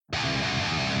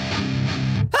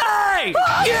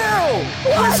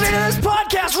listening to this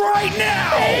podcast right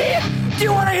now. Do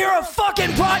you want to hear a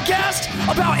fucking podcast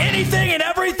about anything and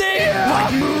everything?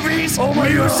 Like movies,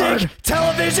 music,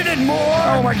 television, and more?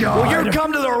 Oh my God. Well, you've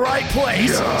come to the right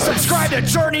place. Yes. Subscribe to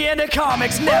Journey into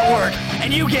Comics Network,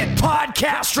 and you get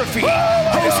Podcastrophe,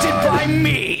 hosted by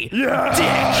me, Yes.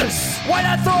 Dick. Why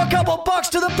not throw a couple bucks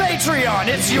to the Patreon?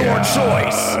 It's your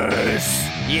choice.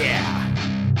 Yeah.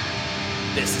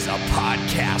 This is a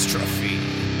Podcastrophe.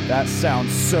 That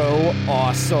sounds so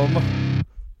awesome.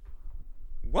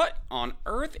 What on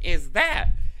earth is that?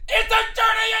 It's a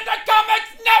Journey into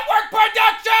Comics Network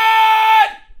production!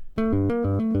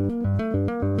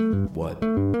 What?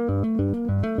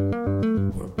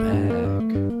 We're back.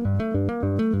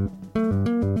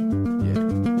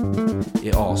 Yeah.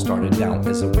 It all started down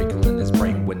as a wrinkle in his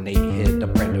brain when Nate hit. A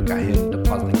Brando got him to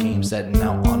pause the game, setting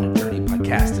out on a journey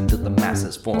podcast until the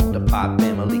masses formed a pod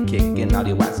family kicking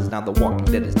audio asses. Now the Walking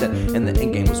Dead is dead and the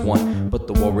endgame was won, but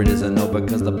the war it isn't over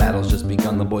because the battle's just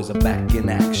begun. The boys are back in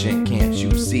action, can't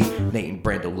you see? Nate and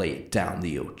Brando lay it down,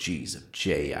 the OGs of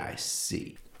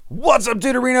JIC. What's up,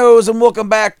 Deuterinos, and welcome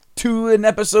back to an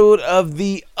episode of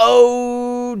the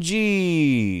OGs.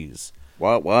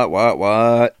 What?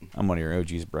 I'm one of your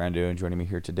OGs, Brando, and joining me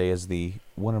here today is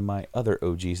one of my other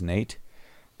OGs, Nate.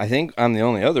 I think I'm the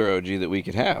only other OG that we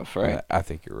could have, right? I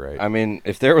think you're right. I mean,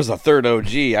 if there was a third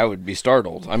OG, I would be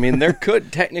startled. I mean, there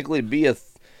could technically be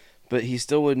but he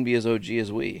still wouldn't be as OG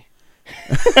as we.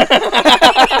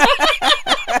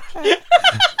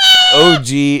 OG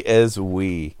as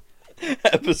we.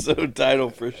 Episode title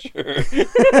for sure.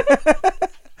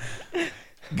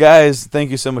 Guys, thank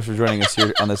you so much for joining us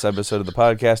here on this episode of the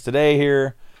podcast today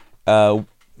here.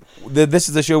 This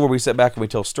is the show where we sit back and we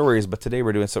tell stories, but today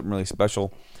we're doing something really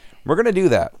special. We're going to do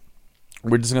that.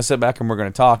 We're just going to sit back and we're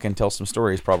going to talk and tell some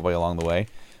stories probably along the way.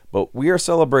 But we are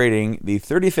celebrating the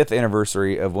 35th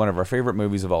anniversary of one of our favorite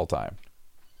movies of all time.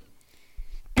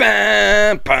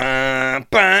 Bam, bam,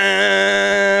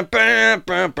 bam, bam,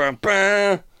 bam, bam,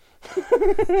 bam.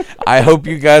 I hope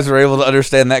you guys were able to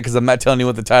understand that because I'm not telling you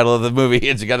what the title of the movie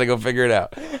is. You got to go figure it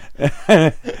out.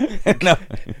 No.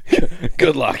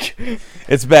 Good luck.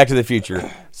 It's Back to the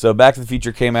Future. So Back to the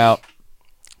Future came out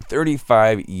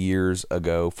 35 years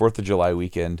ago, 4th of July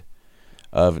weekend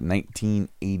of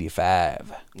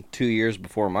 1985. 2 years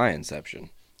before my inception.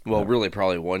 Well, really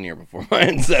probably 1 year before my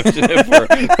inception if we're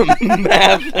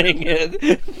mathing it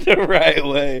the right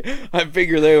way. I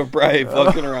figure they were probably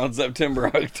fucking around September,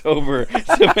 October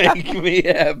to make me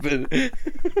happen.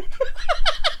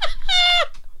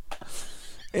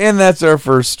 And that's our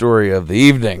first story of the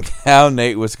evening, how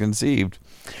Nate was conceived.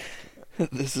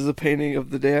 This is a painting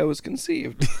of the day I was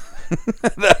conceived.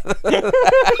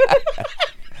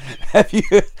 Have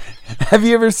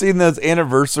you ever seen those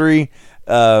anniversary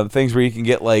things where you can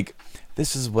get like,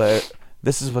 this is what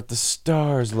the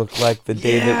stars look like the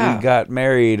day that we got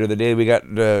married, or the day we got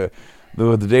the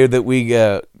day that we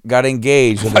got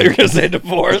engaged. I thought you were gonna say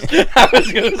divorce. I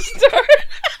was gonna start.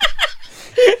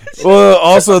 Well,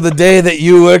 also the day that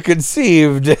you were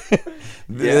conceived.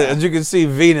 As you can see,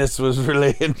 Venus was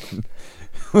related.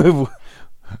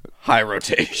 High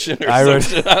rotation or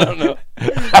something. I don't know.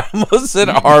 I almost said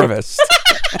harvest.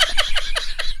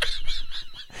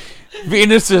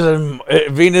 Venus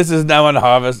is now in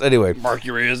harvest. Anyway,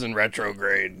 Mercury is in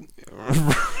retrograde.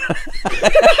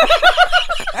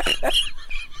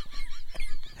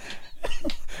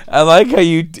 I like how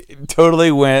you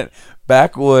totally went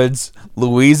backwoods,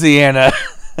 Louisiana,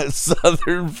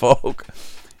 Southern folk.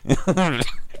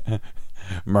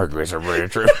 Mercury's in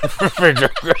retrograde.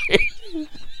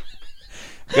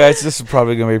 Guys, this is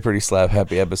probably going to be a pretty slap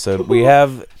happy episode. We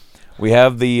have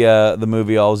the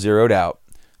movie all zeroed out.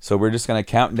 So we're just gonna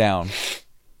count down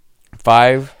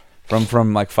 5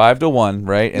 from like 5 to 1,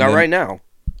 right? And not right now.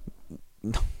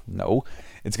 No,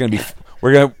 it's gonna be.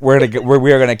 We are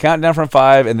gonna count down from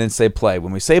 5 and then say play.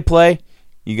 When we say play,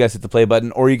 you guys hit the play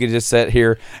button, or you can just sit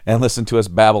here and listen to us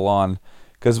babble on.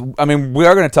 Because I mean, we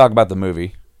are gonna talk about the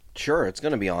movie. Sure, it's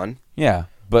gonna be on. Yeah,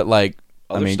 but like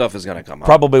other stuff is gonna come up.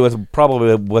 Probably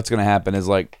what's gonna happen is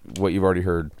like what you've already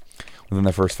heard within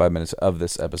the first 5 minutes of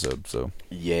this episode. So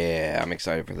yeah, I'm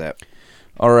excited for that.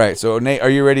 All right, so Nate, are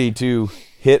you ready to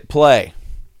hit play?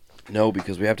 No,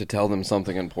 because we have to tell them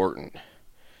something important.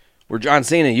 We're John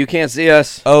Cena. You can't see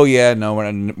us. Oh yeah, no,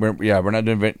 we're not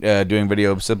doing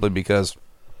video simply because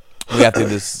we have to do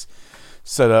this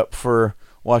set up for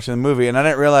watching the movie, and I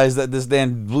didn't realize that this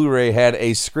damn Blu-ray had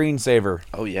a screensaver.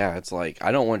 Oh yeah, it's like,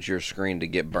 I don't want your screen to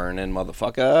get burning,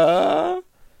 motherfucker.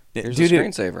 Here's a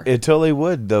screensaver. It totally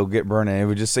would, though, get burning. It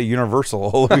would just say Universal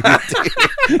all over your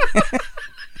TV.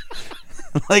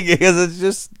 Like,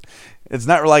 because it's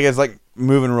not like it's like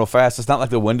moving real fast. It's not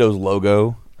like the Windows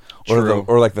logo True.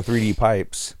 or like the 3D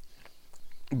pipes.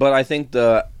 But I think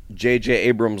the J.J.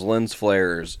 Abrams lens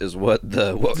flares is what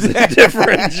the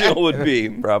differential would be.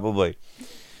 Probably.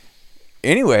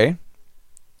 Anyway,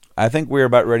 I think we're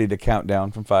about ready to count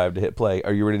down from 5 to hit play.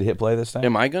 Are you ready to hit play this time?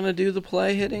 Am I gonna do the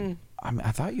play hitting?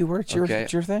 I thought you were. It's your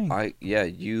thing.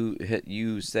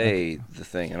 You say the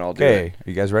thing, and I'll do it. Okay, are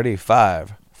you guys ready?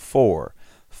 5, 4,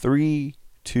 3,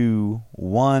 2,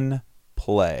 1,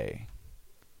 play.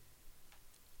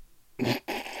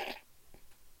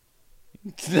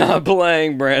 It's not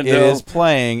playing, Brando. It is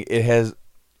playing. It has.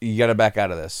 You got to back out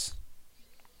of this.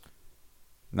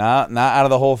 Not out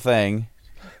of the whole thing,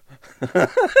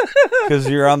 because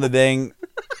you're on the dang.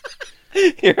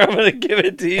 Here, I'm gonna give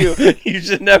it to you. You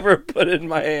should never put it in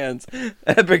my hands.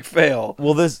 Epic fail.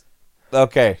 Well, this.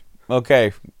 Okay.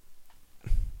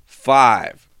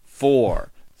 5,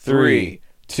 4, 3,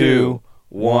 2,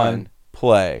 1,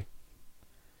 play.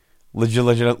 Legit,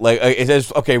 like it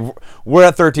says. Okay, we're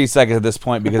at 13 seconds at this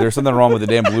point because there's something wrong with the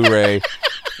damn Blu-ray,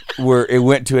 where it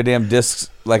went to a damn disc,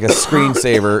 like a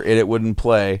screensaver, and it wouldn't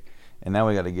play. And now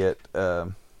we got to get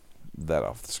that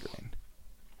off the screen.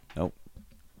 Nope,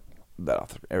 that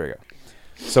off. There we go.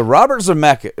 So Robert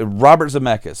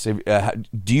Zemeckis.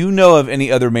 Do you know of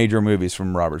any other major movies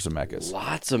from Robert Zemeckis?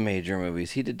 Lots of major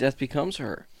movies. He did Death Becomes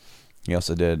Her. He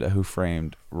also did Who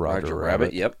Framed Roger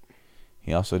Rabbit. Yep.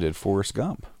 He also did Forrest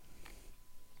Gump.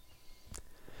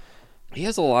 He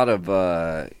has a lot of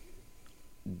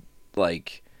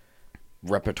like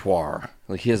repertoire.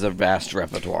 Like he has a vast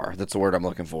repertoire. That's the word I'm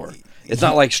looking for. It's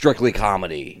not like strictly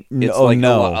comedy. It's No, like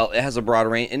no. It has a broad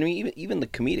range, and even the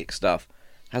comedic stuff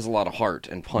has a lot of heart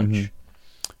and punch.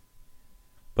 Mm-hmm.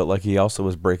 But like he also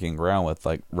was breaking ground with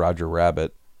like Roger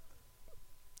Rabbit,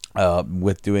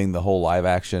 with doing the whole live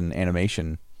action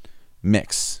animation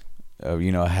mix.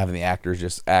 Having the actors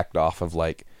just act off of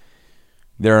like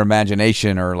their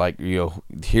imagination, or like,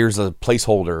 here's a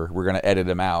placeholder, we're gonna edit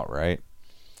them out, right?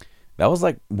 That was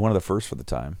like one of the first for the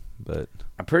time. But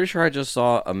I'm pretty sure I just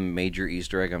saw a major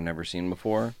Easter egg I've never seen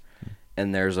before,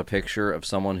 and there's a picture of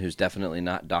someone who's definitely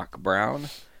not Doc Brown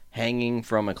hanging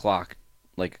from a clock,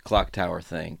 like a clock tower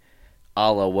thing,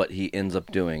 a la what he ends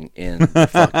up doing in the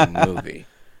fucking movie.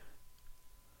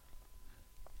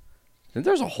 I think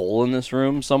there's a hole in this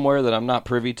room somewhere that I'm not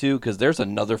privy to, because there's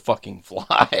another fucking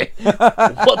fly.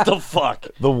 What the fuck?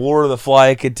 the war of the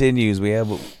fly continues. We had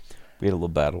a little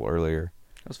battle earlier.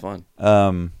 That was fun.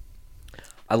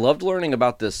 I loved learning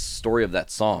about this story of that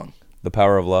song. The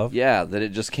Power of Love. Yeah, that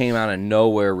it just came out of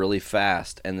nowhere really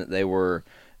fast, and that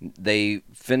they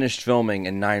finished filming,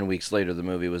 and 9 weeks later the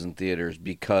movie was in theaters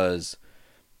because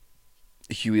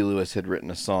Huey Lewis had written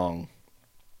a song.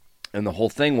 And the whole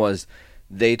thing was,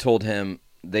 they told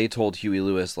Huey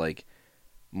Lewis, like,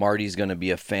 Marty's going to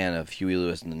be a fan of Huey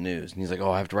Lewis in the News. And he's like,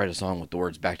 I have to write a song with the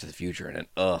words Back to the Future in it.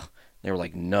 They were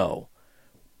like, no.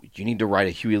 You need to write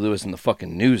a Huey Lewis in the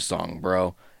fucking News song,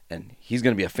 bro. And he's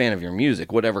going to be a fan of your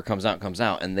music. Whatever comes out, comes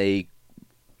out. And the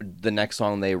next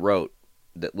song they wrote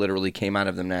that literally came out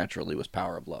of them naturally was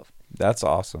Power of Love. That's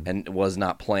awesome. And was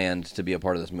not planned to be a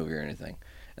part of this movie or anything.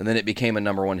 And then it became a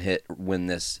number one hit when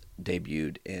this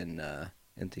debuted in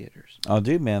theaters. Oh,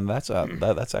 dude, man, that's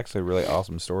actually a really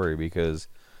awesome story because,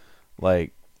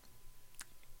 like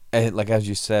as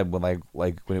you said, when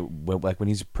when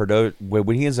he's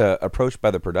approached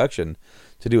by the production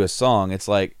to do a song, it's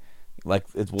like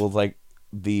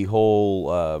the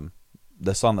whole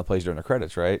the song that plays during the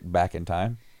credits, right? Back in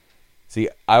Time. See,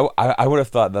 I would have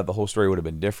thought that the whole story would have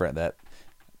been different. That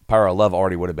Power of Love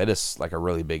already would have been a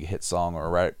really big hit song, or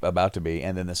right about to be,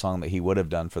 and then the song that he would have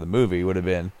done for the movie would have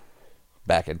been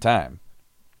Back in Time.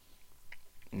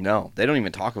 No, they don't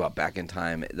even talk about Back in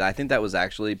Time. I think that was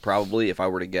actually probably, if I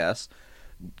were to guess,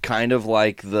 kind of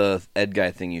like the Ed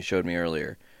Guy thing you showed me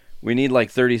earlier. We need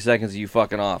like 30 seconds of you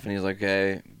fucking off, and he's like,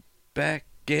 okay, back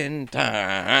in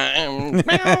time,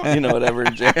 whatever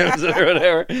jams or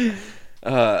whatever.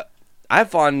 I have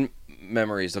fond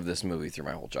memories of this movie through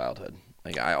my whole childhood.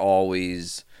 Like, I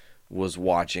always was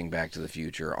watching Back to the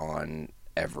Future on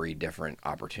every different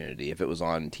opportunity. If it was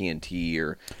on TNT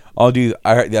or... Oh, dude,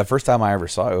 the first time I ever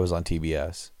saw it was on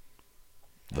TBS.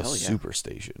 The Hell yeah.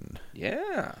 Superstation.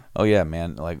 Yeah. Oh, yeah,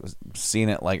 man. Like, seeing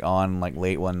it, like, on, like,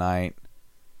 late one night.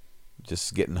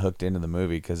 Just getting hooked into the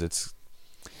movie because it's...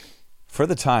 For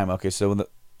the time, okay, so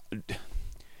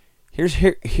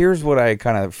here's what I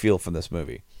kind of feel from this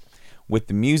movie. With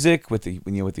the music, with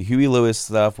the Huey Lewis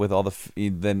stuff, with all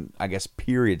then I guess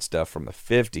period stuff from the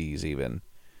 50s even.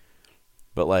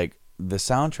 But like the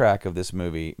soundtrack of this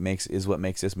movie is what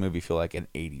makes this movie feel like an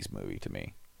 80s movie to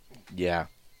me. Yeah.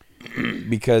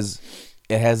 Because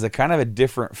it has a kind of a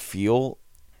different feel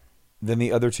than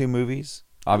the other two movies.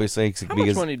 Obviously, How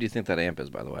because much money do you think that amp is,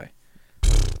 by the way?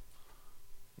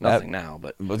 Nothing now,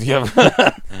 but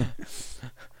yeah.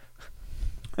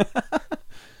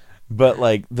 But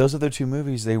like those other two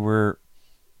movies, they were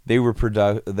in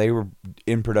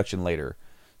production later.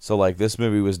 So like this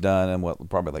movie was done in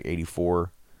probably like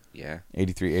 84, yeah,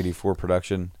 83, 84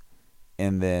 production,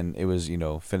 and then it was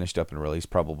finished up and released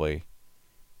probably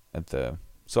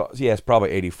it's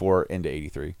probably 84 into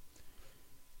 83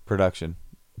 production,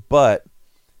 but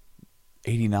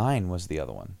 89 was the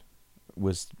other one,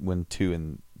 was when 2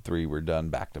 and 3 were done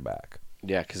back to back.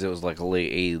 yeah, because it was like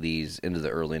late 80s into the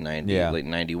early 90s. Yeah. Like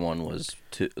 91 was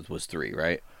 3,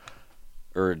 right?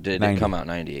 Or did 90. it come out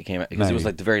 90? It came out because it was 90.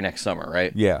 like the very next summer,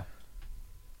 right? Yeah,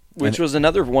 Which was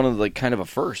another one of like kind of a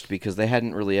first because they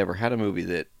hadn't really ever had a movie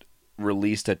that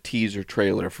released a teaser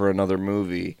trailer for another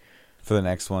movie for the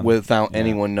next one without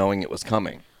anyone knowing it was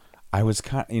coming. I was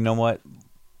you know what?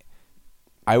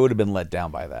 I would have been let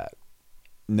down by that,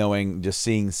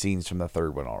 seeing scenes from the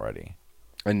third one already.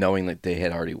 And knowing that they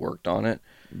had already worked on it.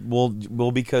 Well,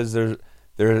 because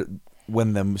there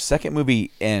when the second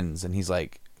movie ends and he's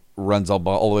like runs all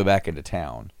the way back into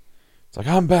town, it's like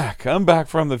I'm back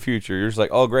from the future. You're just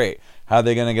like, oh great, how are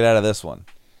they gonna get out of this one?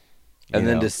 And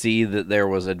then to see that there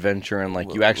was adventure and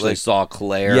like you actually saw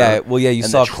Claire. Yeah, well, yeah, you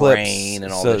and saw the clips train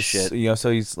and all this shit.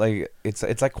 So he's like, it's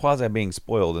like quasi being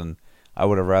spoiled, and I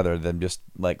would have rather them just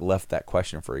like left that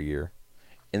question for a year.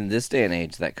 In this day and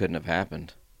age, that couldn't have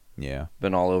happened. Yeah,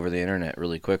 Been all over the internet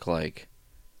really quick. Like,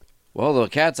 well, the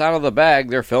cat's out of the bag.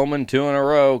 They're filming 2 in a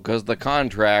row because the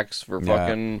contracts for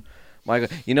fucking Michael.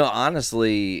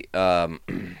 Honestly, I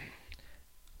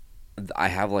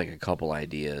have like a couple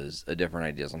different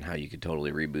ideas on how you could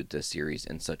totally reboot this series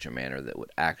in such a manner that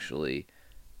would actually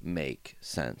make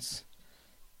sense.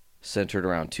 Centered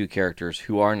around 2 characters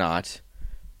who are not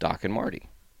Doc and Marty.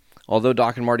 Although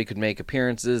Doc and Marty could make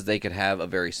appearances, they could have a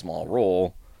very small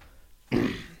role.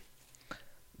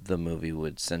 The movie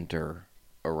would center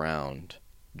around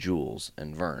Jules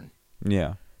and Vern.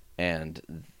 yeah,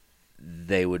 And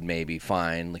they would maybe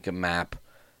find like a map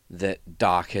that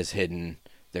Doc has hidden,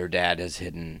 their dad has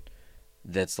hidden,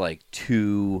 that's like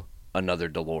to another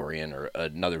DeLorean or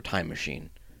another time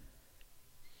machine.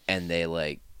 And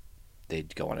they'd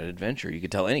go on an adventure. You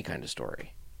could tell any kind of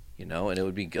story, and it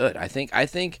would be good. I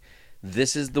think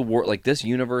this is the like this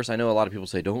universe. I know a lot of people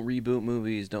say don't reboot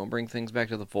movies, don't bring things back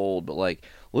to the fold, but like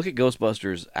look at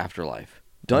Ghostbusters Afterlife.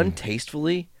 Done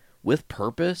tastefully, with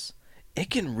purpose,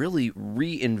 it can really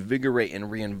reinvigorate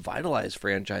and revitalize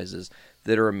franchises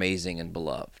that are amazing and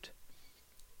beloved.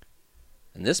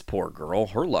 And this poor girl,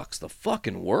 her luck's the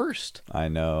fucking worst. I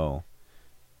know.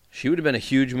 She would have been a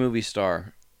huge movie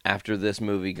star after this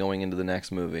movie going into the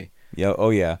next movie. Yeah. Oh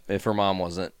yeah. If her mom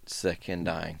wasn't sick and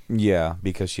dying. Yeah,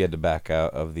 because she had to back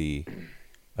out of the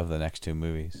next 2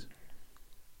 movies.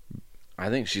 I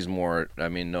think she's more,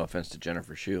 no offense to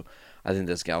Jennifer Shue, I think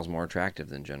this gal's more attractive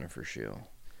than Jennifer Shue.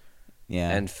 Yeah.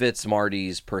 And fits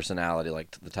Marty's personality,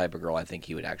 like the type of girl I think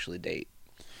he would actually date.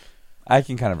 I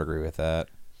can kind of agree with that.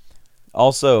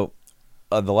 Also,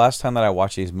 the last time that I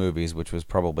watched these movies, which was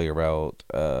probably about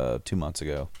 2 months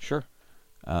ago. Sure.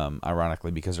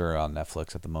 Ironically, because they're on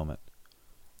Netflix at the moment.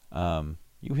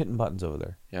 You hitting buttons over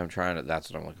there? Yeah, I'm trying to.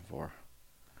 That's what I'm looking for.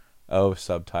 Oh,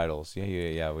 subtitles.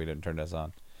 Yeah. We didn't turn this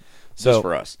on. So Just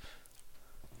for us.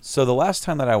 So the last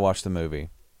time that I watched the movie,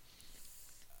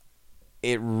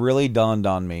 it really dawned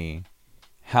on me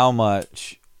how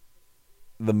much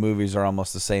the movies are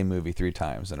almost the same movie 3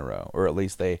 times in a row, or at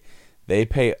least they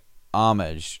pay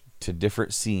homage to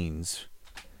different scenes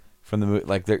from the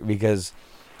movie, because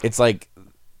it's like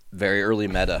Very early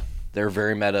meta. They're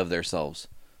very meta of themselves.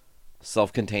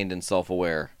 Self-contained and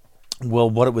self-aware. well,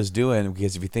 what it was doing,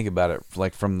 because if you think about it,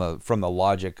 like from the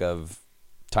logic of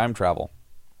time travel.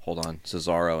 Hold on.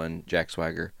 Cesaro and Jack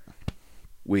Swagger.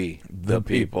 We, the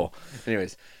people.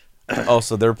 Anyways.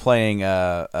 Also, they're playing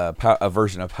a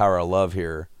version of Power of Love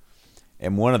here,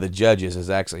 and one of the judges is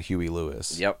actually Huey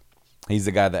Lewis. Yep. He's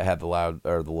the guy that had the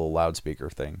little loudspeaker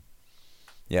thing.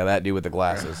 Yeah, that dude with the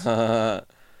glasses.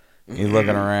 He's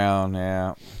looking around,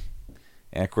 yeah.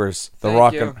 And of course, the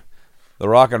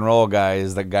rock and roll guy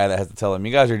is the guy that has to tell him,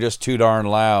 "You guys are just too darn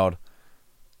loud."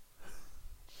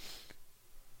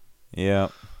 Yeah.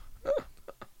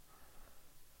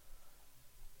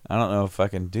 I don't know if I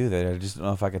can do that. I just don't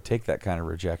know if I can take that kind of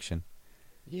rejection.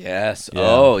 Yes. Yeah.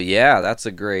 Oh, yeah. That's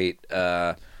a great.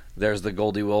 There's the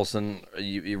Goldie Wilson.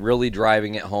 You're really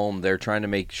driving it home. They're trying to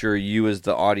make sure you, as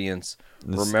the audience,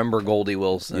 remember Goldie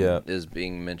Wilson is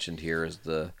being mentioned here as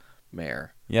the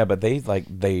Mayor. Yeah, but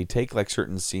they take like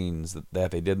certain scenes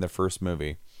that they did in the first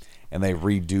movie, and they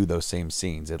redo those same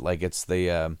scenes. It's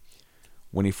the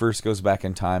when he first goes back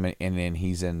in time, and then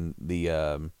he's in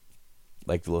the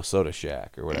like the little soda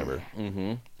shack or whatever.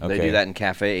 Mm-hmm. Okay. They do that in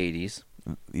Cafe 80s.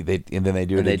 And then they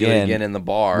do it They again. do it again in the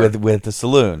bar. with the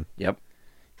saloon. Yep.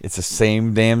 It's the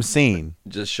same damn scene.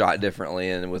 Just shot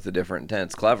differently and with a different intent.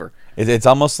 It's clever. It's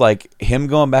almost like him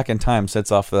going back in time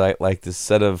sets off like this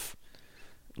set of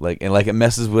and it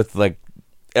messes with like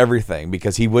everything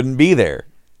because he wouldn't be there.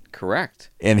 Correct.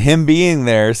 And him being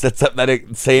there sets up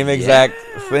that same exact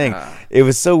thing. It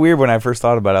was so weird when I first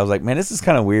thought about it. I was like, man, this is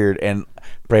kind of weird. And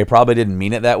they probably didn't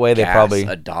mean it that way. They probably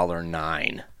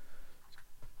 $1.09.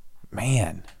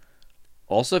 Man.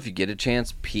 Also, if you get a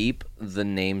chance, peep the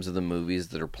names of the movies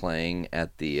that are playing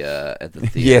at the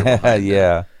theater. Yeah,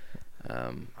 yeah.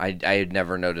 I had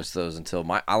never noticed those until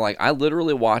I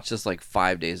literally watched this like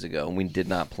 5 days ago, and we did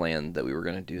not plan that we were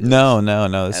going to do this. No.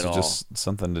 This is at just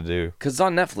something to do. Because it's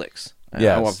on Netflix.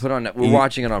 Yes. We're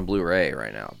watching it on Blu-ray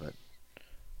right now, but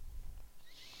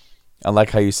I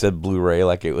like how you said Blu-ray,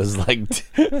 like it was like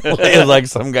it was like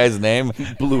some guy's name.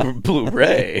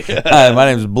 Blu-ray. Hi, my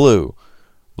name's Blue.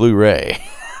 Blu-ray.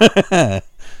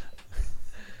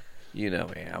 You know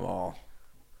me. I'm all.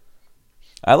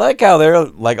 I like how they're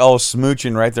like all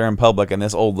smooching right there in public, and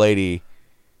this old lady.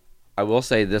 I will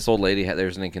say this old lady.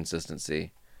 There's an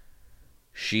inconsistency.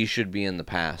 She should be in the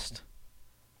past,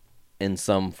 in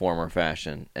some form or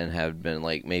fashion, and have been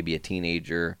like maybe a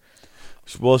teenager.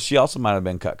 Well, she also might have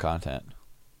been cut content.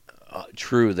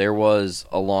 True, there was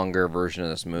a longer version of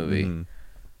this movie.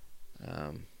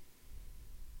 Mm-hmm.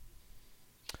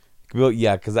 Well,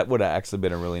 yeah, because that would have actually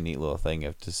been a really neat little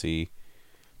thing to see.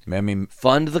 I mean,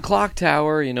 Fund the clock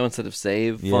tower, instead of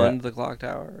save, Yeah. fund the clock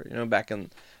tower. Back in,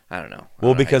 I don't know.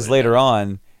 well, because later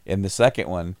on in the second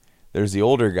one, there's the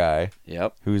older guy.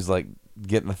 Yep. Who's like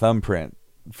getting the thumbprint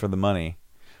for the money.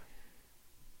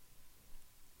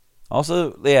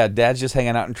 Also, yeah, Dad's just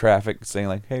hanging out in traffic, saying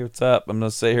like, "Hey, what's up? I'm gonna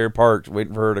stay here parked,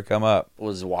 waiting for her to come up."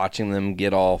 Was watching them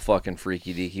get all fucking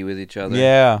freaky deaky with each other.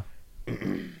 Yeah.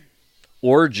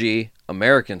 Orgy,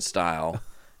 American style,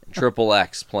 Triple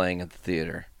X playing at the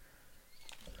theater.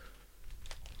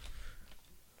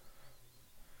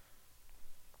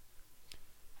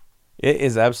 It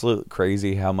is absolutely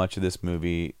crazy how much of this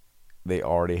movie they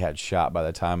already had shot by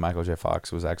the time Michael J.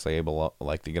 Fox was actually able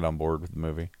to get on board with the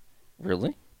movie.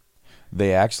 Really?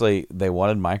 They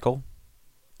wanted Michael,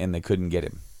 and they couldn't get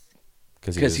him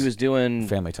Because he was doing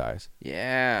Family Ties.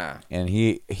 Yeah. And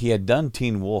he had done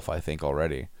Teen Wolf, I think,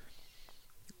 already,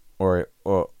 or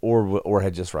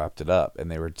had just wrapped it up,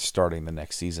 and they were starting the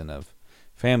next season of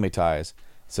Family Ties.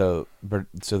 So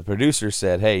the producer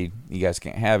said, "Hey, you guys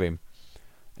can't have him,"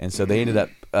 and so they ended up.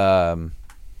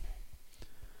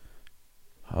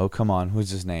 Oh, come on, who's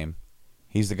his name?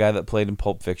 He's the guy that played in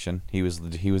Pulp Fiction. He was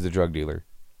the drug dealer.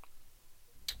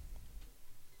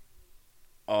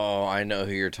 Oh, I know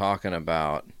who you're talking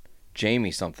about.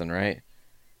 Jamie something, right?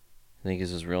 I think is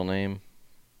his real name.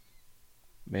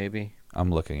 Maybe.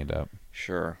 I'm looking it up.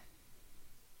 Sure.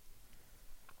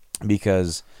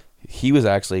 Because he was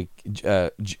actually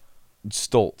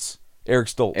Stoltz. Eric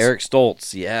Stoltz. Eric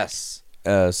Stoltz, yes.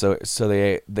 So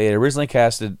they originally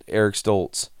casted Eric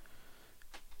Stoltz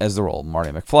as the role of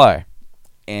Marty McFly,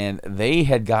 and they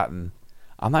had gotten,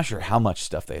 I'm not sure how much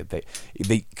stuff they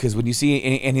because when you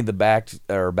see any of the back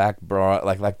like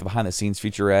the behind the scenes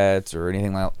featurettes or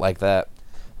anything like that,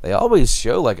 they always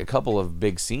show like a couple of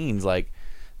big scenes, like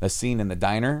the scene in the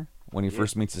diner when he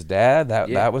first meets his dad.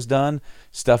 That was done.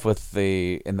 Stuff with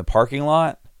in the parking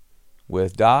lot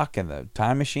with Doc and the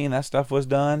time machine. That stuff was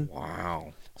done.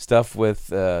 Wow. Stuff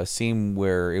with scene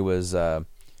where it was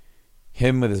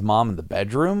him with his mom in the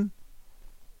bedroom.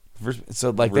 So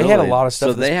like Really? they had a lot of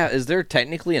stuff. So is there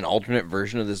technically an alternate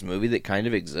version of this movie that kind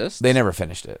of exists? They never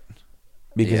finished it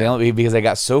because they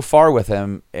got so far with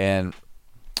him, and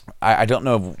I don't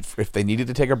know if they needed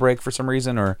to take a break for some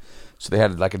reason, or so they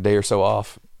had like a day or so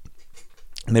off,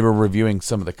 and they were reviewing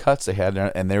some of the cuts they had,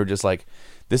 and they were just like,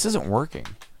 "This isn't working."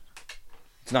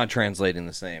 It's not translating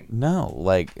the same. No,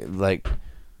 like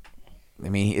I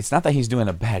mean, it's not that he's doing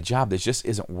a bad job. This just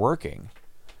isn't working.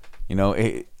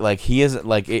 It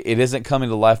isn't coming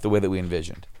to life the way that we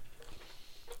envisioned.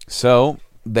 So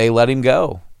they let him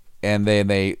go, and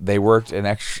they worked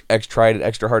and tried it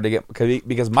extra hard to get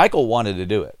because Michael wanted to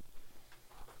do it,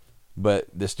 but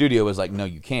the studio was like, no,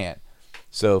 you can't.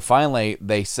 So finally,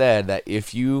 they said that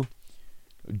if you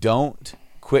don't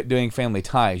quit doing Family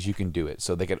Ties, you can do it.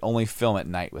 So they could only film at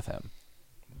night with him.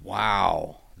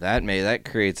 Wow, that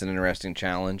creates an interesting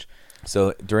challenge.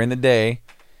 So during the day,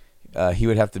 he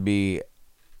would have to be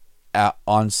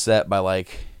on set by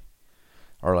like,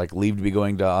 or like leave to be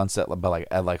going to on set by like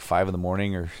at like 5 a.m.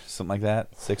 or something like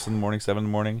that, 6 a.m,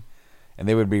 7 a.m, and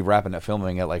they would be wrapping up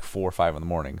filming at like 4 or 5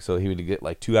 a.m. So he would get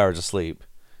like 2 hours of sleep.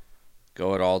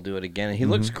 Go it all, do it again. And he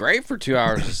looks great for 2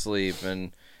 hours of sleep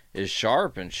and is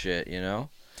sharp and shit, you know?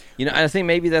 I think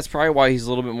maybe that's probably why he's a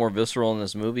little bit more visceral in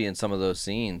this movie in some of those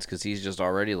scenes, because he's just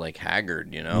already, like,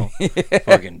 haggard, you know?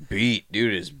 Fucking beat.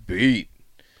 Dude is beat.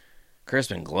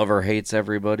 Crispin Glover hates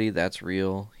everybody. That's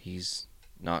real. He's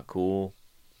not cool.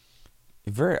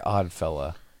 A very odd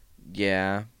fella.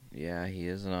 Yeah, he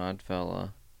is an odd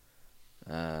fella.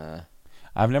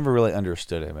 I've never really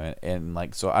understood him, and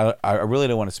like, so I really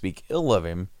don't want to speak ill of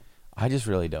him. I just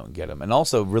really don't get him. And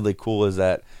also, really cool is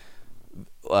that,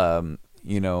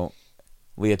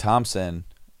 Leah Thompson,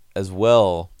 as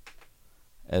well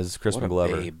as Crispin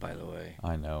Glover. Babe, by the way.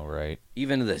 I know, right?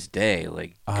 Even to this day,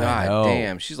 like, I god know.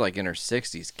 damn, she's like in her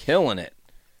 60s, killing it.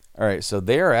 All right, so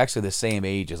they are actually the same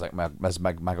age as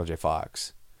Michael J.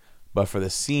 Fox, but for the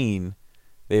scene,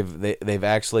 they've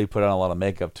actually put on a lot of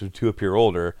makeup to appear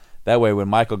older. That way, when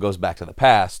Michael goes back to the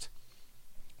past,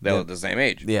 They look the same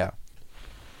age. yeah.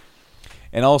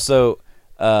 And also,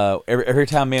 every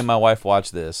time me and my wife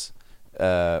watch this,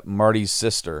 Marty's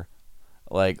sister,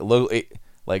 like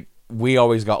we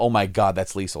always go, "Oh my god,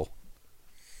 that's Liesel."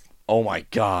 Oh my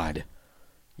god.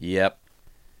 Yep.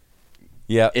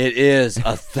 Yeah, It is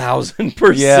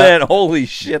 1,000%. Yeah. Holy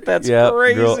shit, that's Yeah,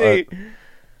 crazy.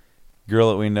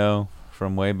 girl that we know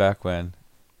from way back when.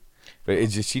 But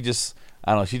she just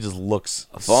I don't know. She just looks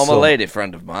A former lady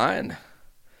friend of mine.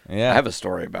 Yeah, I have a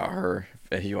story about her.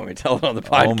 If you want me to tell it on the Oh,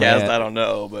 podcast, man. I don't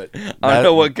know, but I don't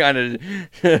know what kind of.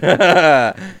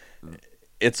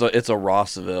 It's a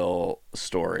Rossville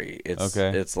story.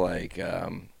 It's like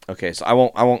okay, so I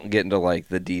won't get into like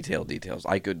the details.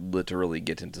 I could literally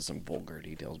get into some vulgar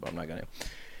details, but I'm not gonna.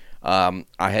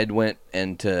 I had went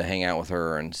in to hang out with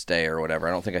her and stay or whatever.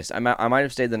 I don't think I might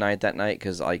have stayed the night that night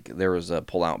because like there was a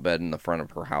pull-out bed in the front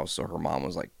of her house. So her mom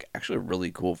was like actually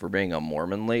really cool for being a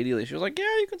Mormon lady. Like, she was like,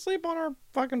 yeah, you can sleep on our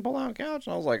fucking pull-out couch.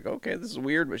 And I was like, okay, this is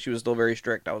weird, but she was still very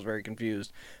strict. I was very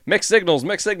confused. Mixed signals,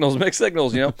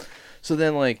 you know? So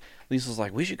then like Lisa's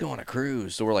like, we should go on a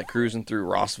cruise. So we're like cruising through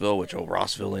Rossville,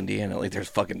 Rossville, Indiana. Like there's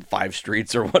fucking 5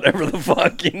 streets or whatever the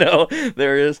fuck,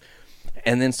 there is.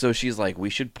 And then so she's like,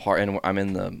 we should park. And I'm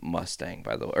in the Mustang,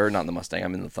 by the way. Or not the Mustang.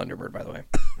 I'm in the Thunderbird, by the way.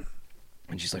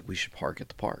 And she's like, we should park at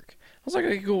the park. I was like,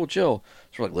 okay, cool, chill.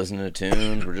 So we're like listening to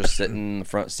tunes. We're just sitting in the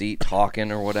front seat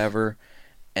talking or whatever.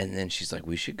 And then she's like,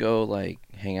 we should go like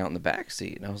hang out in the back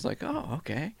seat. And I was like, oh,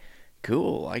 okay,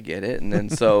 cool, I get it. And then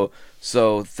so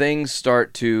things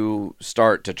start to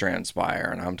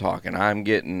transpire. And I'm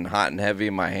getting hot and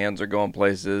heavy. My hands are going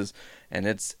places. And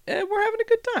we're having a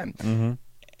good time. Mm-hmm.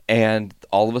 And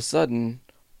all of a sudden,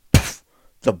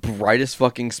 the brightest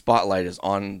fucking spotlight is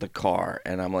on the car.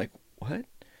 And I'm like, what?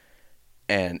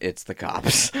 And it's the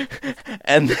cops.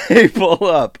 And they pull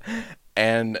up.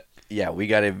 And yeah, we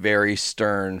got a very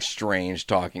stern, strange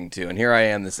talking to. And here I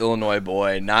am, this Illinois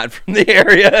boy, not from the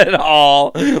area at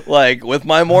all. Like, with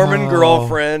my Mormon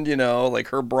girlfriend, like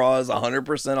her bra is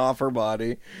 100% off her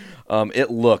body. It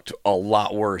looked a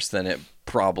lot worse than it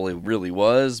probably really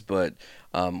was. But...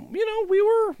 we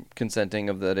were consenting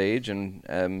of that age,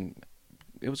 and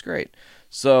it was great.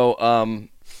 So,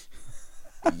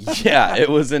 yeah, it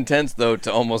was intense, though,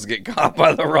 to almost get caught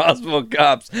by the Rossville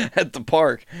cops at the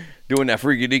park doing that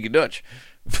freaky deaky Dutch.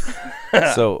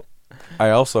 So, I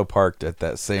also parked at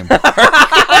that same park.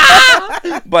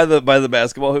 by the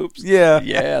basketball hoops? Yeah.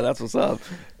 Yeah, that's what's up.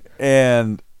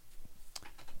 And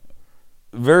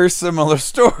very similar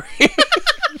story.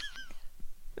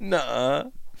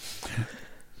 Nuh-uh.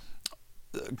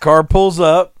 Car pulls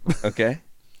up Okay.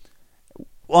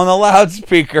 on the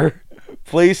loudspeaker.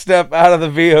 Please step out of the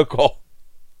vehicle.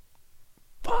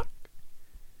 Fuck.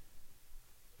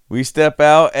 We step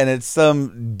out, and it's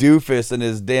some doofus in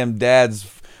his damn dad's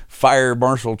fire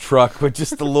marshal truck with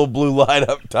just a little blue light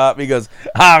up top. He goes,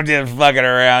 I'm just fucking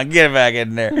around. Get back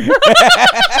in there.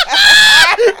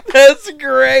 That's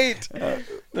great.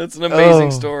 That's an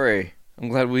amazing story. I'm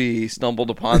glad we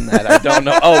stumbled upon that. I don't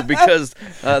know. Oh, because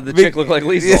the chick looked like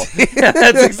Liesel.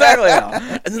 That's exactly how.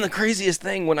 And then the craziest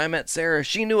thing, when I met Sarah,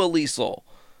 she knew a Liesel.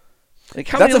 Like,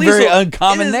 how That's many a very Liesel?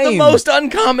 uncommon It is name. the most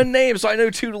uncommon name. So I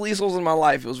know 2 Liesels in my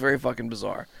life. It was very fucking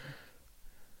bizarre.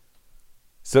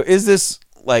 So is this,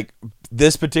 like,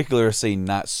 this particular scene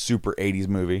not super 80s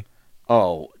movie?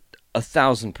 Oh,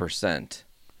 1,000%.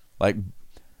 Like,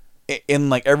 in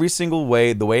like every single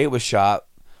way, the way it was shot,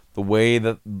 the way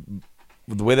that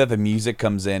the music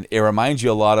comes in, it reminds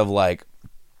you a lot of like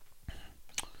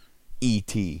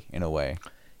E.T. in a way.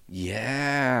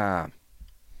 Yeah.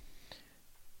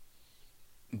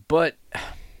 But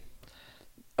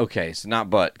okay, so not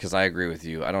but, because I agree with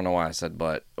you. I don't know why I said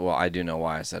but. Well, I do know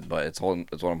why I said but. It's what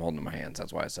I'm holding in my hands.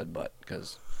 That's why I said but,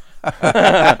 because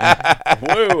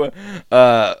woo.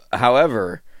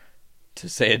 However, to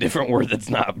say a different word that's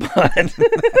not but.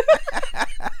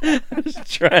 I was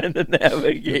trying to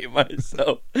navigate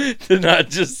myself to not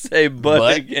just say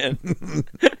but again.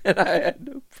 And I had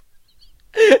to.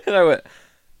 And I went,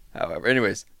 however.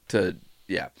 Anyways,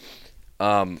 yeah.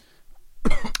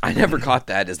 I never caught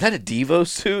that. Is that a Devo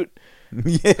suit?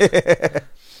 Yeah.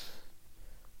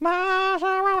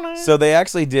 So they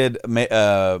actually did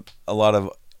a lot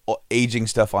of aging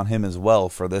stuff on him as well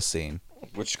for this scene.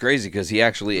 Which is crazy because he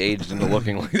actually aged into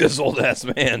looking like this old ass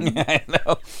man. I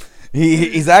know.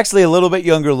 He's actually a little bit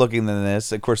younger looking than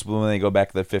this. Of course, when they go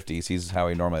back to the 50s, he's how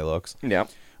he normally looks. Yeah.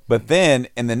 But then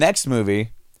in the next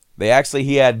movie,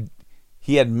 he had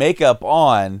makeup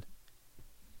on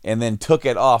and then took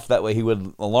it off. That way he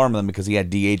would alarm them because he had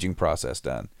de-aging process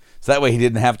done. So that way he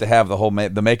didn't have to have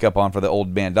the makeup on for the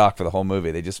old man Doc for the whole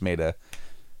movie. They just made a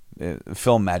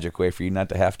film magic way for you not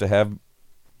to have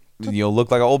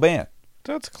look like an old man.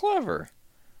 That's clever.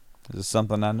 This is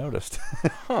something I noticed.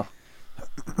 Huh.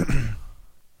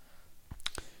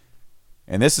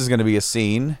 And this is going to be a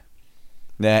scene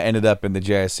that ended up in the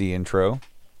JSC intro.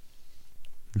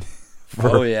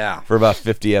 Oh yeah, for about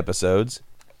 50 episodes.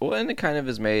 Well, and it kind of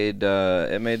has made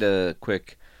a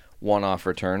quick one-off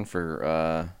return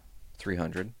for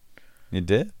 300. It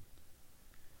did.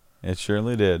 It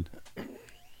surely did.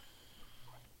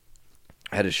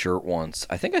 I had a shirt once.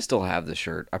 I think I still have the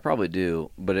shirt. I probably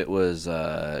do, but it was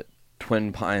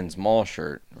Twin Pines Mall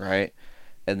shirt, right?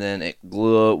 And then it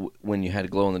when you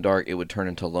had glow in the dark, it would turn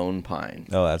into Lone Pine.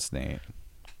 Oh, that's neat.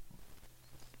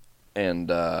 And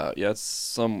yeah, it's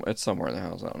somewhere in the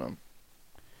house. I don't know.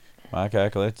 My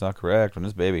calculation's not correct. When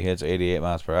this baby hits 88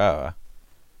 miles per hour,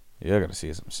 you're gonna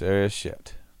see some serious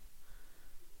shit.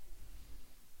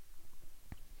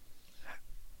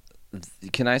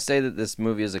 Can I say that this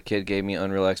movie as a kid gave me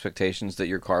unreal expectations that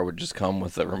your car would just come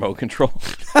with a remote control?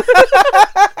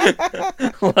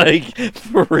 Like,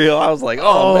 for real. I was like,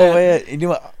 oh man. You know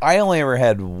what? I only ever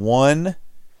had one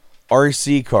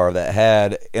RC car that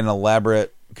had an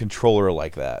elaborate controller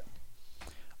like that.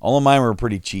 All of mine were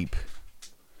pretty cheap.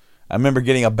 I remember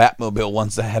getting a Batmobile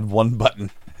once that had one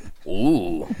button.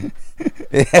 Ooh.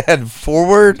 It had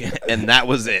forward. And that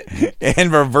was it.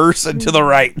 And reverse and to the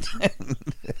right.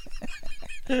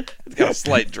 It's got a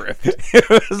slight drift.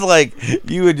 It was like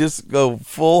you would just go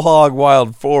full hog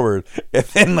wild forward and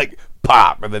then like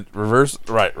pop and then reverse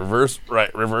right, reverse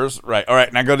right, reverse right. All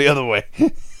right, now go the other way.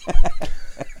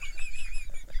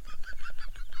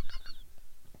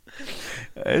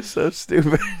 It's so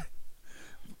stupid.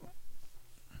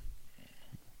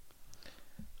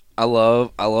 I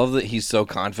love that he's so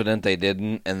confident they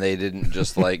didn't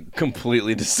just like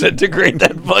completely disintegrate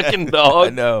that fucking dog.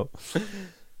 I know.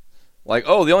 Like,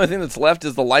 oh, the only thing that's left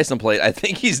is the license plate. I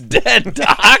think he's dead,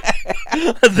 Doc.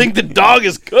 I think the dog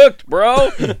is cooked,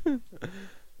 bro.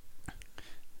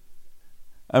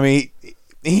 I mean,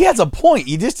 he has a point.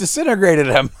 You just disintegrated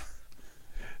him.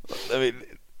 I mean,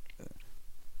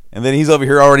 and then he's over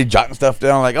here already jotting stuff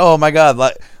down. Like, oh my god,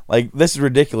 like this is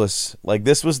ridiculous. Like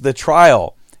this was the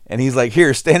trial, and he's like,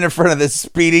 here, stand in front of this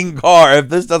speeding car. If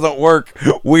this doesn't work,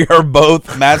 we are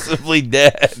both massively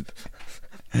dead.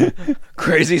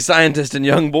 Crazy scientist and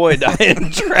young boy die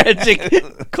in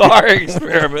tragic car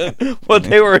experiment. What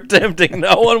they were attempting,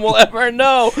 no one will ever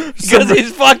know because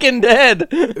he's fucking dead.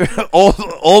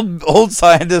 Old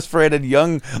scientist friend and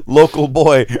young local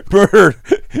boy murdered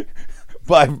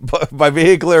by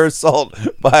vehicular assault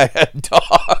by a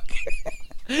dog.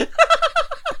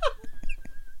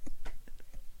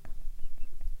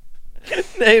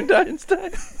 Named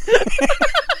Einstein.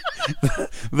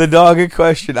 The dog in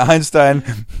question, Einstein.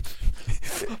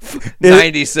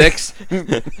 96.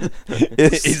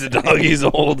 He's a dog. He's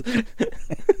old.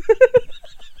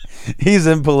 He's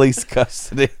in police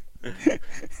custody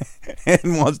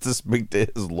and wants to speak to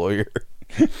his lawyer.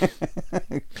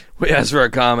 We asked for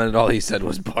a comment, and all he said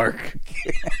was bark.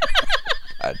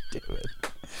 God damn it.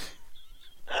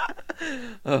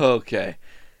 Okay.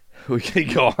 We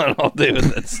can go on all day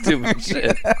with that stupid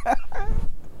shit.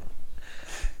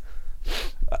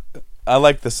 I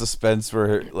like the suspense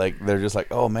where like they're just like,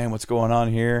 oh man, what's going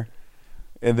on here?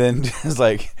 And then just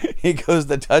like he goes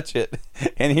to touch it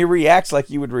and he reacts like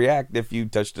you would react if you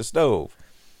touched a stove.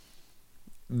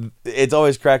 It's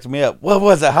always cracked me up. What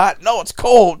was it, hot? No, it's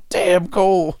cold. Damn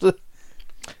cold.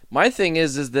 My thing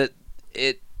is that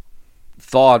it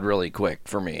thawed really quick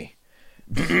for me.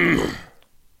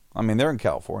 I mean, they're in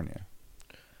California.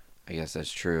 I guess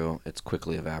that's true. It's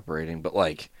quickly evaporating, but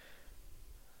like,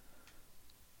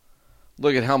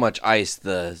 look at how much ice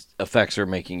the effects are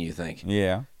making you think.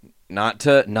 Yeah. Not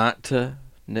to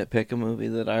nitpick a movie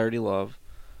that I already love,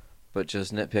 but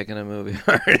just nitpicking a movie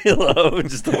I already love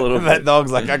just a little That bit.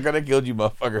 dog's like, I could have killed you,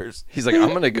 motherfuckers. He's like,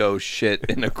 I'm gonna go shit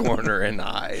in a corner and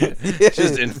hide,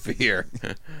 just in fear.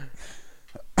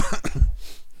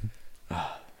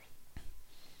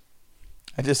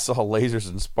 I just saw lasers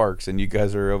and sparks, and you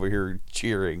guys are over here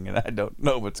cheering, and I don't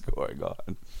know what's going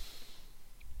on.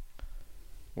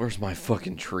 Where's my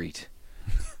fucking treat?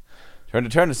 Turn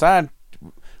the sign.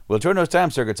 We'll turn those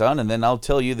time circuits on, and then I'll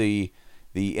tell you the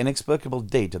inexplicable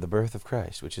date of the birth of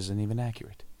Christ, which isn't even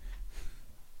accurate.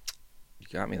 You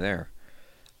got me there.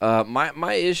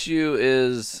 My issue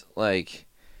is like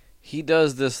he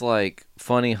does this like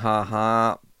funny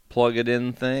ha plug it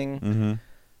in thing. Mm-hmm.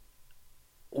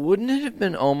 Wouldn't it have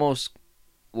been almost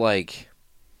like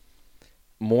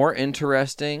more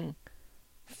interesting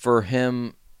for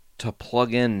him to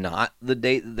plug in not the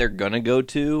date that they're gonna go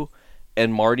to,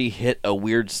 and Marty hit a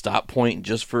weird stop point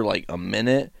just for like a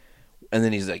minute, and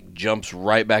then he's like jumps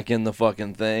right back in the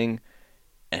fucking thing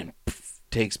and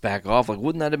takes back off? Like,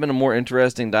 wouldn't that have been a more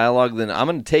interesting dialogue than I'm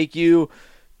gonna take you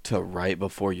to right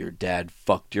before your dad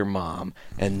fucked your mom,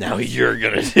 and now you're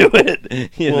gonna do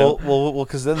it? You know? Well,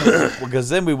 because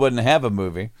then we wouldn't have a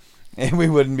movie, and we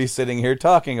wouldn't be sitting here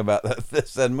talking about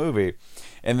this said movie,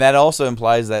 and that also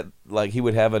implies that like he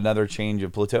would have another change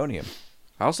of plutonium.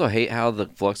 I also hate how the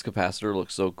flux capacitor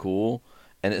looks so cool,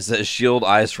 and it says shield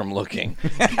eyes from looking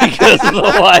because of the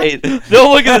light.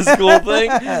 Don't look at this cool thing.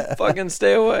 Fucking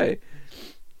stay away.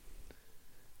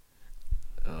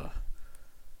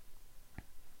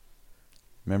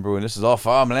 Remember when this is all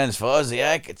farmland as far as the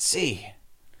eye could see?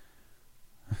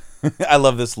 I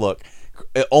love this look.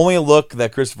 Only a look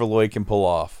that Christopher Lloyd can pull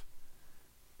off.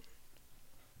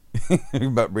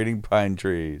 About breeding pine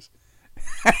trees.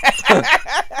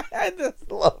 I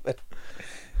just love it.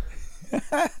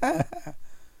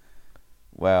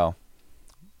 Wow.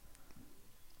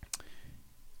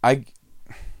 I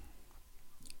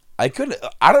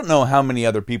don't know how many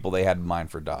other people they had in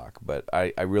mind for Doc, but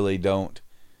I really don't.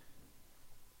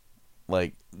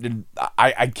 Like,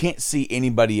 I can't see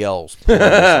anybody else pulling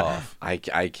this off. I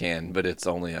can, but it's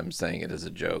only I'm saying it as a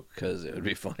joke because it would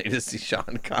be funny to see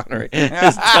Sean Connery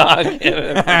as Doc.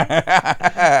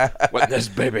 When this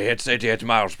baby hits 88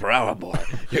 miles per hour, boy,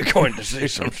 you're going to see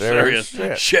some serious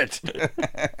shit.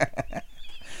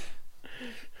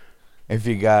 If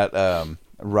you got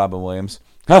Robin Williams,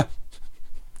 huh?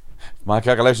 If my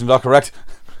calculations are correct,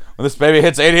 when this baby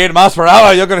hits 88 miles per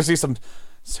hour, you're going to see some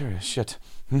serious shit.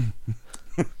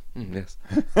 Yes.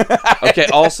 Okay,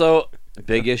 also,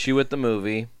 big issue with the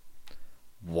movie.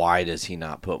 Why does he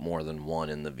not put more than one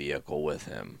in the vehicle with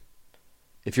him?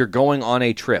 If you're going on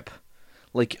a trip.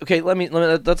 Like, okay, let me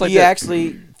that's like he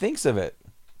actually thinks of it.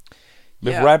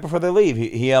 Yeah. Right before they leave.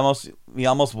 He almost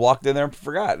walked in there and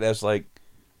forgot. That's like,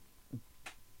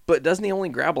 but doesn't he only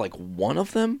grab like one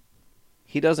of them?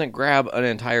 He doesn't grab an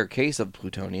entire case of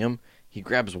plutonium. He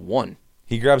grabs one.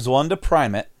 he grabs one to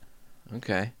prime it.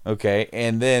 Okay,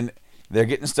 and then they're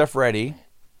getting stuff ready,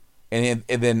 and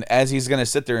then as he's going to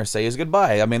sit there and say his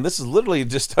goodbye. I mean, this is literally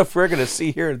just stuff we're going to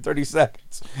see here in 30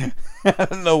 seconds. I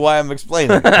don't know why I'm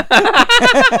explaining it.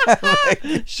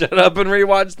 Shut up and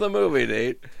rewatch the movie,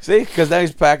 Nate. See, because now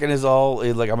he's packing he's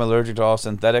like, I'm allergic to all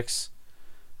synthetics.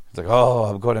 It's like, oh,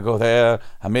 I'm going to go there.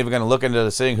 I'm even going to look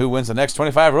into seeing who wins the next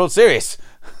 25 World Series.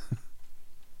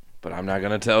 But I'm not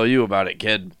going to tell you about it,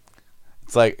 kid.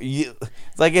 It's like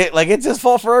it's his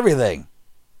fault for everything.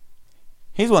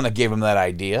 He's the one that gave him that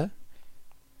idea.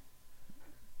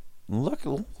 Look,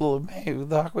 little man,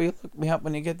 Doc, will you look me up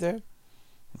when you get there?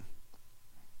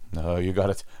 No, you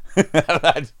got it.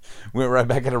 I went right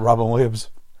back into Robin Williams.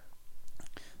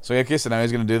 So yeah, so now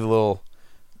he's gonna do the little,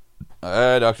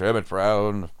 Dr. Emmett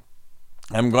Brown,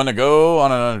 I'm gonna go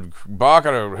on a embark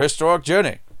on a historic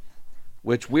journey.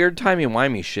 Which weird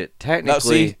timey-wimey shit. Technically, Now,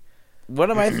 see, what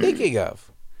am I thinking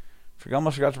of? I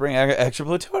almost forgot to bring extra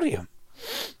plutonium.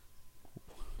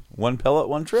 One pellet,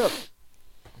 one trip.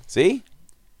 See?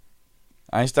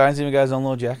 Einstein's even got his own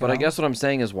little jacket. but I on. guess what I'm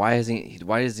saying is why is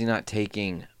he not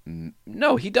taking?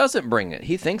 No, he doesn't bring it.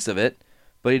 He thinks of it,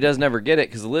 but he does never get it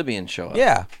because the Libyans show up.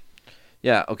 Yeah.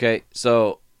 Yeah. Okay.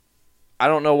 So I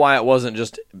don't know why it wasn't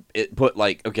just it put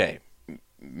like okay.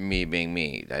 Me being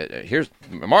me. Here's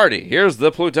Marty. Here's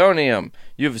the plutonium.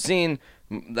 You've seen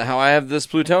how I have this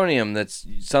plutonium. That's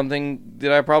something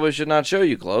that I probably should not show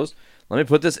you, close. Let me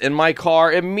put this in my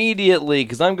car immediately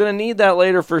because I'm going to need that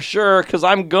later for sure because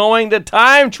I'm going to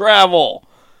time travel.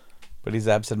 But he's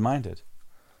absent-minded.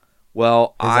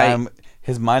 Well,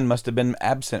 his mind must have been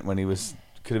absent when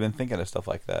could have been thinking of stuff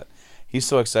like that. He's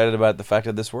so excited about the fact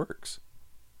that this works.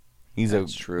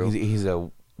 That's true. He's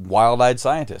a wild-eyed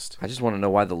scientist. I just want to know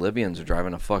why the Libyans are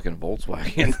driving a fucking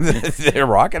Volkswagen. They're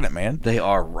rocking it, man. They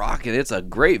are rocking. It's a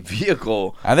great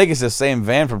vehicle. I think it's the same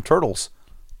van from Turtles.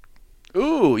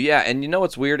 Ooh, yeah. And you know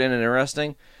what's weird and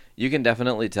interesting? You can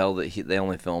definitely tell that they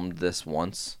only filmed this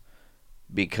once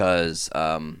because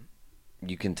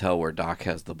you can tell where Doc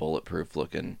has the bulletproof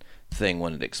looking thing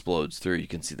when it explodes through. You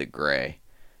can see the gray,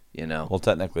 you know. Well,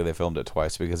 technically they filmed it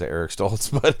twice because of Eric Stoltz,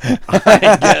 but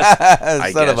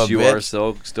I son of guess a you bitch.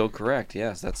 are still correct.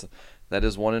 Yes, that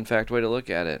is one in fact way to look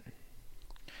at it.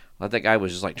 I thought that guy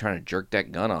was just like trying to jerk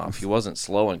that gun off. He wasn't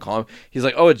slow and calm. He's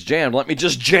like, "Oh, it's jammed. Let me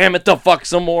just jam it the fuck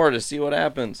some more to see what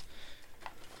happens."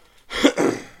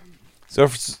 So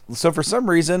for some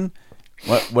reason,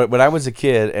 when I was a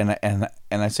kid, and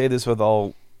I say this with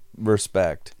all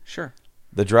respect, Sure.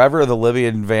 the driver of the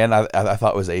Libyan van I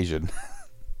thought was Asian.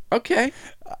 Okay.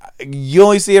 You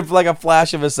only see it for like a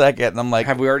flash of a second, and I'm like,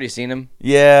 Have we already seen him?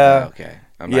 yeah, Okay.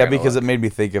 I'm not yeah, gonna because look. it made me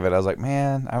think of it. I was like,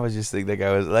 man, I was just thinking that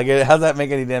guy was like, how's that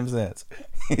make any damn sense?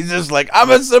 He's just like,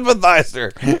 I'm a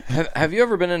sympathizer. Have you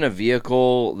ever been in a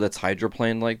vehicle that's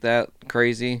hydroplaned like that?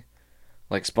 Crazy?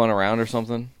 Like spun around or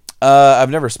something?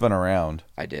 I've never spun around.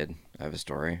 I did. I have a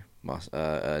story.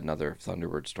 Another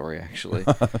Thunderbird story, actually.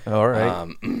 All right.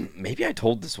 Maybe I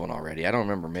told this one already. I don't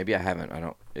remember. Maybe I haven't. I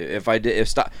don't. If I did,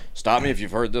 stop me if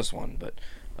you've heard this one. But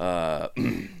I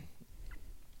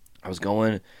was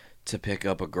going to pick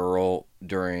up a girl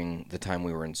during the time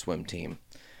we were in swim team,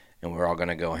 and we were all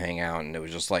gonna go hang out. And it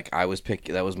was just like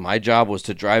that was my job, was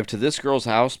to drive to this girl's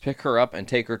house, pick her up, and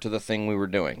take her to the thing we were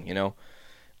doing. You know.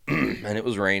 And it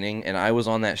was raining, and I was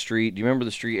on that street. Do you remember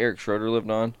the street Eric Schroeder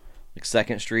lived on? Like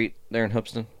 2nd Street there in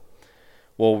Hoopston?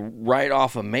 Well, right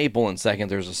off of Maple and 2nd,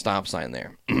 there's a stop sign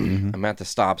there. I'm at the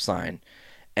stop sign,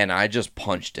 and I just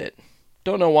punched it.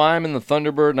 Don't know why. I'm in the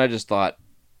Thunderbird, and I just thought,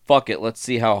 fuck it, let's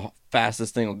see how fast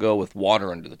this thing will go with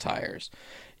water under the tires.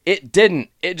 It didn't.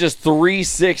 It just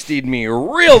 360'd me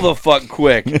real the fuck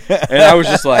quick. And I was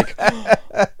just like,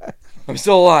 I'm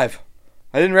still alive.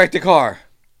 I didn't wreck the car.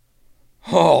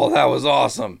 Oh, that was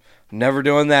awesome. Never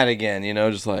doing that again, you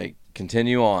know, just like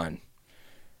continue on.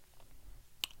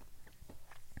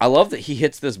 I love that he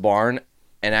hits this barn,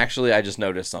 and actually I just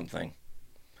noticed something.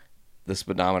 The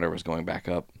speedometer was going back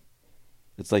up.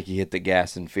 It's like he hit the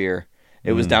gas in fear.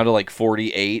 It was down to like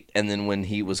 48, and then when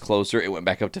he was closer, it went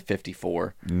back up to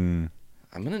 54. I'm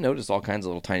going to notice all kinds of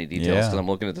little tiny details because I'm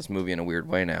looking at this movie in a weird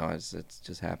way now. It's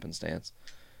just happenstance.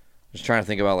 Just trying to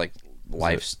think about like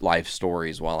life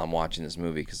stories while I'm watching this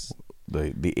movie because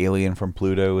The alien from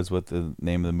Pluto is what the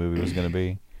name of the movie was going to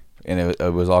be, and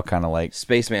it was all kind of like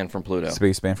Spaceman from Pluto.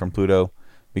 Spaceman from Pluto,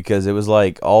 because it was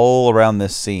like all around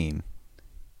this scene.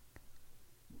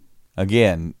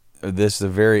 Again, this is a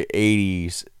very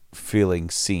 80s feeling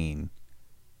scene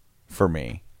for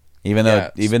me, even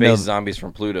though Space Zombies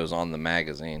from Pluto's on the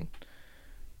magazine.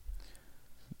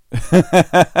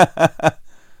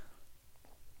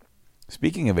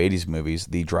 Speaking of 80s movies,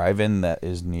 the drive-in that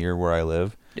is near where I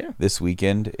live this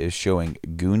weekend is showing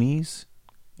Goonies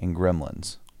and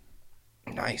Gremlins.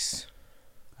 Nice.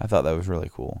 I thought that was really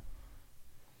cool.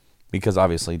 Because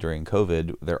obviously during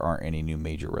COVID, there aren't any new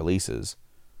major releases.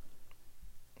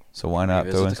 So why not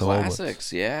throw in the some old ones?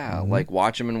 classics? Yeah, like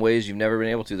watch them in ways you've never been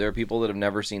able to. There are people that have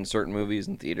never seen certain movies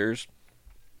in theaters.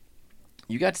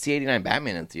 You got to see 89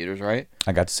 Batman in theaters, right?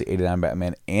 I got to see 89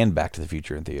 Batman and Back to the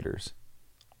Future in theaters.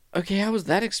 Okay, how was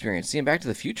that experience, seeing Back to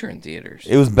the Future in theaters?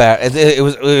 It was bad. It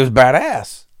was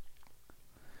badass.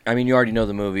 I mean, you already know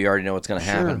the movie, you already know what's going to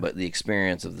happen, but the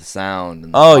experience of the sound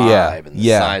and the Oh, vibe yeah. and the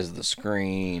Yeah. size of the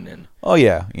screen and Oh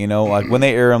yeah, you know, like when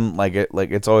they air them, like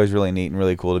it's always really neat and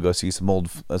really cool to go see some old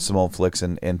flicks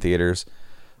in theaters.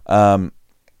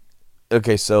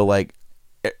 Okay, so like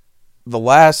the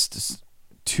last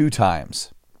 2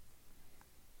 times.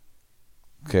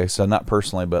 Okay, so not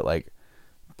personally, but like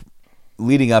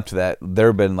leading up to that, there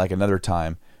have been like another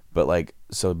time, but like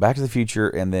so Back to the Future,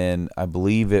 and then I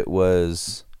believe it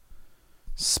was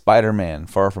Spider-Man: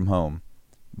 Far From Home.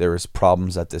 There was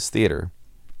problems at this theater.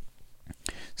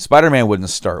 Spider-Man wouldn't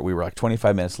start. We were like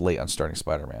 25 minutes late on starting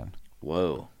Spider-Man.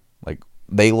 whoa. Like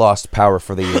they lost power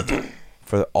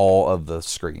for all of the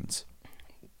screens.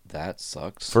 That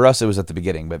sucks. For us, it was at the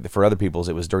beginning, but for other people's,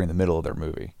 it was during the middle of their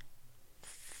movie.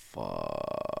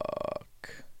 Fuck.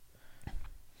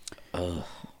 Ugh.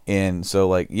 And so,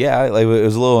 like, yeah, like, it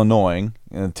was a little annoying.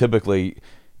 And typically,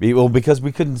 Well, because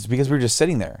we were just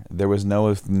sitting there. There was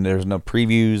no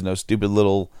previews, no stupid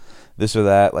little this or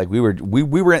that. Like we were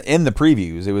in the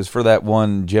previews. It was for that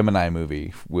one Gemini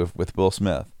movie with Will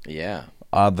Smith. Yeah.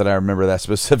 Odd that I remember that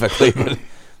specifically, but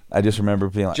I just remember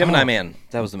being like Gemini Man.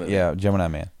 That was the movie. Yeah, Gemini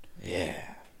Man. Yeah.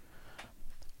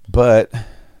 But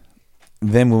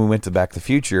then when we went to Back to the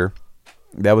Future,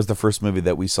 that was the first movie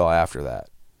that we saw after that,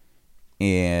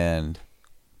 and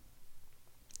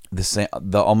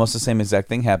almost the same exact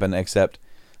thing happened, except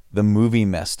the movie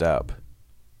messed up,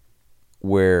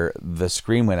 where the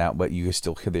screen went out, but you could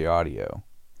still hear the audio,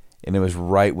 and it was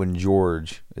right when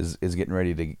George is getting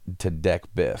ready to deck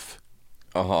Biff.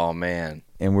 Oh man!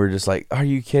 And we're just like, "Are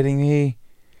you kidding me?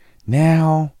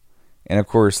 Now?" And of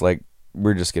course, like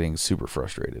we're just getting super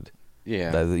frustrated.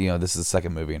 Yeah. This is the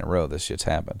second movie in a row this shit's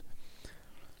happened.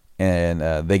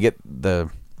 And they get the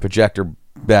projector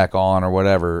back on or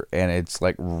whatever, and it's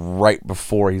like right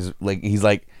before he's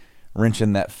like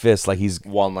wrenching that fist, like he's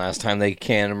one last time they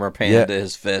camera pan to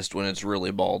his fist when it's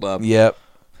really balled up. Yep.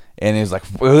 And it was like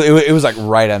it was like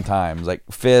right on time. It was like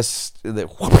fist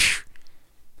whoosh.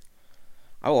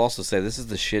 I will also say this is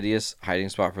the shittiest hiding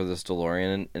spot for this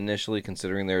DeLorean initially,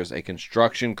 considering there's a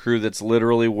construction crew that's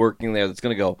literally working there that's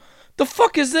going to go, the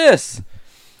fuck is this?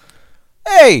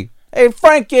 Hey,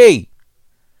 Frankie,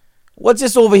 what's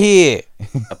this over here?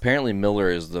 Apparently Miller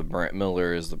is the brand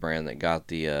that got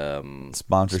the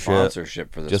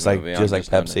sponsorship for this just movie. Just like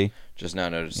Pepsi. Just now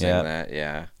noticing that,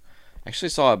 yeah. Actually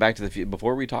saw a Back to the Future,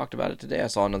 before we talked about it today, I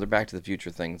saw another Back to the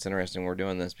Future thing. It's interesting we're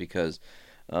doing this because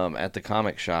at the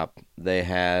comic shop, they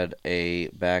had a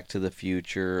Back to the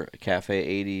Future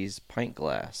Cafe 80s pint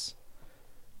glass.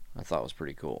 I thought it was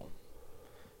pretty cool.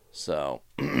 So,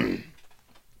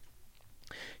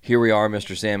 here we are.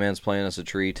 Mr. Sandman's playing us a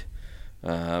treat.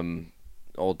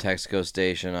 Old Texaco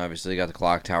station. Obviously, got the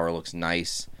clock tower. Looks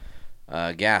nice.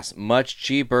 Gas, much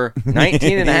cheaper.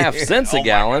 19.5 cents a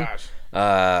gallon.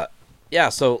 Yeah,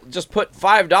 so just put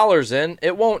 $5 in.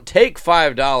 It won't take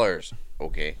 $5.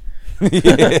 Okay.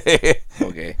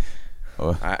 Okay.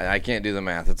 I can't do the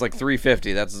math. It's like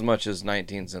 $3.50. That's as much as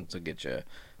 19 cents will get you.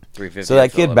 $3.50. So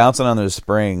that kid bouncing on those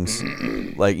springs,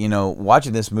 like,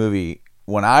 watching this movie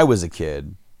when I was a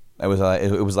kid, it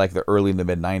was like the early to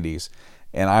mid 90s,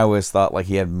 and I always thought like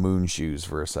he had moon shoes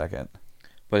for a second.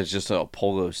 But it's just a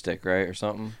pogo stick, right, or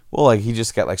something? Well, like he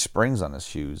just got like springs on his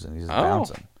shoes and he's just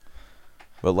bouncing.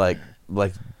 But like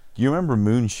you remember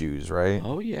moon shoes, right?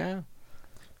 Oh yeah.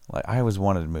 Like I always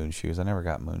wanted moon shoes. I never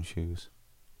got moon shoes.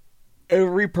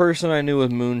 Every person I knew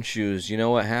with moon shoes, you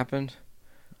know what happened?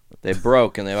 They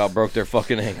broke, and they about broke their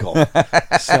fucking ankle.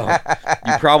 So,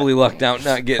 you probably lucked out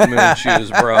not getting moon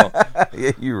shoes, bro.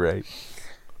 Yeah, you're right.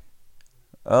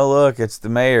 Oh, look, it's the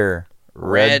mayor.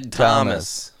 Red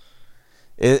Thomas.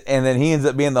 And then he ends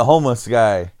up being the homeless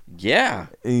guy. Yeah.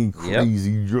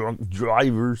 Crazy drunk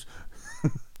drivers.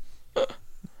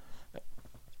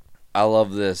 I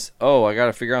love this. Oh, I got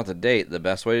to figure out the date. The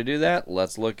best way to do that?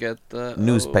 Let's look at the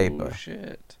newspaper. Oh,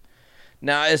 shit.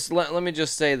 Now, let me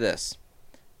just say this.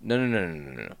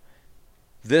 No.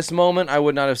 This moment, I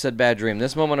would not have said bad dream.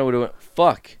 This moment, I would have went,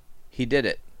 fuck, he did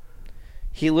it.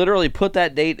 He literally put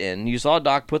that date in. You saw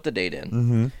Doc put the date in.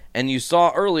 Mm-hmm. And you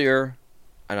saw earlier,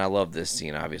 and I love this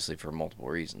scene, obviously, for multiple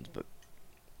reasons, but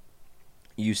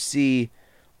you see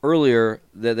earlier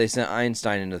that they sent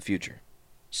Einstein into the future.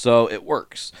 So it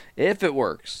works. If it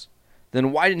works,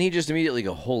 then why didn't he just immediately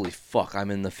go, holy fuck,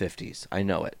 I'm in the 50s. I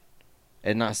know it.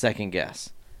 And not second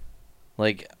guess.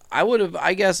 Like, I would have,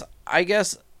 I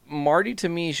guess Marty to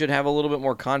me should have a little bit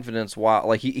more confidence while,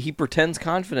 like, he pretends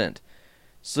confident.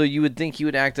 So you would think he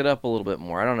would act it up a little bit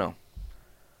more. I don't know.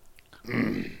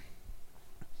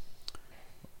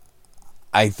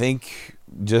 I think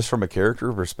just from a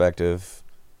character perspective,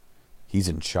 he's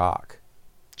in shock.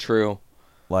 True.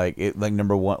 Like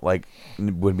number one, like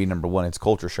would be number one. It's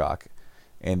culture shock,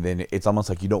 and then it's almost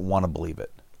like you don't want to believe it.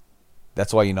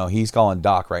 That's why he's calling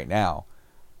Doc right now.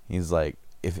 He's like,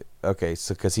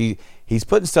 so because he's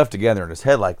putting stuff together in his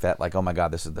head like that, like, oh my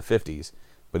god, this is the 50s,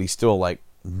 but he's still like,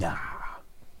 no,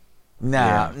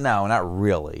 not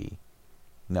really.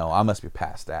 No, I must be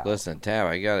passed out. Listen, tab,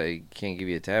 can't give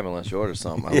you a tab unless you order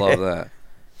something. I love that.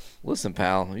 Listen,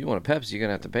 pal, if you want a Pepsi, you're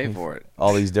gonna have to pay for it.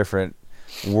 All these different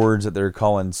words that they're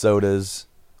calling sodas,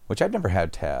 which I've never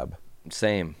had tab.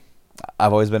 Same.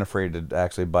 I've always been afraid to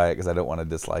actually buy it because I don't want to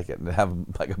dislike it and have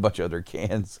like a bunch of other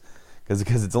cans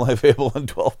because it's only available in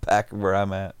 12-pack where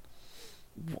I'm at.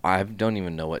 I don't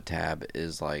even know what tab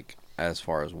is like as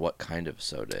far as what kind of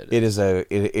soda it is.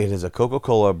 It is a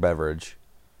Coca-Cola beverage,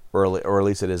 or at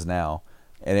least it is now,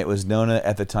 and it was known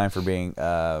at the time for being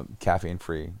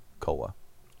caffeine-free cola.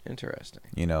 Interesting.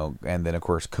 You know, and then of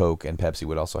course Coke and Pepsi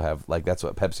would also have, like, that's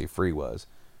what Pepsi Free was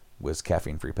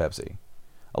caffeine-free Pepsi.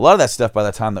 A lot of that stuff, by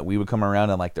the time that we would come around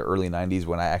in like the early 90s,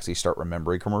 when I actually start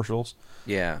remembering commercials,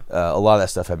 Yeah. a lot of that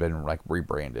stuff had been like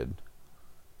rebranded.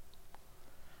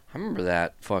 I remember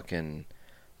that fucking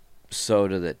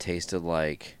soda that tasted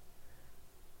like,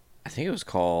 I think it was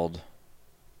called,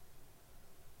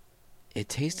 it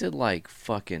tasted like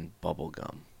fucking bubble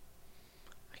gum.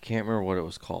 I can't remember what it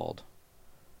was called,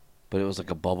 but it was like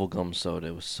a bubble gum soda.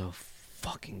 It was so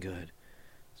fucking good.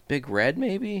 It's Big Red,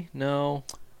 maybe? No.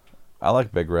 I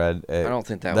like Big Red. I don't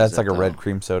think that that's was like it, a red though.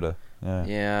 cream soda. Yeah.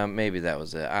 Yeah, maybe that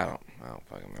was it. I don't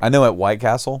fucking remember. I know at White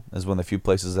Castle is one of the few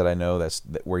places that I know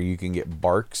where you can get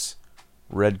Barks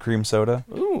red cream soda,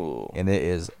 Ooh. and it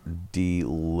is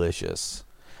delicious.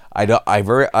 I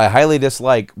highly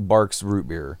dislike Barks root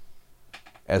beer,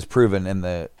 as proven in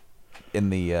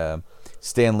the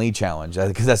Stan Lee challenge,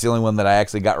 because that's the only one that I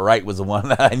actually got right, was the one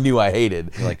that I knew I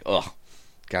hated. You're like, ugh,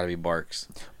 gotta be Barks.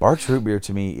 Barks root beer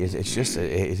to me it's just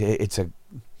it's a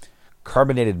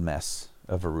carbonated mess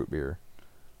of a root beer,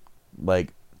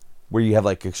 like where you have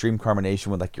like extreme carbonation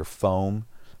with like your foam.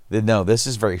 No, this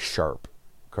is very sharp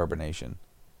carbonation,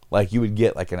 like you would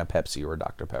get like in a Pepsi or a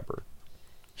Dr. Pepper.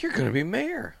 You're gonna be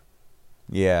mayor.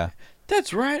 Yeah,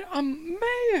 That's right, I'm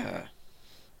mayor.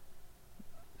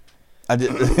 I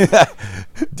did,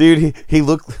 dude. He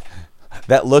looked,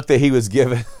 that look that he was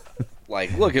given.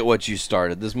 Like, look at what you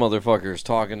started. This motherfucker's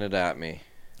talking it at me.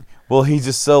 Well, he's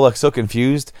just so like so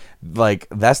confused. Like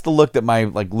that's the look that my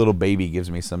like little baby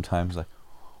gives me sometimes. Like,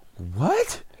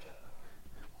 what?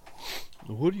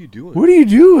 What are you doing? What are you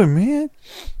doing, man?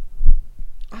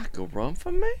 I could run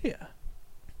for mayor.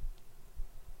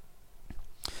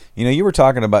 You know, you were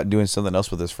talking about doing something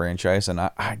else with this franchise, and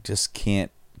I just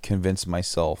can't convince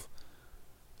myself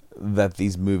that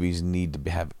these movies need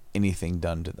to have anything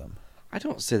done to them. I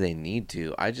don't say they need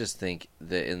to. I just think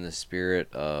that in the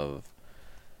spirit of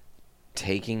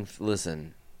taking...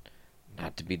 Listen,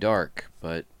 not to be dark,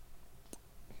 but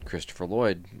Christopher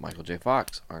Lloyd, Michael J.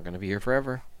 Fox aren't going to be here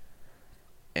forever.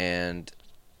 And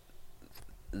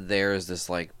there's this,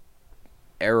 like,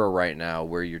 era right now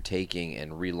where you're taking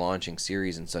and relaunching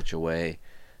series in such a way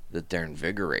that they're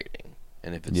invigorating.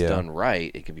 And if it's done right,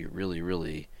 it can be really,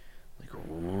 really, like,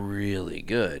 really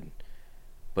good.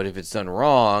 But if it's done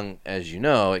wrong, as you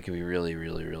know, it can be really,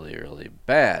 really, really, really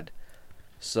bad.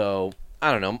 So,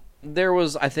 I don't know. There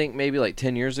was, I think, maybe like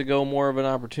 10 years ago, more of an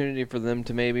opportunity for them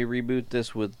to maybe reboot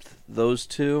this with those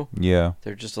two. Yeah.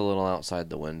 They're just a little outside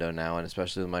the window now, and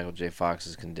especially with Michael J.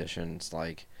 Fox's condition. It's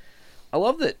like, I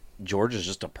love that George is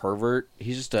just a pervert.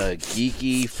 He's just a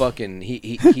geeky fucking...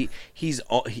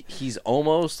 He's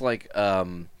almost like...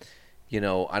 you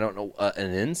know, I don't know,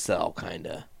 an incel, kind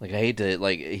of. Like, I hate to,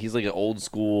 like, he's like an old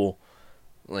school,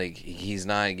 like, he's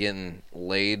not getting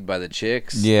laid by the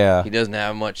chicks. Yeah. He doesn't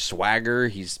have much swagger.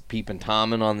 He's peeping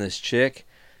Tomming on this chick.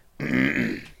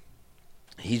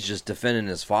 He's just defending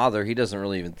his father. He doesn't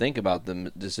really even think about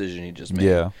the decision he just made.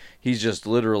 Yeah. He's just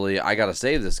literally, I gotta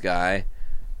save this guy.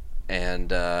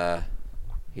 And,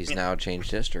 he's now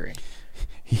changed history.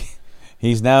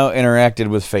 He's now interacted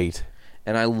with fate.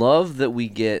 And I love that we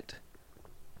get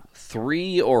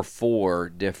 3 or 4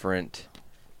 different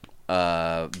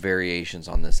variations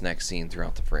on this next scene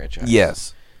throughout the franchise.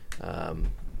 Yes.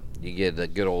 You get the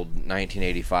good old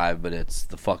 1985, but it's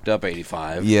the fucked up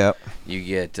 85. Yep. You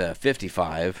get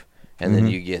 55, and then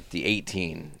you get the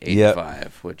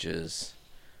 1885, which is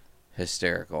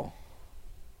hysterical.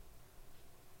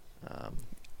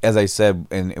 As I said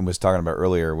and was talking about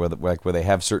earlier, where they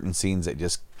have certain scenes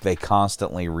that they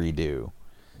constantly redo.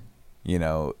 You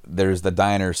know, there's the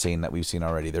diner scene that we've seen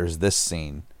already. There's this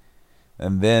scene,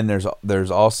 and then there's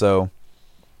also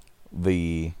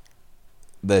the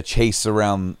chase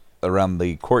around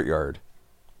the courtyard,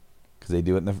 because they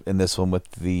do it in this one with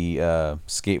the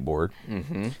skateboard,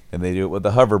 and they do it with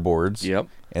the hoverboards. Yep.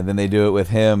 And then they do it with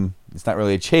him. It's not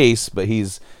really a chase, but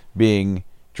he's being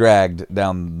dragged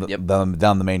down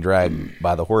down the main drag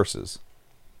by the horses.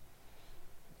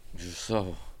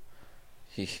 So,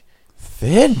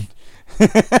 Thin.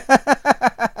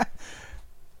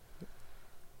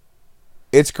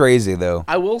 It's crazy though.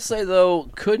 I will say though,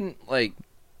 couldn't like.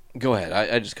 Go ahead.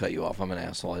 I just cut you off. I'm an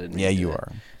asshole. I didn't. Yeah, mean to do you that.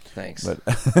 are. Thanks. But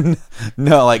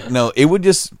no. It would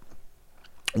just.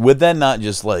 Would that not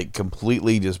just like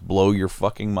completely just blow your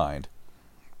fucking mind?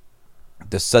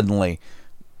 To suddenly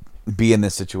be in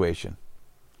this situation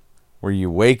where you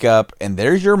wake up and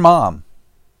there's your mom,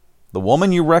 the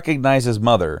woman you recognize as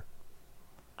mother,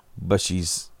 but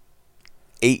she's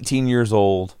 18 years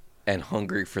old and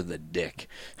hungry for the dick.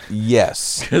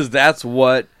 Yes. Because that's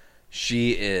what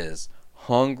She is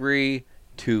hungry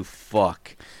to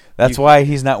fuck. That's why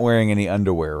he's not wearing any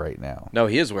underwear right now. No,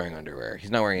 he is wearing underwear.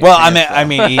 He's not wearing any Well, pants,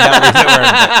 he's not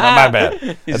wearing. My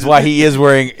bad. That's why he is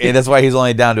wearing. That's why he's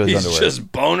only down to his underwear. He's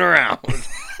just boning around.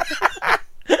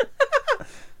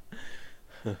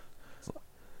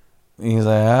 He's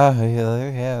like,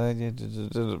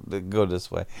 go this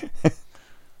way.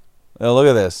 Oh, look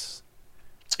at this.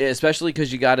 Yeah, especially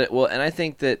because you got it. Well, and I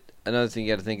think that another thing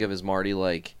you got to think of is Marty,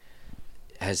 like,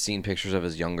 has seen pictures of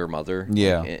his younger mother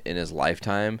in his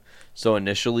lifetime. So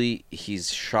initially,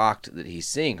 he's shocked that he's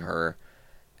seeing her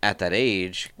at that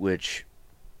age, which,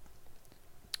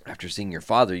 after seeing your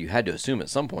father, you had to assume at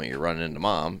some point you're running into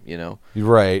mom, you know?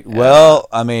 Right. Well,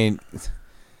 I mean,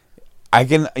 I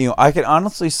can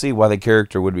honestly see why the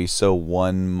character would be so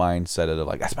one mindset of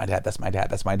like, that's my dad, that's my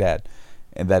dad, that's my dad.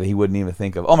 And that he wouldn't even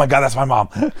think of, oh my God, that's my mom.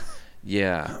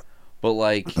 Yeah. But,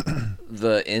 like,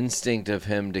 the instinct of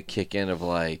him to kick in of,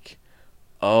 like,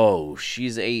 oh,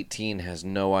 she's 18, has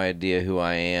no idea who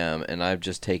I am, and I've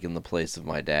just taken the place of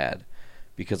my dad.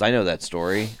 Because I know that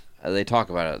story. They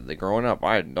talk about it. Growing up,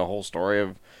 I had the whole story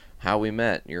of how we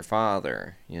met, your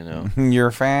father, you know. Your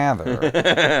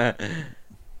father.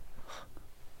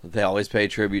 They always pay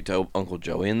tribute to Uncle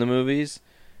Joey in the movies.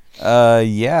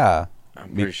 Yeah.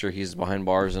 I'm pretty sure he's behind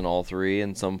bars in all three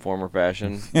in some form or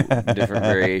fashion. Different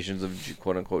variations of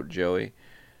quote-unquote Joey.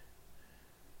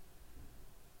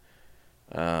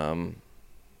 The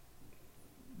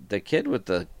kid with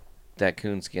that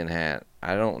coonskin hat,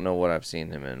 I don't know what I've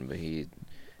seen him in, but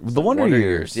The Wonder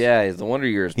Years. Yeah, he's the Wonder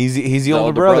Years. He's the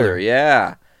older brother.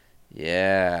 Yeah.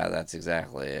 Yeah, that's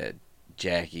exactly it.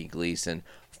 Jackie Gleason.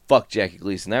 Fuck Jackie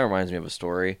Gleason. That reminds me of a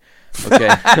story. Okay.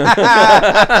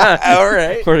 All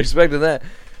right. We're expecting that.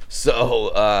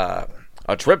 So,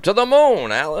 a trip to the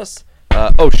moon, Alice.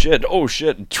 Oh shit.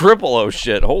 Triple oh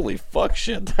shit. Holy fuck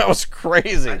shit. That was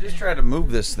crazy. I just tried to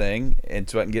move this thing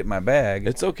so I can get my bag.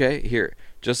 It's okay. Here,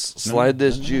 just slide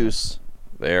this juice.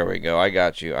 There we go. I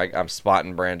got you. I'm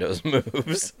spotting Brando's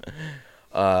moves.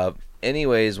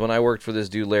 Anyways, when I worked for this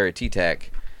dude, Larry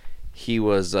T-Tac, he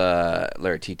was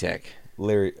Larry T-Tac.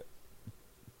 Larry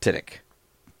Tittick.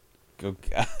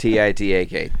 Okay.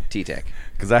 T-I-T-A-K. T-Tac.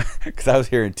 Because I was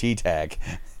hearing T-Tag.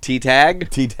 T-Tag?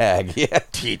 T-Tag, yeah.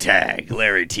 T-Tag.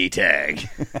 Larry T-Tag.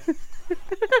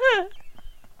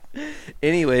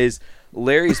 Anyways,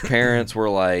 Larry's parents were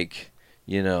like,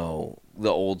 you know, the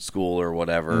old school or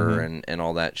whatever and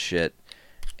all that shit.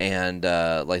 And,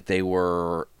 like, they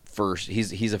were first...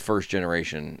 He's a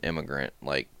first-generation immigrant,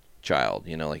 like, child.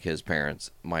 You know, like, his parents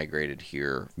migrated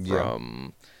here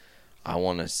from... I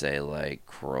want to say, like,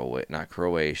 not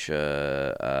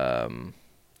Croatia,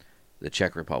 the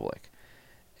Czech Republic.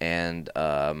 And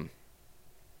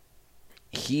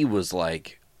he was,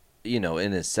 like, you know,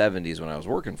 in his 70s when I was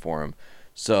working for him.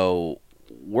 So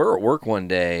we're at work one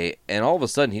day, and all of a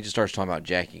sudden he just starts talking about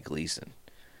Jackie Gleason.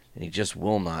 And he just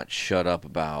will not shut up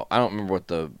about... I don't remember what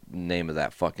the name of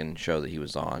that fucking show that he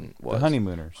was on was. The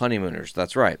Honeymooners. Honeymooners,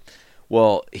 that's right.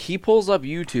 Well, he pulls up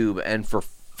YouTube, and for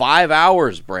 5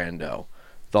 hours, Brando,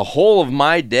 the whole of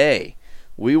my day,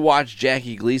 we watched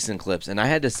Jackie Gleason clips, and I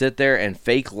had to sit there and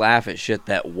fake laugh at shit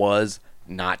that was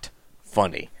not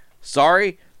funny.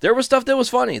 Sorry, there was stuff that was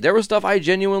funny. There was stuff I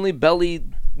genuinely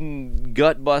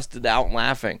gut busted out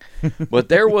laughing. But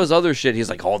there was other shit. He's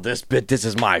like, oh, this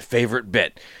is my favorite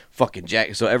bit. Fucking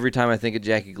Jack. So every time I think of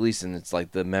Jackie Gleason, it's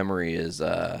like the memory is,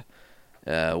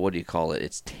 what do you call it?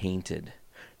 It's tainted.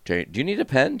 Do you need a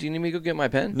pen? Do you need me to go get my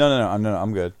pen? No,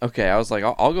 I'm good. Okay, I was like,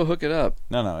 I'll go hook it up.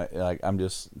 No, like I'm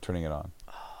just turning it on.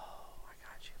 Oh, I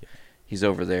got you. He's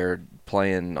over there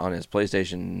playing on his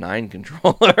PlayStation 9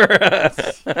 controller.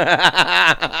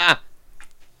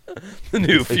 The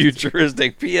new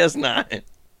futuristic PS9.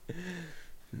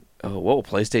 Oh, what will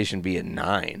PlayStation be at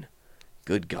 9?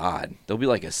 Good God. They'll be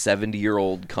like a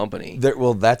 70-year-old company.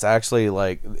 Well, that's actually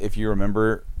like, if you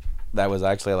remember, that was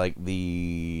actually like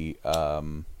the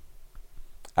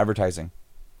advertising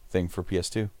thing for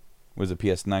PS2. Was a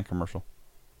PS9 commercial.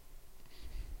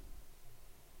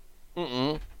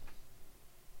 Are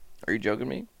you joking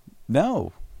me?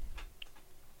 No.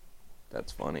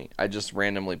 That's funny. I just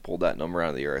randomly pulled that number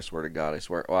out of the air. I swear to God. I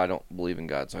swear. Well, I don't believe in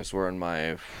God, so I swear on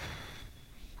my...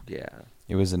 Yeah.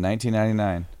 It was in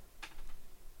 1999.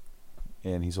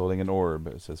 And he's holding an orb.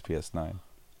 It says PS9.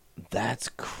 That's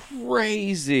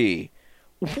crazy.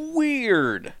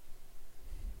 Weird.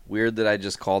 Weird that I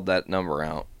just called that number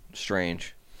out.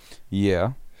 Strange.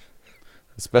 Yeah.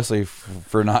 Especially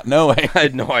for not knowing. I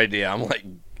had no idea. I'm like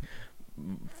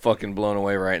fucking blown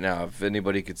away right now. If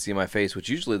anybody could see my face, which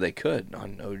usually they could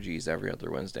on OGs every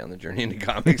other Wednesday on the Journey into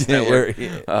Comics Network.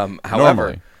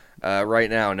 However, Right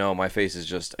now, no, my face is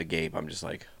just agape. I'm just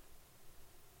like,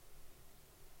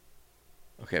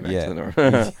 okay, back to the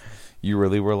norm. You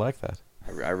really were like that.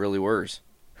 I really worse.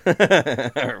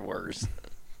 Worse.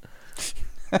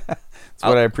 That's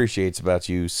what I appreciate about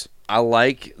you. I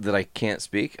like that I can't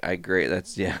speak. I agree.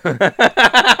 That's, yeah.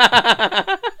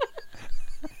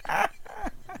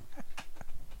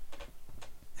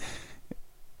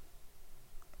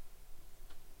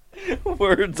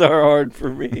 Words are hard for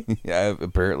me. Yeah,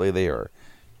 apparently they are.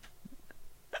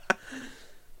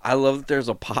 I love that there's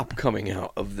a pop coming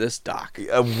out of this doc.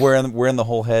 Wearing the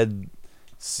whole head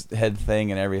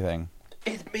thing and everything.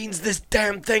 It means this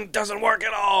damn thing doesn't work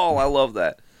at all. I love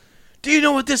that. Do you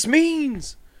know what this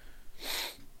means?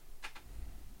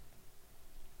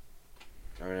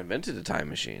 I invented a time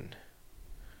machine.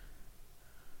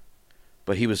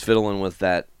 But he was fiddling with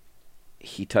that.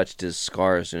 He touched his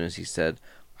scar as soon as he said,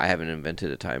 I haven't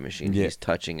invented a time machine. Yeah. He's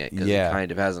touching it because he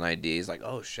kind of has an idea. He's like,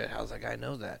 oh shit, how's that guy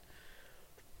know that?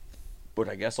 But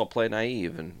I guess I'll play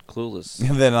naive and clueless.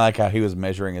 And then like how he was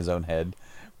measuring his own head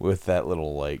with that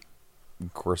little like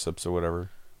forceps or whatever.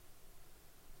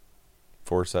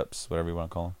 Forceps, whatever you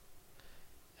want to call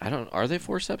them. Are they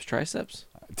forceps, triceps?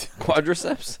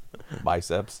 Quadriceps?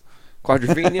 Biceps.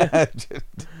 Quadrophenia? I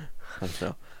don't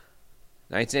know.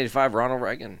 1985, Ronald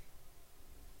Reagan.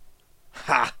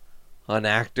 Ha! An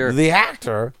actor. The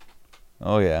actor?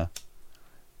 Oh, yeah.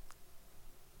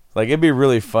 Like, it'd be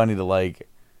really funny to, like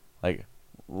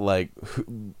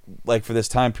for this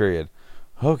time period.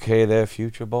 Okay there,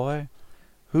 future boy.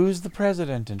 Who's the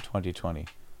president in 2020?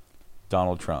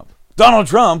 Donald Trump. Donald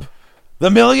Trump? The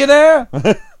millionaire?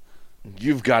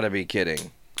 You've got to be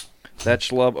kidding. That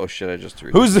schlub. Oh shit! I just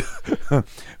threw.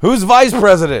 Who's vice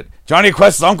president? Johnny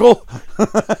Quest's uncle?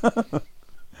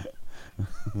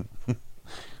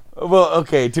 Well,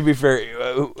 okay. To be fair,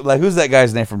 who's that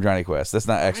guy's name from Johnny Quest? That's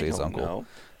not actually his uncle.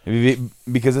 No.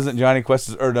 Because isn't Johnny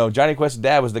Quest's Johnny Quest's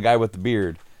dad was the guy with the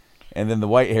beard, and then the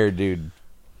white-haired dude.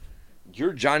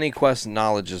 Your Johnny Quest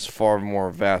knowledge is far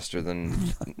more vaster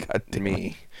than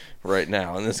me right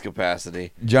now in this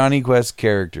capacity. Johnny Quest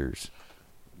characters.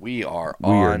 We are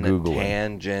on Googling.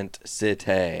 Tangent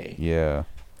City. Yeah.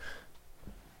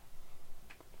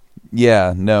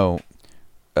 Yeah, no.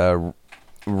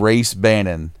 Race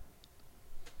Bannon.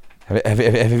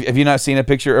 Have you not seen a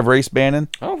picture of Race Bannon?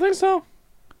 I don't think so.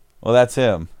 Well, that's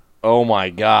him. Oh my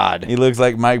God. He looks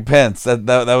like Mike Pence. That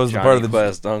was the part of the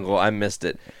Quest uncle. I missed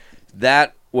it.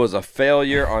 That was a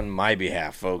failure on my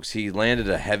behalf, folks. He landed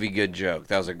a heavy good joke.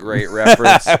 That was a great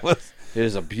reference. It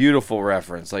is a beautiful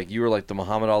reference. Like, you were like the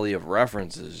Muhammad Ali of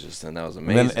references, and that was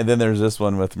amazing. And then there's this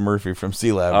one with Murphy from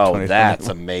C-Lab. Oh, that's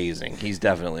amazing. He's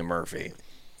definitely Murphy.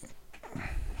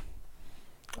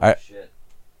 Shit.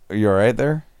 Are you all right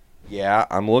there? Yeah,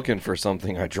 I'm looking for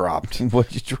something I dropped.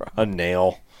 What'd you drop? A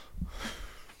nail.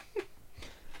 I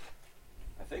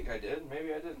think I did.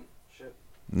 Maybe I didn't. Shit.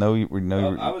 No,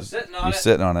 I was sitting on it. You're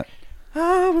sitting on it.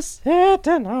 I was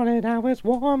sitting on it. I was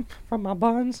warm from my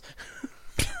buns.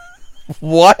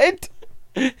 What?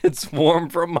 It's warm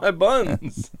from my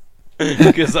buns.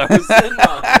 Because I was sitting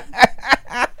on it.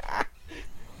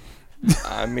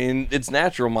 I mean, it's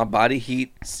natural. My body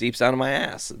heat seeps out of my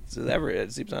ass.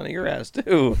 It seeps out of your ass,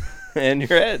 too. And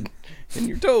your head. And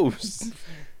your toes.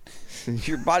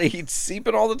 Your body heat's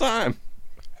seeping all the time.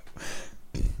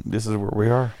 This is where we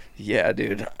are. Yeah,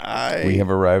 dude. We have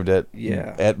arrived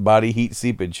at body heat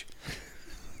seepage.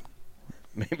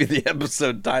 Maybe the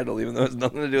episode title, even though it's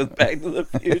nothing to do with Back to the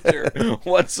Future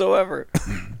whatsoever.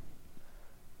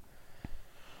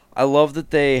 I love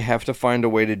that they have to find a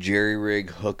way to jerry-rig,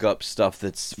 hook up stuff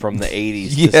that's from the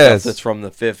 80s to stuff that's from the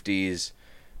 50s,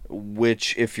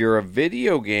 which, if you're a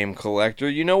video game collector,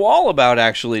 you know all about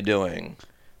actually doing.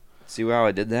 See how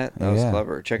I did that? That was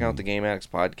clever. Check out the Game Addicts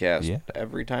podcast. Yeah.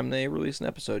 Every time they release an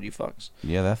episode, you fucks.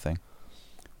 Yeah, that thing.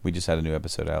 We just had a new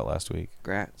episode out last week.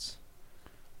 Congrats.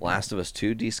 Last of Us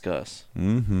 2 discuss.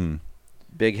 Mm-hmm.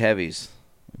 Big heavies.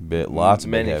 Lots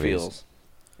of big many heavies. feels.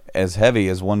 As heavy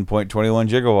as 1.21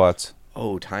 gigawatts.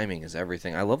 Oh, timing is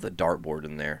everything. I love the dartboard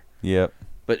in there. Yep.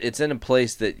 But it's in a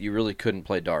place that you really couldn't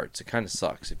play darts. It kind of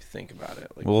sucks if you think about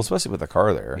it. Like, Well, especially with the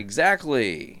car there.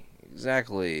 Exactly.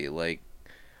 Like,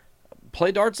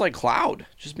 play darts like Cloud.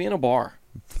 Just be in a bar.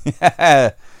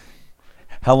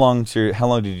 How long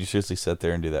did you seriously sit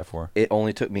there and do that for? It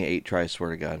only took me 8 tries,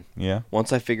 swear to God. Yeah.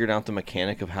 Once I figured out the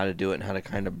mechanic of how to do it and how to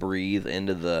kind of breathe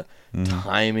into the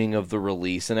timing of the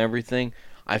release and everything,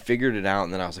 I figured it out,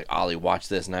 and then I was like, Ollie, watch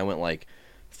this. And I went like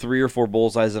 3 or 4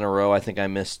 bullseyes in a row. I think I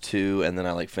missed 2, and then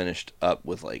I like finished up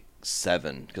with like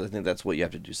 7, because I think that's what you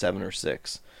have to do, 7 or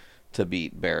 6 to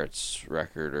beat Barrett's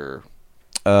record, or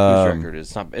Whose record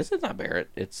is not? Is it not Barrett?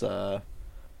 It's I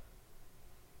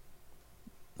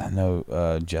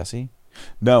know Jesse.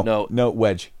 No,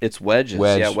 Wedge. It's Wedge's.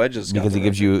 Yeah, Wedge's got because the he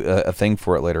gives record. you a thing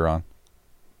for it later on.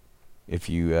 If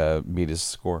you beat his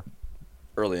score.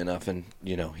 Early enough, and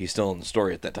he's still in the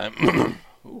story at that time.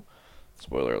 Ooh,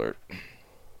 spoiler alert.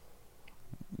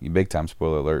 Big time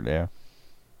spoiler alert, yeah.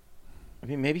 I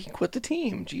mean, maybe he quit the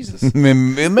team. Jesus.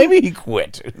 Maybe he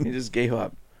quit. He just gave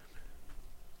up.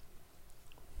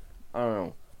 I don't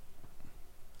know.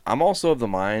 I'm also of the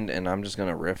mind, and I'm just going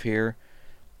to riff here.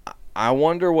 I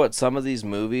wonder what some of these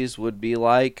movies would be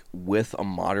like with a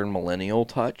modern millennial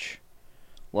touch.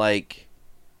 Like,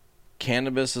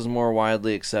 cannabis is more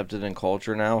widely accepted in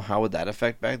culture now. How would that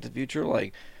affect Back to the Future?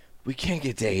 Like, we can't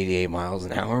get to 88 miles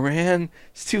an hour, man.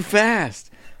 It's too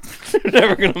fast. They're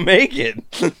never going to make it.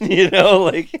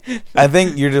 Like... I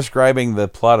think you're describing the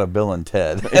plot of Bill and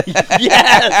Ted.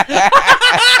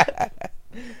 Yes!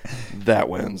 That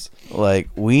wins. Like,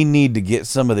 we need to get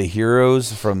some of the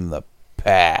heroes from the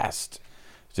past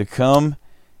to come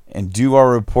and do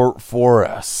our report for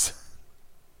us.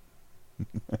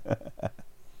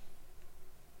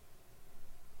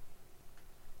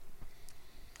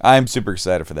 I'm super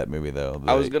excited for that movie, though.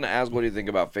 I was going to ask, what do you think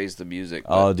about Face the Music?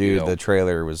 Oh, dude, the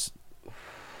trailer was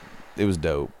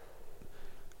dope.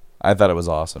 I thought it was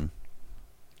awesome.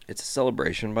 It's a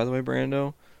celebration, by the way,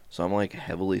 Brando. So I'm like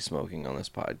heavily smoking on this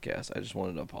podcast. I just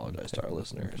wanted to apologize to our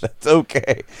listeners. That's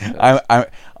okay.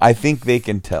 I think they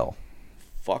can tell.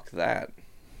 Fuck that.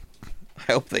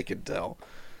 I hope they can tell.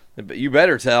 But you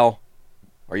better tell.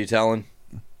 Are you telling?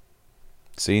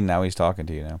 See, now he's talking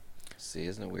to you now. See,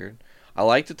 isn't it weird? I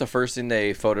liked it the first thing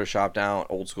they photoshopped out,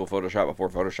 old school Photoshop, before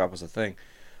Photoshop was a thing.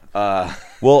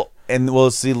 Well, and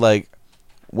we'll see, like,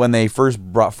 when they first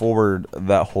brought forward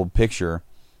that whole picture,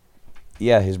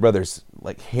 yeah, his brother's,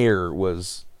 like, hair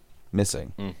was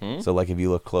missing. Mm-hmm. So, like, if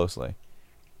you look closely.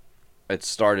 It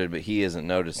started, but he isn't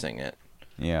noticing it.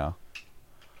 Yeah.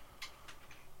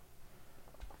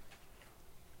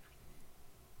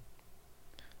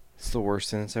 It's the worst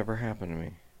thing that's ever happened to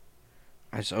me.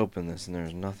 I just opened this and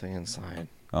there's nothing inside.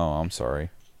 Oh, I'm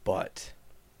sorry. But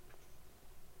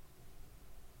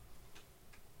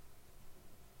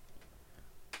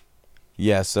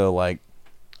Yeah, so, like...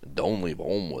 don't leave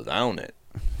home without it.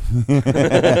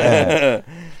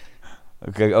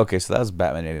 Okay, so that was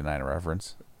Batman '89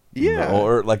 reference. Yeah.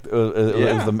 Or, like, it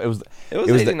was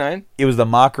 89. It was the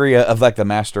mockery of, like, the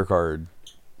MasterCard.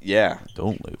 Yeah.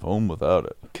 Don't leave home without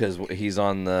it. Because he's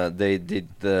on they did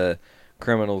the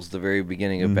criminals, the very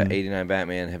beginning of 89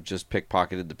 Batman, have just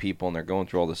pickpocketed the people, and they're going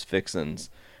through all this fixins.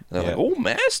 And they're like, oh,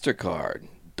 MasterCard.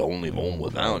 Don't leave home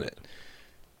without it.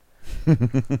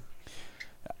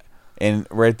 And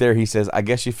right there he says, I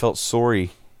guess you felt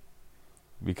sorry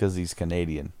because he's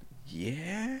Canadian.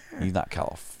 Yeah. He's not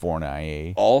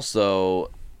California.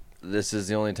 Also, this is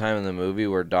the only time in the movie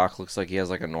where Doc looks like he has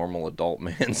like a normal adult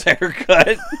man's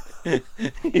haircut.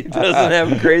 He doesn't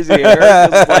have crazy hair.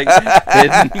 It's like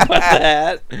hidden by the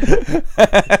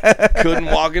hat. Couldn't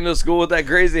walk into school with that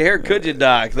crazy hair, could you,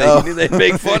 Doc? They'd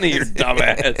make fun of your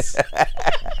dumbass.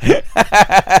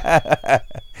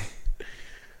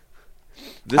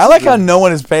 I like how no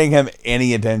one is paying him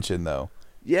any attention, though.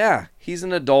 Yeah, he's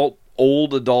an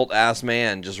old adult-ass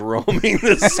man just roaming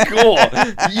the school.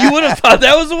 You would have thought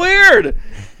that was weird.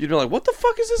 You'd be like, what the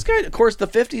fuck is this guy? Of course, the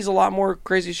 50s, a lot more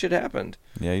crazy shit happened.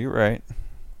 Yeah, you're right.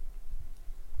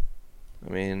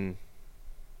 I mean,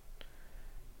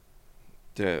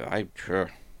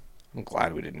 I'm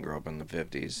glad we didn't grow up in the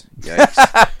 50s.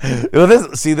 Yikes. Well,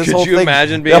 this Could whole you thing,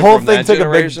 imagine being from that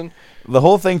generation? The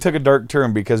whole thing took a dark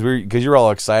turn because you were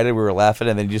all excited, we were laughing,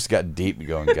 and then you just got deep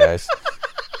going, guys.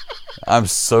 I'm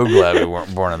so glad we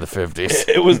weren't born in the 50s.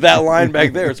 It was that line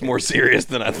back there. It's more serious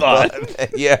than I thought.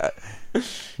 Yeah.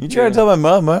 You trying to tell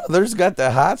my mother's got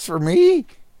the hots for me?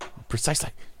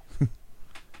 Precisely.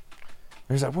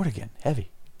 There's that word again. Heavy.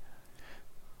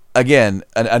 Again,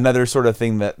 another sort of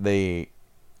thing that they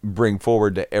bring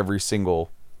forward to every single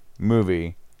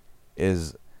movie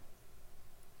is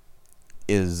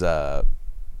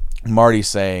Marty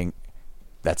saying,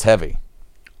 that's heavy.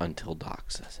 Until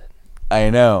Doc says it. I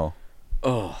know.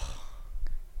 Oh.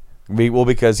 Well,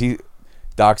 because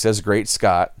Doc says Great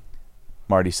Scott.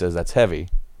 Marty says that's heavy.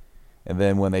 And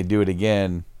then when they do it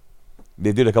again,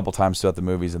 they do it a couple times throughout the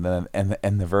movies, and then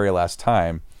and the very last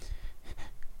time,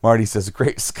 Marty says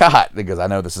Great Scott because I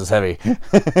know this is heavy.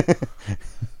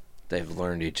 They've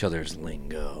learned each other's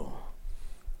lingo.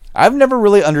 I've never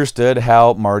really understood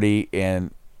how Marty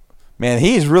and man,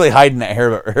 he's really hiding that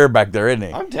hair back there, isn't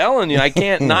he? I'm telling you, I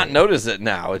can't not notice it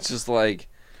now. It's just like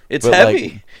it's But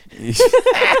heavy.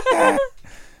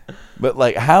 But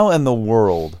like, how in the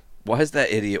world? Why is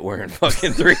that idiot wearing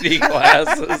fucking 3D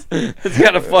glasses? It's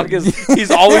gotta fuck he's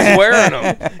always wearing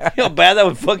them. You know how bad that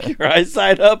would fuck your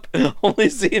eyesight up? Only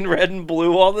seeing red and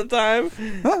blue all the time?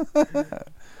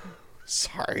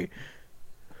 Sorry.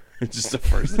 It's just the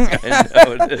first thing I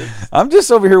noticed. I'm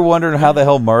just over here wondering how the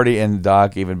hell Marty and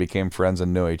Doc even became friends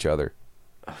and knew each other.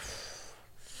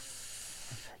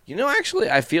 You know,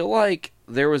 actually, I feel like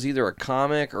there was either a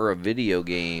comic or a video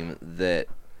game that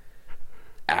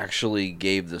actually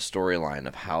gave the storyline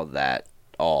of how that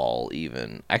all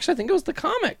even... Actually, I think it was the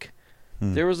comic.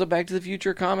 There was a Back to the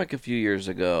Future comic a few years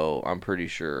ago, I'm pretty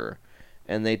sure.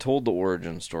 And they told the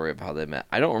origin story of how they met.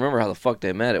 I don't remember how the fuck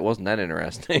they met. It wasn't that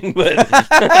interesting, but...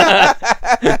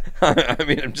 I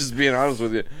mean, I'm just being honest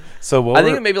with you. So I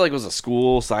think it maybe like was a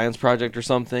school science project or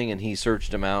something, and he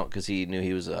searched him out because he knew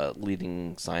he was a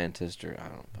leading scientist, or I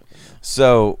don't fucking know.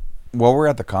 So while we're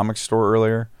at the comic store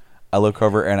earlier, I look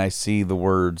over and I see the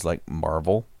words like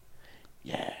Marvel.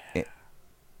 Yeah.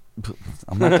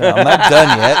 I'm not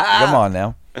done yet. Come on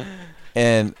now.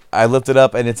 And I looked it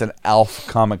up, and it's an Alf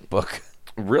comic book.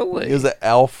 Really? It was an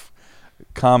Alf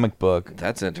comic book.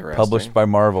 That's interesting. Published by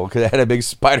Marvel, because it had a big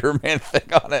Spider-Man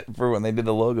thing on it for when they did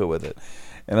the logo with it.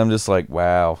 And I'm just like,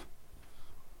 wow.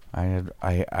 I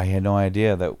had no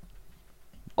idea that.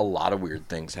 A lot of weird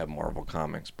things have Marvel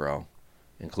comics, bro.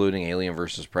 Including Alien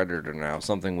vs. Predator now.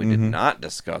 Something we did not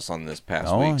discuss on this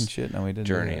past week's we didn't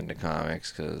journey into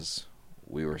comics, because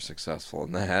we were successful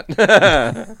in that.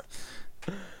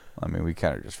 I mean, we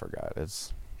kind of just forgot.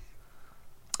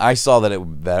 I saw that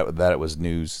it was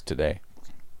news today.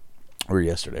 Or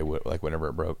yesterday, like whenever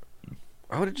it broke.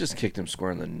 I would have just kicked him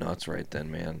square in the nuts right then,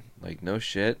 man. Like, no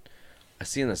shit. I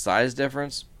seen the size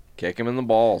difference. Kick him in the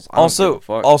balls. I don't give a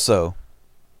fuck. Also,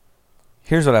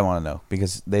 here's what I want to know,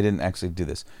 because they didn't actually do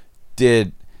this.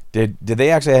 Did they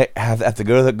actually have to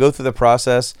go through the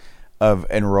process of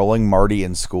enrolling Marty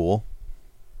in school?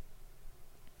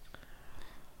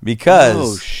 Because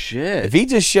oh shit! if he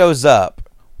just shows up,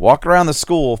 walk around the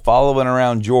school, following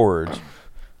around George.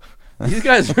 These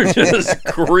guys are just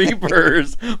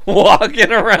creepers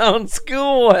walking around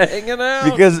school, hanging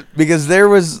out. Because there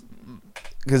was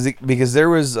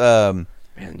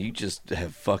Man, you just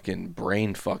have fucking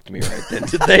brain fucked me right then.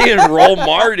 Did they enroll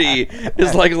Marty?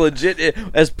 Is like legit.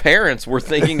 As parents, we're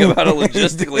thinking about it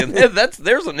logistically, and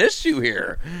there's an issue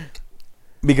here.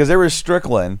 Because there was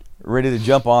Strickland ready to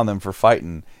jump on them for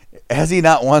fighting. Has he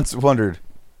not once wondered,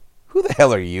 who the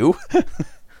hell are you?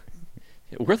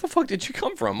 Where the fuck did you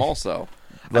come from, also?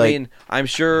 Like, I mean, I'm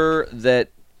sure that...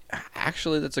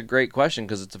 Actually, that's a great question,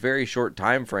 because it's a very short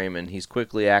time frame, and he's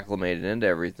quickly acclimated into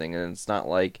everything, and it's not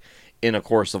like in a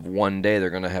course of one day they're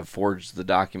going to have forged the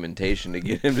documentation to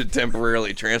get him to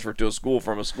temporarily transfer to a school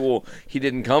from a school he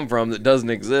didn't come from that doesn't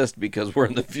exist, because we're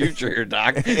in the future here,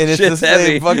 Doc. and it's Shit's the heavy.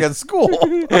 same fucking school.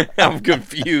 I'm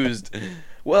confused.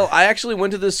 Well, I actually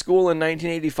went to this school in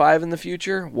 1985 in the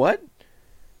future. What?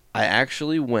 I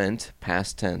actually went,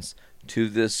 past tense, to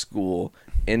this school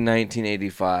in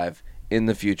 1985 in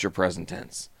the future present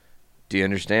tense. Do you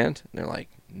understand? And they're like,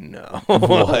 no.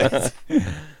 What?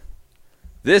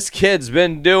 This kid's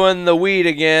been doing the weed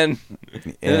again.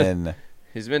 And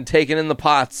he's been taking in the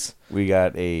pots. we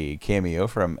got a cameo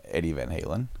from Eddie Van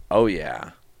Halen. Oh,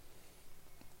 yeah.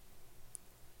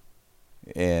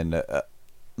 And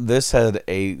this had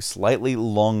a slightly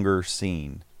longer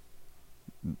scene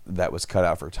that was cut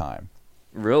out for time.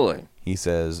 Really? He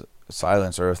says,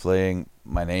 "Silence, Earthling.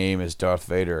 My name is Darth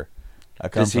Vader. I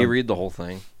come Does he read the whole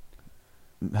thing?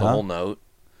 The whole note?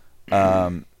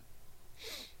 I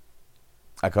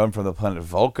come from the planet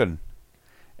Vulcan."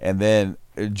 And then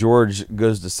George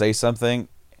goes to say something,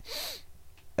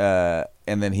 and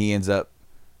then he ends up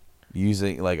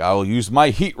using, like, "I'll use my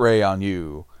heat ray on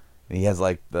you." And he has,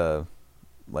 like,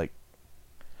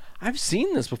 I've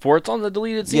seen this before. It's on the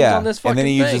deleted scenes on this fucking and then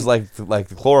he thing. uses, like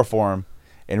the chloroform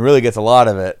and really gets a lot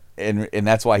of it. And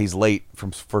that's why he's late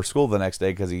for school the next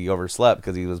day, because he overslept,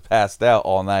 because he was passed out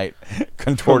all night,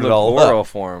 contorted the all up.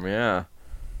 chloroform, yeah.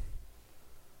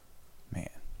 Man.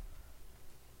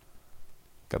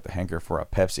 Got the hanker for a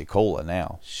Pepsi Cola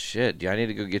now. Shit, do I need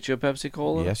to go get you a Pepsi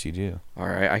Cola? Yes, you do. All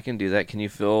right, I can do that. Can you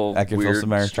fill I can fill weird, some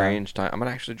airtime. strange time? I'm going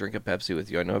to actually drink a Pepsi with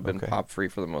you. I know I've been Okay. pop-free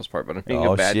for the most part, but I'm being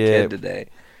Oh, a bad shit. kid today.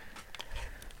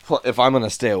 Well, if I'm going to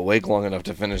stay awake long enough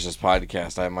to finish this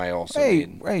podcast, I might also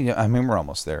need... Hey, I mean, we're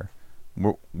almost there.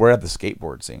 We're at the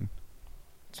skateboard scene.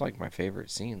 It's like my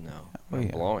favorite scene, though. Oh, I'm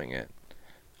yeah. blowing it.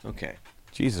 Okay.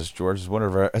 Jesus, George, it's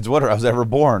wonder I was ever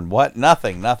born. What?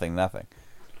 Nothing.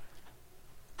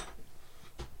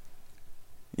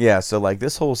 Yeah, so like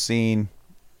this whole scene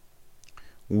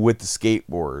with the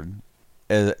skateboard,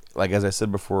 as I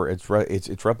said before, it's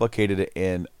replicated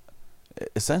in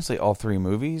essentially all 3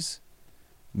 movies,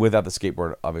 without the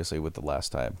skateboard, obviously, with the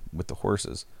last time with the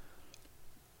horses.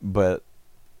 But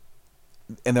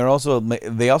and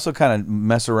they also kind of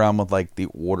mess around with like the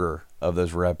order of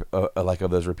those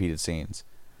of those repeated scenes.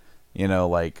 You know,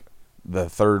 like the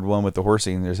third one with the horse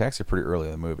scene. There's actually pretty early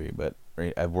in the movie, but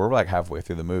we're like halfway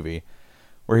through the movie,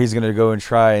 where he's going to go and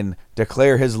try and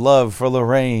declare his love for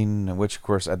Lorraine, which, of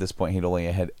course, at this point he'd only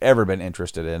had ever been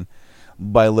interested in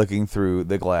by looking through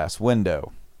the glass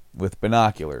window with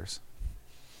binoculars.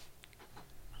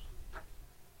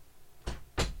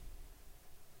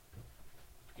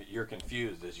 You're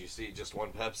confused as you see just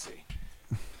one Pepsi.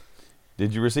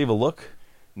 Did you receive a look?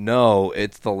 No,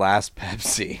 it's the last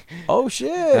Pepsi. Oh,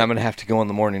 shit. And I'm going to have to go in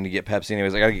the morning to get Pepsi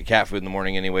anyways. I got to get cat food in the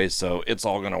morning anyways, so it's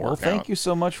all going to work Well, thank out. you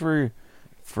so much for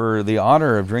the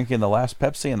honor of drinking the last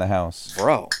Pepsi in the house.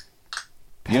 Bro.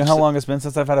 You know how long it's been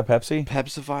since I've had a Pepsi?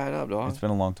 Pepsify it up, dog. It's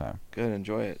been a long time. Good,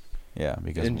 enjoy it. Yeah,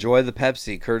 because Enjoy the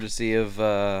Pepsi, courtesy of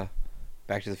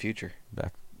Back to the Future.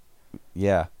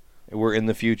 Yeah. We're in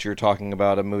the future talking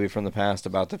about a movie from the past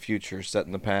about the future, set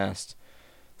in the past,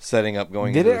 setting up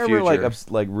going Did into it the ever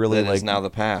future. really that is now the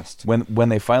past. when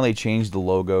they finally changed the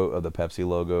logo of the Pepsi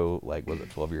logo, like was it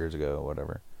 12 years ago or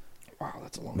whatever? Wow,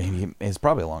 that's a long time. Maybe it's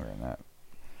probably longer than that.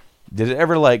 Did it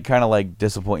ever like kind of like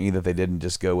disappoint you that they didn't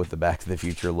just go with the Back to the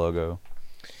Future logo?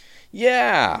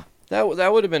 Yeah, that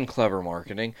would have been clever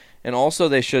marketing. And also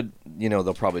they should,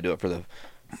 they'll probably do it for the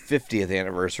 50th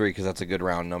anniversary because that's a good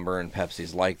round number and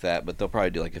Pepsi's like that, but they'll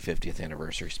probably do like a 50th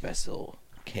anniversary special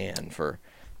can for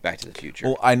Back to the Future.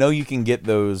 Well, I know you can get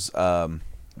those bottles,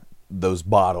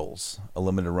 a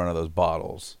limited run of those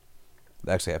bottles.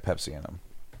 They actually have Pepsi in them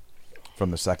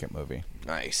from the second movie.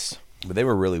 Nice. But they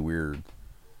were really weird.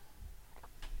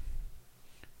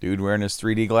 Dude wearing his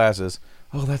 3D glasses.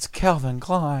 Oh, that's Calvin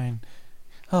Klein.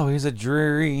 Oh, he's a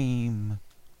dream.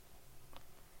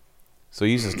 So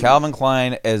he uses Calvin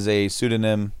Klein as a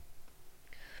pseudonym.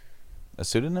 A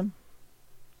pseudonym?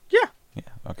 Yeah. Yeah,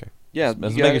 okay. Yeah,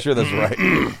 Just making sure that's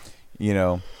right.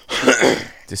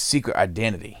 It's a secret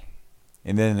identity.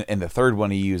 And then in the third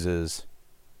one he uses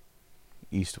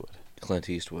Eastwood. Clint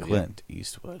Eastwood. Clint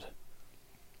Eastwood.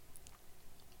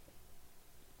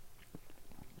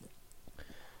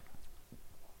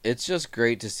 It's just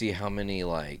great to see how many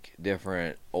like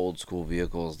different old school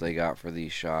vehicles they got for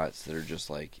these shots that are just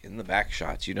like in the back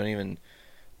shots. You don't even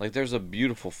like. There's a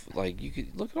beautiful you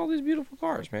could look at all these beautiful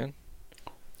cars, man.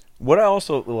 What I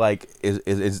also like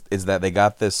is that they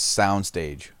got this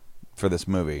soundstage for this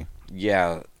movie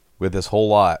Yeah, with this whole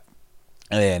lot,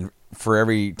 and for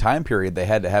every time period they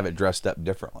had to have it dressed up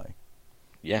differently.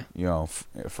 yeah,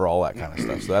 For all that kind of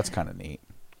stuff. So that's kind of neat.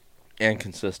 and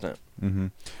consistent. Mm-hmm.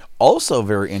 Also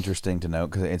very interesting to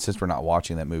note, because since we're not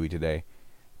watching that movie today,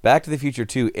 Back to the Future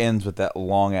 2 ends with that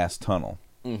long-ass tunnel.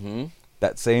 Mm-hmm.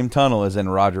 That same tunnel is in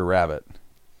Roger Rabbit.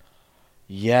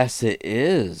 Yes, it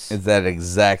is. It's that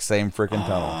exact same freaking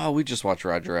tunnel. Oh, we just watched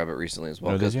Roger Rabbit recently as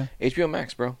well. Oh, did you? HBO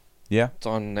Max, bro. Yeah. It's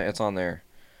on there.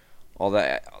 All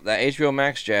that HBO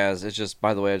Max jazz. It's just,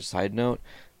 by the way, a side note,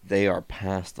 they are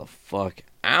passed the fuck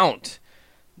out.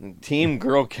 Team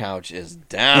Girl Couch is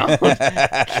down.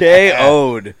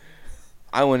 KO'd.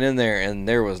 I went in there and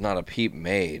there was not a peep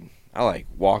made. I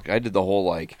did the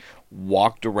whole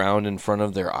walked around in front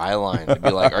of their eye line to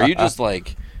be like, are you just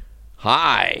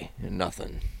hi? And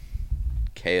nothing.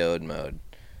 KO'd mode.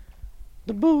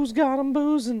 The booze got him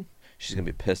boozing. She's going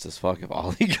to be pissed as fuck if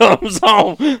Ollie comes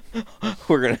home.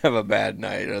 We're going to have a bad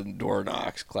night on door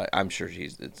knocks. I'm sure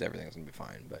everything's going to be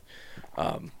fine. But,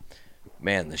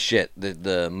 man,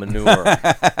 the manure.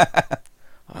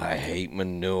 I hate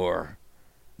manure.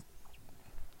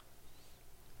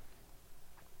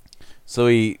 So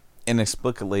he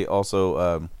inexplicably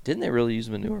also... Didn't they really use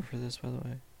manure for this, by the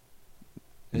way?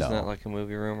 Isn't No. that like a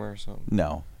movie rumor or something?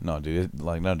 No, dude.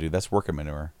 No, dude. That's working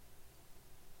manure.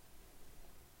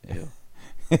 Ew.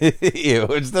 Ew.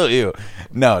 It's still ew.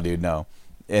 No, dude, no.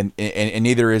 And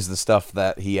neither is the stuff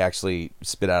that he actually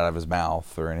spit out of his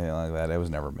mouth or anything like that. It was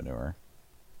never manure.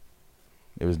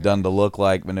 It was done to look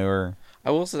like manure.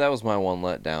 I will say that was my one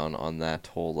letdown on that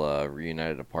whole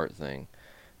reunited apart thing.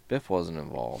 Biff wasn't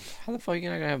involved. How the fuck are you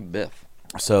not going to have Biff?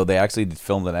 So they actually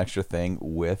filmed an extra thing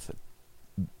with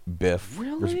Biff,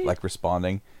 Really?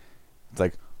 responding. It's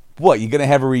like, what? You gonna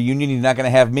have a reunion? You're not gonna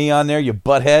have me on there, you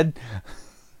butthead?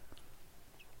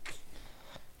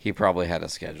 He probably had a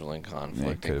scheduling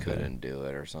conflict could've and been. couldn't do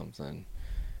it or something.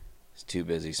 He's too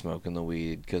busy smoking the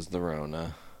weed because the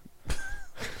Rona.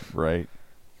 Right.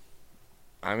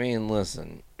 I mean,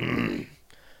 listen.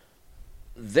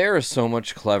 There is so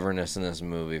much cleverness in this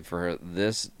movie for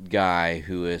this guy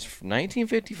who is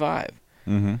 1955.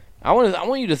 Mm-hmm. I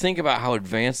want you to think about how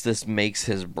advanced this makes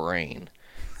his brain.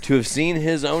 To have seen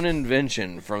his own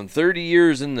invention from 30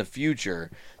 years in the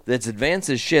future that's advanced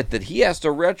as shit that he has to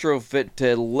retrofit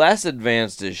to less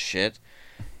advanced as shit,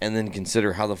 and then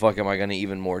consider how the fuck am I going to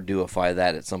even more doify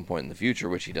that at some point in the future,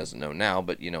 which he doesn't know now,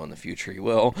 but in the future he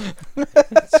will.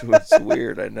 it's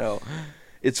weird, I know.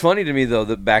 It's funny to me though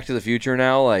that Back to the Future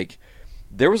now, like,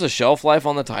 there was a shelf life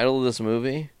on the title of this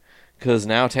movie. Because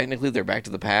now technically they're back to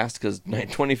the past because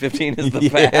 2015 is the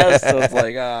past. So it's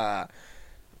like,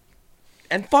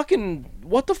 And fucking,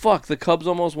 what the fuck? The Cubs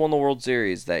almost won the World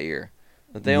Series that year.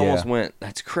 That they almost went.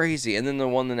 That's crazy. And then they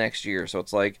won the next year. So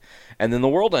it's like, and then the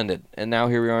world ended. And now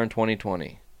here we are in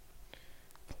 2020.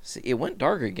 See, it went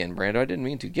dark again, Brando. I didn't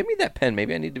mean to. Give me that pen.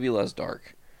 Maybe I need to be less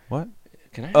dark. What?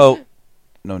 Can I have Oh. that?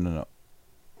 No.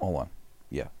 Hold on.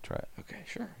 Yeah, try it. Okay,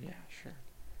 sure. Yeah, sure.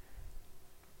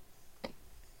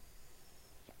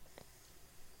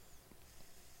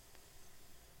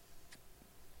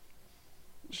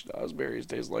 Schnozberries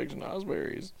taste like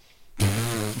schnozberries.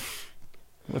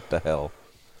 What the hell?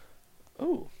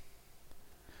 Oh.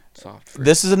 Soft fruit.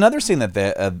 This is another scene that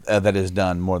that is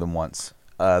done more than once.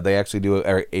 They actually do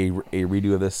a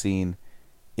redo of this scene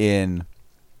in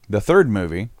the third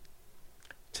movie.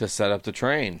 To set up the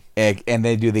train. And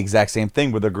they do the exact same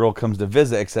thing where the girl comes to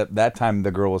visit, except that time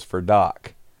the girl was for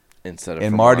Doc. Instead of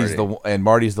And for Marty's Marty.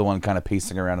 Marty's the one kind of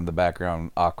pacing around in the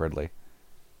background awkwardly.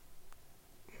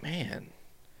 Man.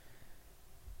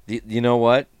 You know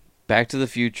what? Back to the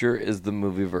Future is the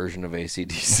movie version of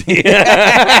AC/DC.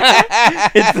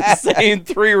 It's the same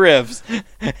 3 riffs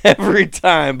every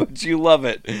time, but you love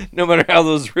it, no matter how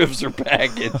those riffs are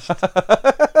packaged.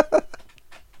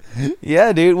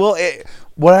 Yeah, dude. Well,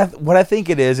 what I think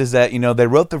it is that they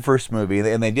wrote the first movie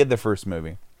and they did the first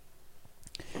movie,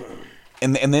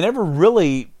 and they never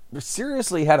really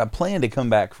seriously had a plan to come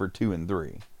back for 2 and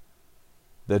 3.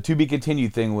 The to be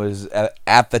continued thing was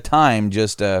at the time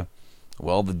just their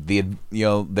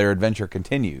adventure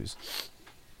continues.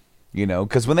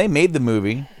 Because when they made the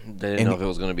movie, They didn't know if it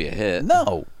was going to be a hit.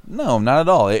 no, not at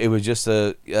all. It was just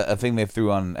a thing they threw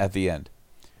on at the end.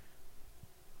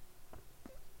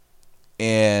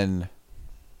 And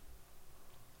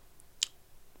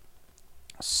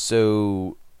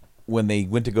so when they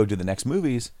went to go do the next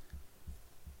movies,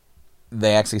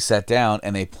 they actually sat down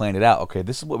and they planned it out. Okay,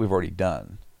 this is what we've already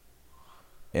done.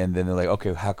 And then they're like,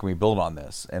 okay, how can we build on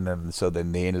this? And then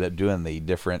they ended up doing the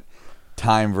different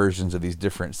time versions of these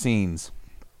different scenes.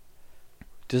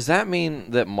 Does that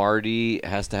mean that Marty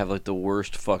has to have like the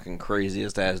worst fucking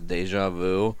craziest ass deja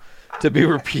vu to be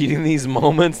repeating these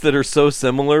moments that are so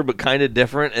similar but kind of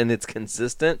different and it's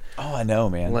consistent? Oh, I know,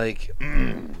 man. Like,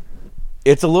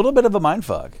 It's a little bit of a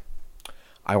mindfuck.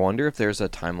 I wonder if there's a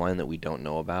timeline that we don't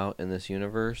know about in this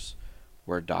universe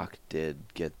where Doc did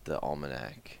get the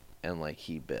almanac and like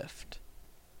he biffed.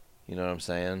 You know what I'm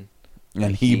saying? And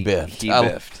Like, he biffed. He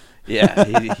biffed. Yeah,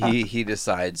 he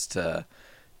decides to,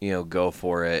 go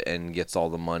for it and gets all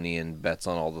the money and bets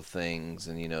on all the things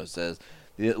and says,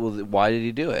 well, why did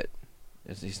he do it?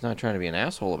 He's not trying to be an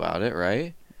asshole about it,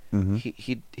 right? Mm-hmm.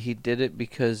 He did it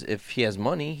because if he has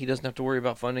money, he doesn't have to worry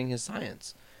about funding his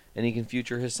science, and he can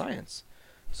future his science.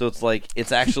 So it's like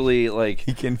it's actually like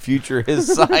He can future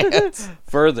his science.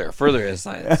 further his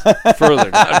science, further,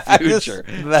 not future.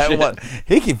 That Shit. one.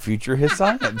 He can future his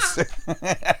science.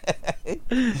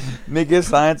 Make his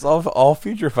science all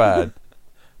futurefied.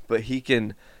 But he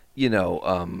can,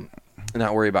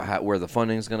 not worry about where the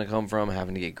funding's going to come from,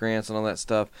 having to get grants and all that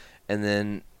stuff. And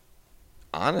then,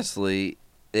 honestly,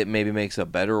 it maybe makes a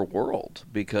better world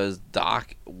because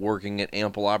Doc working at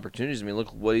ample opportunities. I mean,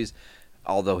 look what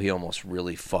although he almost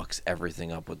really fucks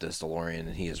everything up with this DeLorean,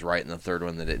 and he is right in the third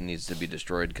one that it needs to be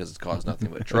destroyed because it's caused nothing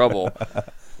but trouble.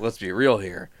 Let's be real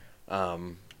here.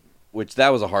 Which that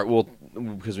was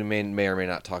because we may or may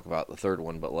not talk about the third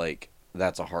one, but like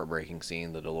that's a heartbreaking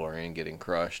scene, the DeLorean getting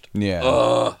crushed. Yeah.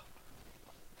 Ugh.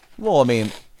 Well, I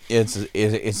mean, it's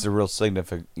a real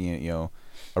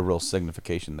a real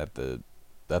signification that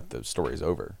the story is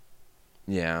over.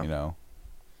 Yeah.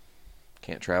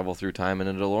 Can't travel through time in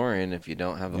a DeLorean if you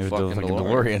don't have a There's fucking a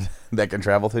DeLorean. that can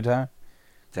travel through time.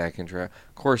 That can travel.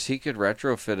 Of course, he could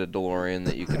retrofit a DeLorean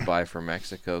that you could buy from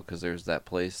Mexico because there's that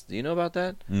place. Do you know about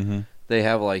that? Mm-hmm. They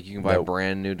have you can buy Nope. a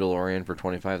brand new DeLorean for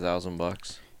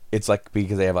 $25,000. It's like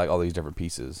because they have all these different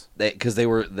pieces. Because they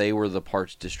were the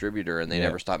parts distributor and they Yeah.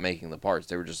 never stopped making the parts.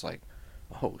 They were just like,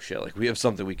 oh shit, like we have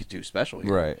something we could do special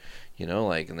here. Right. You know,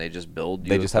 like, and they just build.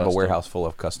 They just have a warehouse full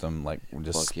of custom, like,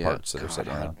 just Fuck yeah. parts that are God,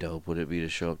 sitting how around. dope would it be to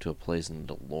show up to a place in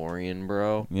DeLorean,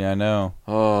 bro? Yeah, I know.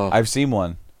 Oh, I've seen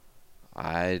one.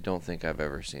 I don't think I've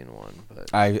ever seen one, but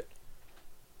I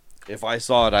if I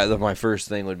saw it, either my first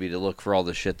thing would be to look for all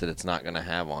the shit that it's not going to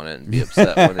have on it and be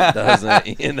upset when it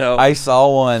doesn't, you know? I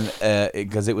saw one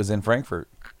because it was in Frankfurt.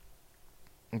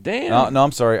 Damn. No,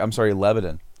 I'm sorry,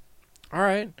 Lebanon. All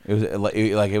right. It was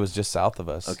like it was just south of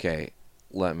us. Okay,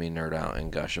 let me nerd out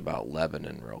and gush about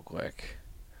Lebanon real quick.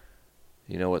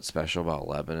 You know what's special about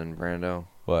Lebanon, Brando?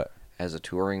 What? As a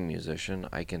touring musician,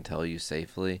 I can tell you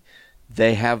safely,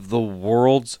 they have the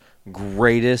world's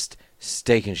greatest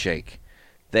steak and shake.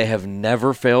 They have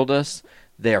never failed us.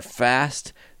 They are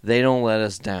fast. They don't let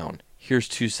us down. Here's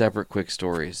two separate quick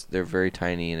stories. They're very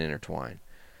tiny and intertwined.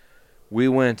 We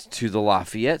went to the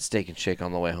Lafayette Steak and Shake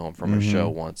on the way home from a show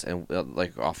once, and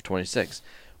like off 26.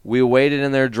 We waited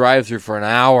in their drive-thru for an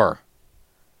hour.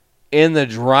 In the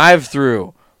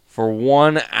drive-thru for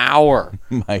 1 hour.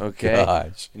 My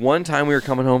gosh. One time we were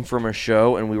coming home from a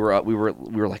show, and we were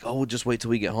like, oh, we'll just wait till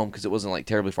we get home because it wasn't like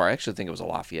terribly far. I actually think it was a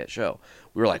Lafayette show.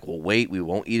 We were like, well, wait, we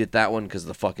won't eat at that one because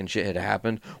the fucking shit had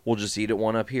happened. We'll just eat at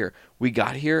one up here. We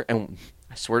got here, and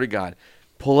I swear to God,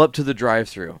 pull up to the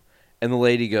drive-thru, and the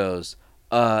lady goes,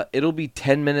 it'll be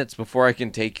 10 minutes before I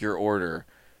can take your order.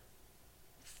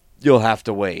 You'll have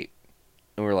to wait.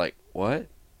 And we're like, what?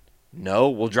 No,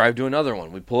 we'll drive to another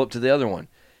one. We pull up to the other one.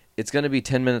 It's going to be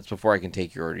 10 minutes before I can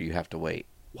take your order. You have to wait.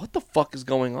 What the fuck is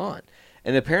going on?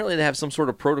 And apparently they have some sort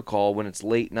of protocol when it's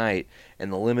late night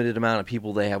and the limited amount of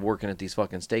people they have working at these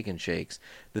fucking Steak and Shakes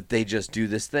that they just do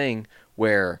this thing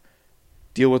where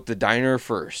deal with the diner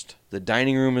first. The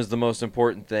dining room is the most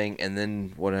important thing, and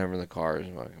then whatever the car is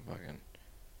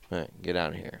fucking get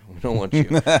out of here. We don't want you.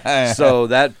 So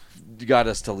that got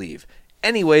us to leave.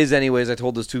 Anyways, I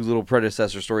told those two little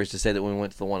predecessor stories to say that when we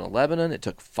went to the one in Lebanon, it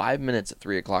took 5 minutes at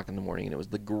 3 o'clock in the morning, and it was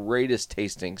the greatest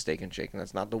tasting Steak and Shake. And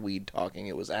that's not the weed talking.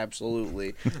 It was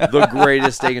absolutely the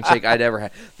greatest Steak and Shake I'd ever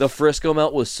had. The Frisco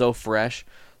melt was so fresh.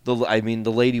 The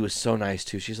lady was so nice,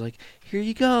 too. She's like, here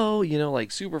you go, you know, like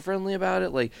super friendly about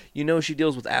it. Like, you know, she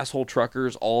deals with asshole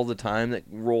truckers all the time that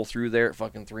roll through there at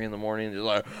fucking 3 in the morning. They're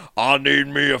like, I need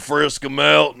me a Frisco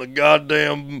melt and a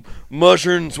goddamn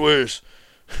mushroom Swiss.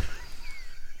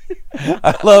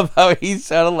 I love how he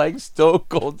sounded like Stone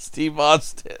Cold Steve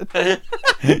Austin. God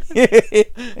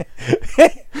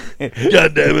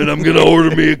damn it, I'm gonna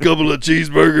order me a couple of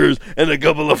cheeseburgers and a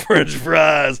couple of French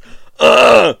fries.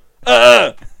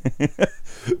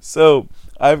 So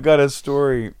I've got a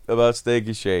story about Steak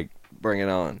and Shake. Bring it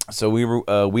on. So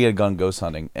we had gone ghost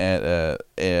hunting at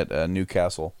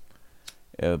Newcastle,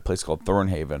 a place called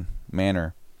Thornhaven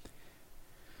Manor.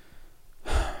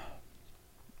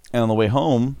 And on the way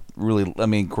home,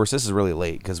 of course, this is really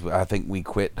late because I think we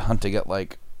quit hunting at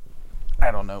like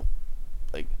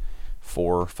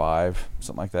 4 or 5,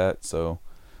 something like that. So,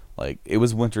 like, it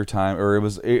was winter time, or it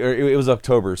was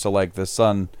October, so like the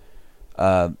sun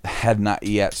had not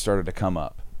yet started to come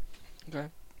up. Okay.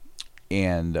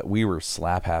 And we were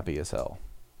slap happy as hell,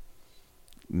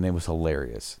 and it was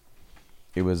hilarious.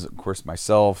 It was, of course,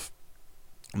 myself,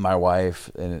 my wife,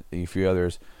 and a few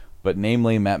others, but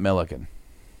namely Matt Milliken.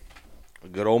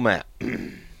 Good old Matt.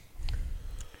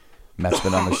 Matt's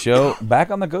been on the show, back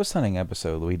on the ghost hunting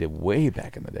episode that we did way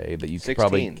back in the day that you could 16.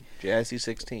 probably JIC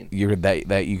 16.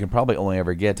 that you can probably only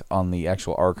ever get on the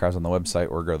actual archives on the website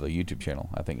or go to the YouTube channel.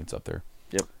 I think it's up there.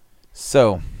 Yep.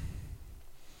 So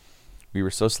we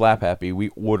were so slap happy, we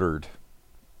ordered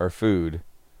our food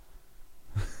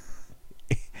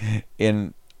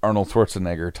in Arnold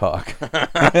Schwarzenegger talk.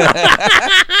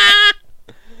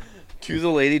 To the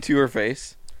lady to her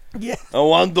face. Yeah. I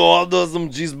want to order some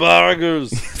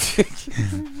cheeseburgers.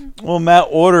 Well, Matt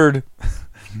ordered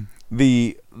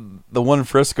the one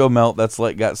Frisco melt that's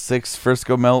like got 6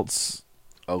 Frisco melts.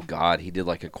 Oh God, he did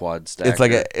like a quad stack. It's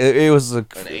like it was an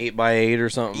 8x8 or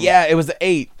something. Yeah, it was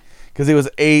 8 because it was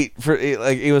 8 for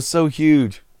like it was so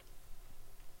huge.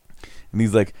 And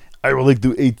he's like, I would like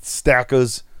to do 8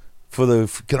 stackers for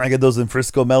the. Can I get those in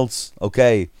Frisco melts?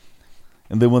 Okay.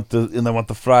 And they want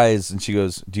the fries, and she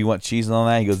goes, "Do you want cheese on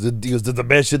that?" He goes, "There's the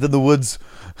best shit in the woods."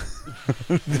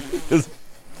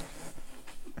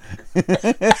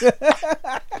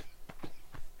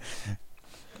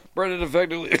 Brendan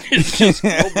effectively just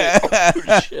killed me.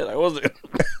 Oh shit, I wasn't.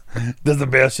 There's the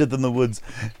best shit in the woods,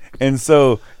 and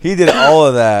so he did all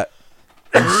of that,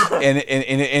 and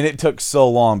it took so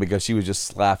long because she was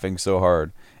just laughing so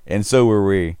hard, and so were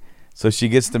we. So she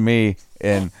gets to me,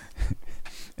 and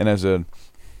I said,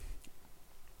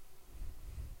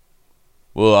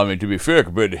 Well, I mean, to be fair,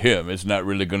 compared to him, it's not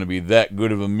really going to be that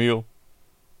good of a meal.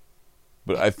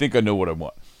 But I think I know what I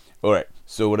want. All right,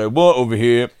 so what I want over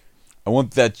here, I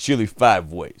want that chili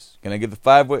 5 ways. Can I get the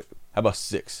 5 way? How about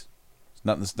 6? It's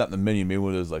not in the menu. Maybe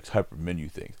one of those like hyper menu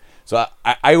things. So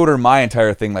I order my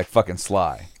entire thing like fucking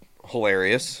Sly.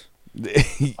 Hilarious.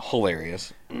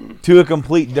 Hilarious. To a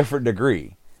complete different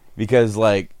degree, because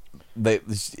like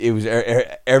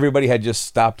everybody had just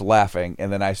stopped laughing,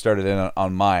 and then I started in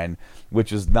on mine,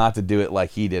 which was not to do it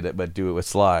like he did it, but do it with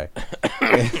Sly.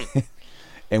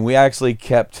 And we actually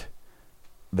kept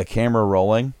the camera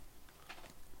rolling.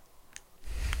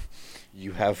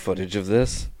 You have footage of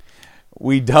this?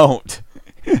 We don't,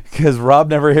 because Rob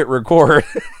never hit record.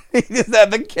 He just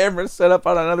had the camera set up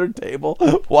on another table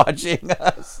watching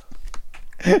us.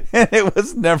 And it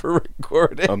was never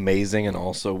recorded. Amazing and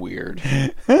also weird.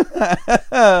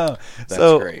 That's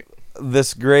Great.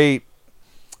 This great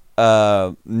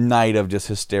night of just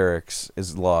hysterics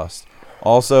is lost.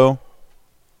 Also,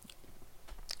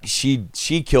 she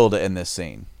killed it in this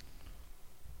scene.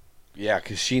 Yeah,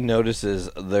 because she notices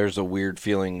there's a weird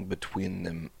feeling between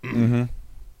them. Mm-hmm.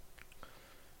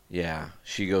 Yeah,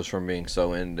 she goes from being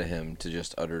so into him to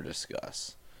just utter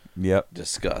disgust. Yep.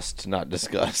 Disgust, not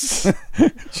disgust.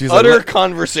 She's utter like,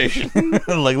 conversation.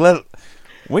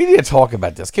 We need to talk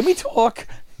about this. Can we talk?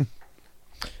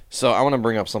 So I want to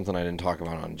bring up something I didn't talk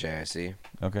about on JIC.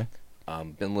 Okay.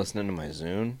 Been listening to my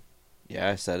Zune. Yeah,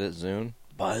 I said it, Zune.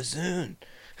 Buy Zune.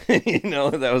 You know,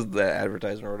 that was the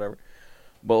advertisement or whatever.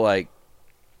 But like,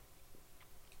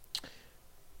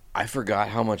 I forgot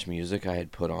how much music I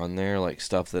had put on there, like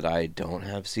stuff that I don't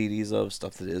have CDs of,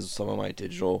 stuff that is some of my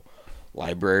digital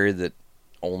library that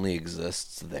only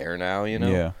exists there now, you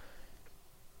know? Yeah.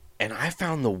 And I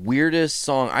found the weirdest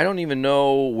song. I don't even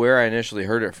know where I initially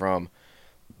heard it from,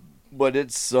 but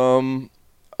it's some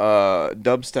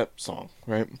dubstep song,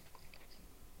 right?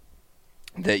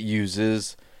 That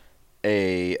uses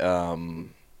a, I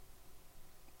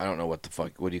don't know what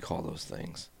do you call those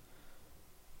things?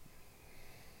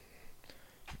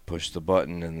 You push the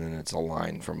button and then it's a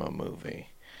line from a movie.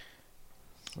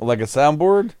 Like a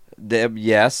soundboard?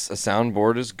 Yes, a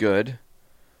soundboard is good,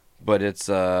 but it's,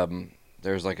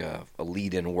 there's like a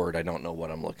lead-in word. I don't know what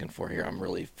I'm looking for here. I'm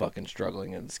really fucking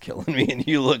struggling and it's killing me, and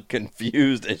you look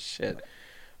confused as shit.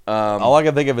 All I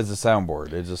can think of is a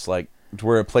soundboard. It's just like to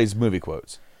where it plays movie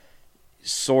quotes.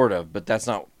 Sort of, but that's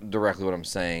not directly what I'm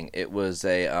saying. It was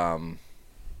a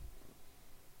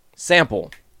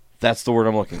sample. That's the word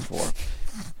I'm looking for.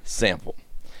 Sample.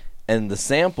 And the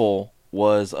sample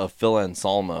was of Phil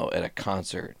Anselmo at a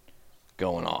concert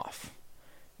going off.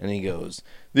 And he goes,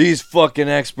 "These fucking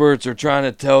experts are trying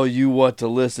to tell you what to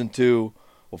listen to.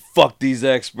 Well, fuck these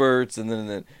experts." And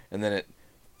then it,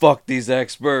 "Fuck these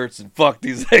experts and fuck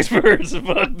these experts and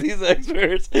fuck these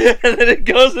experts." And then it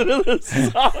goes into the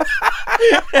song.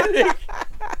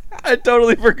 I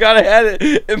totally forgot I had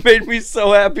it. It made me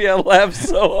so happy. I laughed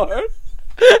so hard.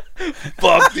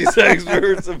 Fuck these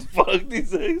experts and fuck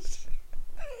these experts.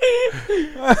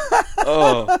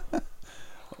 Oh.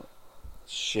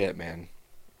 Shit, man.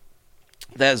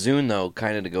 That Zune, though,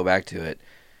 kind of to go back to it,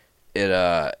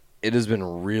 it has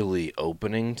been really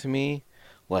opening to me,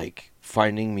 like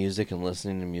finding music and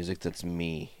listening to music that's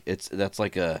me. That's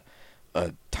like a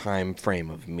time frame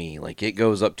of me. Like it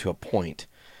goes up to a point,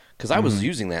 because I was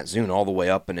using that Zune all the way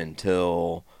up and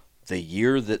until the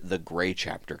year that the Gray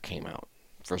chapter came out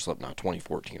for Slipknot,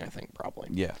 2014, I think, probably.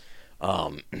 Yeah.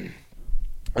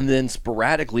 And then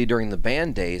sporadically during the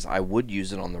band days, I would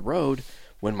use it on the road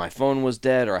when my phone was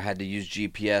dead or I had to use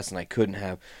GPS and I couldn't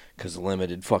have because of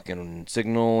limited fucking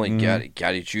signal. You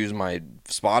got to choose my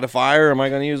Spotify or am I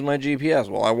going to use my GPS?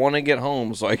 Well, I want to get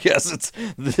home, so I guess it's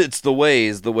the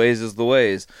Waze. The Waze is the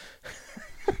Waze.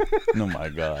 Oh my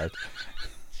God.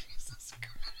 Jesus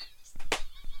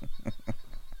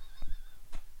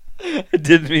Christ. I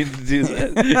didn't mean to do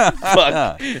that.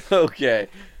 Fuck. Okay.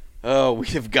 Oh, we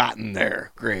have gotten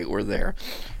there. Great, we're there.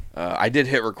 I did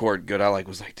hit record. Good. I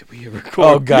was like, did we hit record?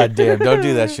 Oh, goddamn. Don't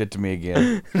do that shit to me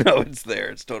again. No, it's there.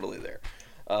 It's totally there.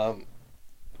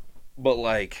 But,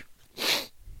 like,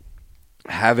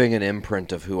 having an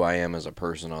imprint of who I am as a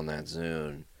person on that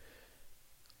Zune,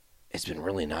 it's been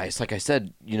really nice. Like I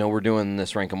said, we're doing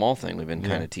this Rank 'Em All thing. We've been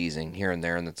kind of teasing here and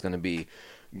there, and it's going to be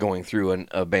going through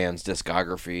a band's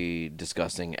discography,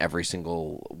 discussing every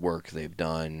single work they've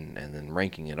done, and then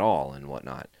ranking it all and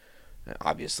whatnot.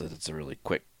 Obviously, that's a really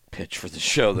quick pitch for the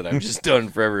show that I've just done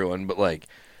for everyone, but like,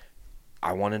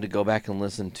 I wanted to go back and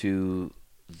listen to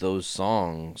those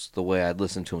songs the way I'd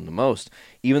listened to them the most,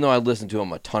 even though I'd listened to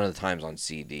them a ton of the times on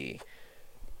CD.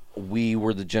 we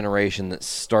were the generation that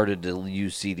started to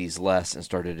use CDs less and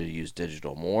started to use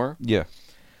digital more. Yeah.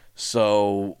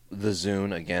 So the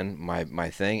Zune, again, my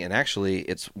thing. And actually,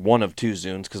 it's one of two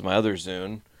Zunes because my other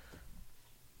Zune,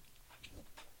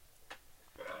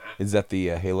 Is that the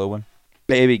Halo one?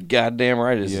 baby, goddamn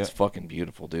right it is. Yeah. It's fucking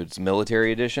beautiful, dude. It's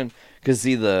military edition. Because,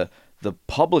 see, the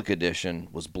public edition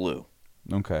was blue.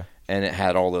 Okay. And it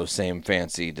had all those same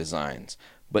fancy designs.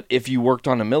 But if you worked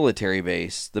on a military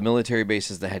base, the military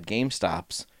bases that had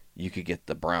GameStops, you could get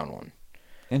the brown one.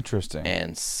 Interesting.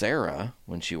 And Sarah,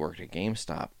 when she worked at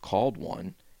GameStop, called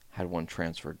one, had one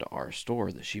transferred to our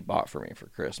store that she bought for me for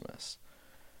Christmas.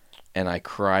 And I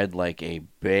cried like a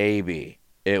baby.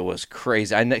 It was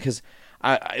crazy. Because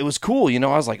it was cool, you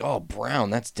know. I was like, oh, brown,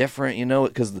 that's different, you know,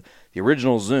 because the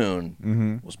original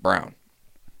Zune was brown.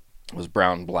 It was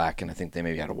brown and black, and I think they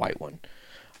maybe had a white one.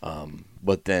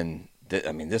 But then,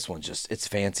 this one's just, it's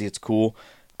fancy, it's cool.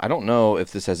 I don't know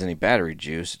if this has any battery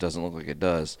juice. It doesn't look like it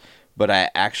does. But I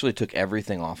actually took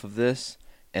everything off of this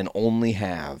and only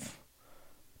have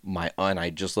and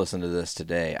I just listened to this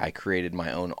today. I created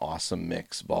my own Awesome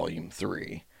Mix Volume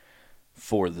 3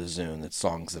 for the Zune. That's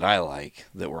songs that I like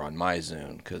that were on my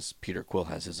Zune, because Peter Quill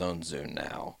has his own Zune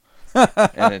now.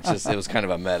 And it was kind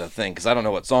of a meta thing, because I don't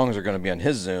know what songs are going to be on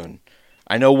his Zune.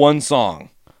 I know one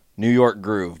song, New York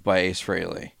Groove by Ace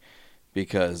Frehley,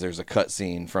 because there's a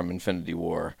cutscene from Infinity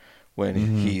War when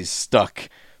he's stuck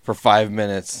for 5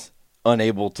 minutes,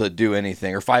 unable to do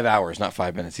anything, or 5 hours, not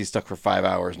 5 minutes. He's stuck for 5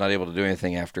 hours, not able to do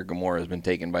anything after Gamora has been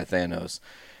taken by Thanos.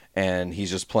 And he's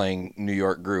just playing New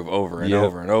York Groove over and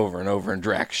over and over and over, and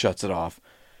Drax shuts it off.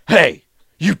 Hey,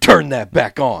 you turn that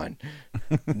back on.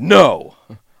 No,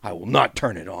 I will not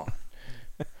turn it on.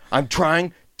 I'm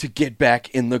trying to get back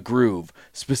in the groove,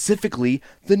 specifically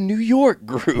the New York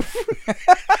groove.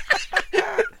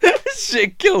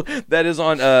 Shit killed. That is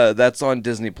on that's on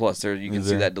Disney Plus. There you can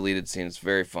see that deleted scene. It's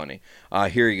very funny.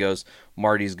 Here he goes.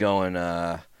 Marty's going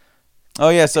oh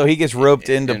yeah, so he gets roped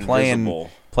into Invisible.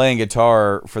 playing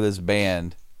guitar for this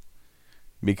band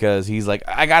because he's like,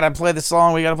 I gotta play the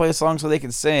song. We gotta play the song so they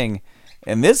can sing.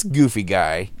 And this goofy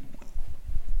guy,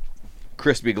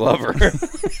 Crispy Glover.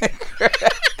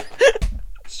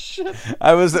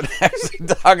 I wasn't actually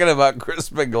talking about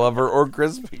Crispy Glover or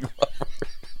Crispy Glover.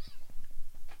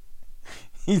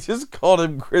 He just called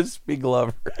him Crispy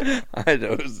Glover. I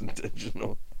know it was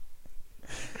intentional.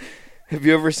 Have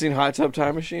you ever seen Hot Tub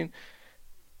Time Machine?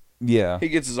 Yeah. He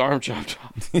gets his arm chopped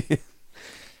off.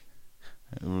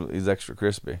 He's extra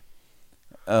crispy.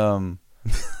 But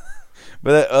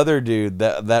that other dude,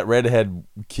 that redhead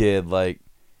kid, like,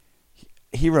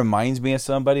 he reminds me of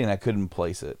somebody, and I couldn't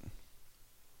place it.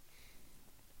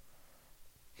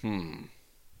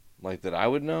 Like that I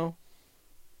would know?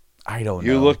 I don't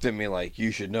know. You looked at me like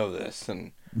you should know this,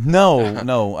 and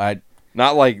no, I.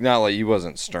 not like you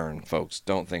wasn't stern, folks.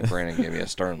 Don't think Brandon gave me a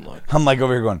stern look. I'm like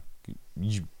over here going,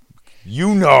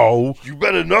 you know. You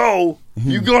better know.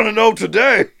 You gonna know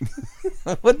today.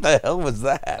 What the hell was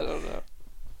that? I don't know.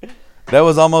 That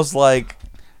was almost like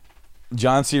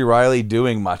John C. Reilly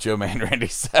doing Macho Man Randy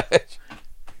Savage.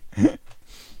 You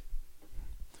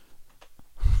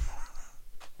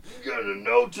gotta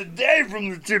know today from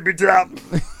the tippy top.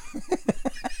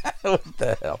 What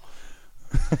the hell?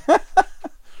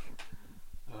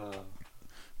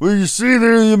 Well, you see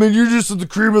there, I mean, you're just the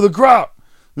cream of the crop.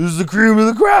 This is the cream of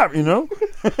the crop, you know?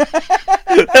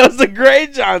 That was a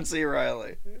great John C.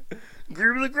 Reilly.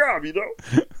 Cream of the crop, you know?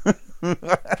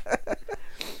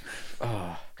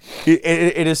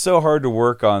 It is so hard to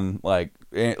work on, like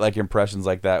impressions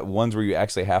like that, ones where you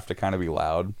actually have to kind of be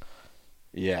loud.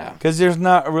 Yeah. Because there's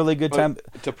not a really good time.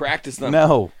 To practice them.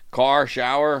 No. Car,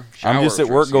 shower. I'm just at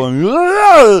work Tracy. going, You're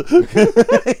like,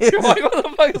 what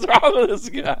the fuck is wrong with this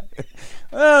guy?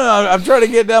 I'm trying to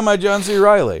get down my John C.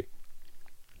 Reilly.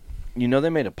 You know they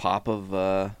made a pop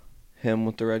of him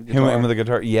with the red guitar? Him with the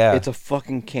guitar? Yeah. It's a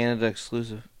fucking Canada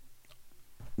exclusive.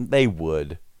 They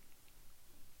would.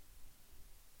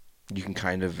 You can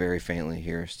kind of very faintly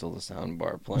hear still the sound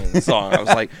bar playing the song.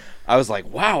 I was like,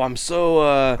 wow, I'm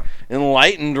so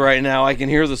enlightened right now. I can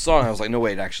hear the song. I was like, no,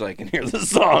 wait, actually, I can hear the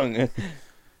song.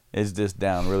 It's just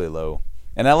down really low.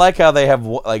 And I like how they have,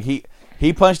 like,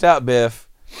 he punched out Biff.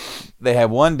 They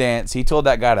had one dance. He told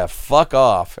that guy to fuck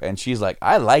off. And she's like,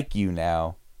 I like you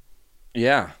now.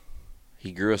 Yeah.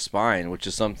 He grew a spine, which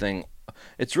is something.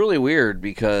 It's really weird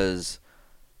because.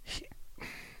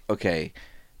 Okay.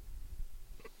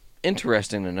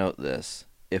 Interesting to note this.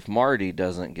 If Marty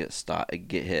doesn't get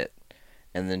hit,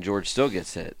 and then George still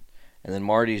gets hit, and then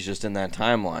Marty's just in that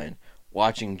timeline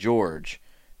watching George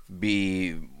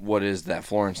be, what is that,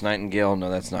 Florence Nightingale? No,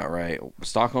 that's not right.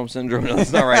 Stockholm Syndrome? No,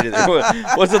 that's not right either.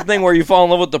 What's the thing where you fall in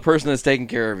love with the person that's taking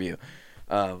care of you?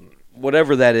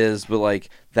 Whatever that is, but like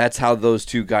that's how those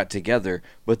two got together.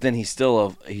 But then he's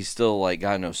still like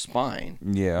got no spine.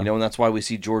 Yeah. You know, and that's why we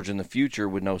see George in the future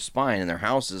with no spine, and their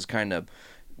house is kind of,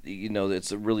 you know,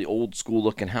 it's a really old school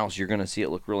looking house. You're gonna see it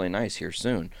look really nice here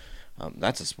soon.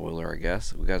 That's a spoiler, I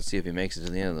guess. We got to see if he makes it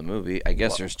to the end of the movie. I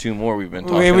guess there's two more we've been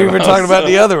talking about. We've been talking about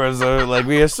the other ones, so like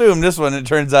we assume this one, it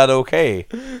turns out okay.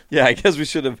 Yeah, I guess we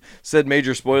should have said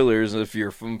major spoilers if you're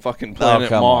from fucking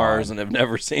planet Mars and have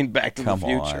never seen Back to the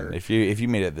Future. On. If you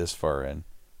made it this far in.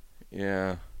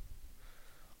 Yeah.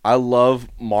 I love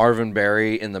Marvin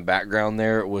Berry in the background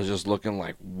there. It was just looking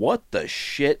like, what the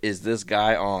shit is this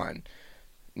guy on?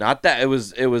 Not that it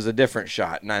was a different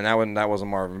shot. No, that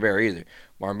wasn't Marvin Berry either.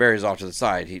 Marvin Berry's off to the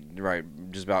side. He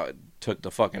just about took the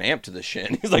fucking amp to the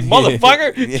shin. He's like,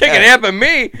 motherfucker, yeah. Take an amp at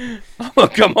me. I'm gonna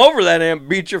come over that amp,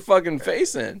 beat your fucking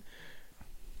face in.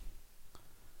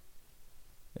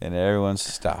 And everyone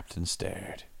stopped and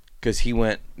stared. Because he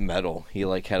went metal. He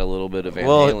like had a little bit of Van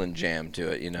Halen jam to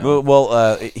it, you know.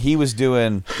 Well, he was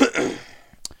doing.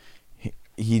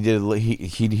 he did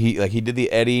the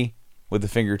Eddie with the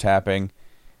finger tapping,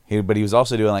 but he was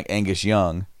also doing like Angus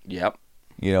Young. Yep.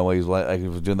 You know, he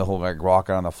was doing the whole like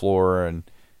rocking on the floor and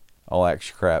all that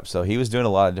crap. So he was doing a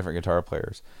lot of different guitar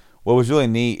players. What was really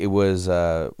neat, it was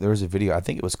there was a video. I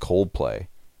think it was Coldplay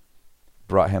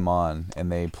brought him on,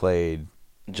 and they played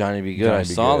Johnny Be Good. I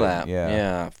saw that.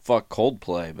 Yeah. Fuck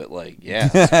Coldplay, but like, yeah,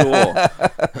 it's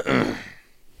cool.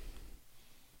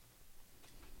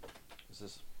 Is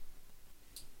this?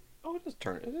 Oh,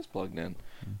 it is plugged in.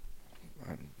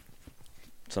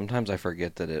 Sometimes I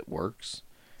forget that it works.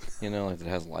 You know, like it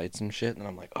has lights and shit, and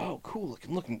I'm like, oh, cool,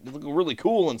 looking really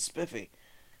cool and spiffy.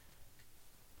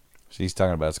 He's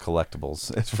talking about his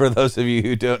collectibles. It's for those of you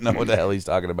who don't know what the hell he's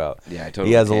talking about. Yeah, I totally.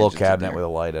 He has a little cabinet with a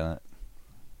light in it.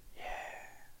 Yeah,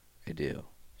 I do.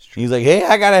 He's like, hey,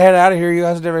 I gotta head out of here. You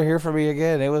guys never hear from me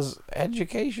again. It was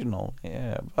educational.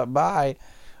 Yeah, bye.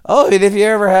 Oh, and if you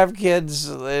ever have kids,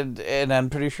 and I'm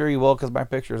pretty sure you will because my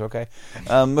picture's okay.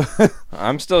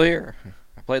 I'm still here.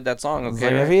 I played that song, okay?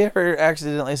 Like, if he ever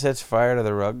accidentally sets fire to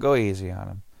the rug, go easy on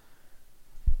him.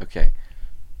 Okay,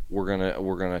 we're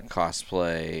gonna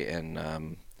cosplay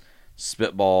and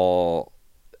spitball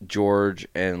George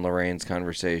and Lorraine's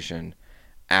conversation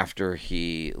after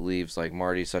he leaves. Like,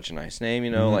 Marty's such a nice name, you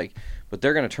know. Mm-hmm. Like, but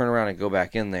they're gonna turn around and go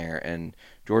back in there, and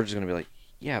George is gonna be like,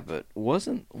 "Yeah, but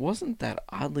wasn't that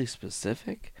oddly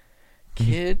specific?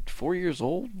 Kid, 4 years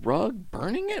old, rug,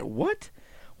 burning it? What?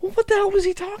 Well, what the hell was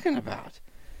he talking about?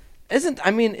 Isn't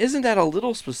that a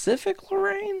little specific,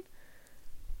 Lorraine?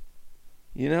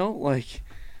 You know, like,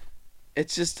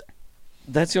 it's just,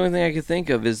 that's the only thing I could think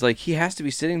of is, like, he has to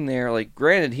be sitting there, like,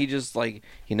 granted, he just, like,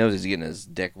 he knows he's getting his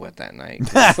dick wet that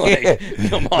night. Like,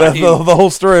 come on. The whole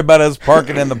story about us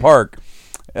parking in the park.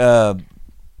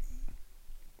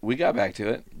 We got back to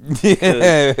it.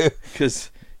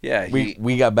 Because, yeah.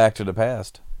 We got back to the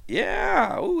past.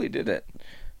 Yeah. Oh, we did it.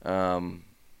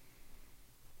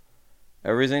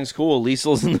 Everything's cool.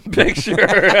 Liesel's in the picture.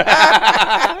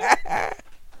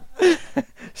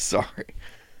 Sorry.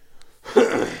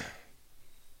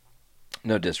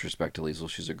 No disrespect to Liesel.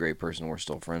 She's a great person. We're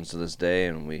still friends to this day,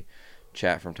 and we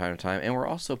chat from time to time. And we're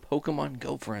also Pokemon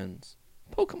Go friends.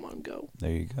 Pokemon Go.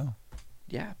 There you go.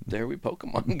 Yeah, there we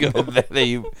Pokemon Go.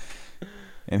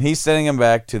 And he's sending him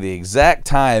back to the exact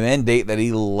time and date that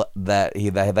he left.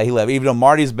 Even though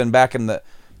Marty's been back in the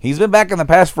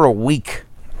past for a week.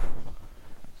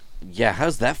 Yeah,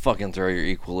 how's that fucking throw your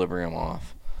equilibrium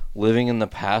off? Living in the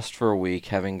past for a week,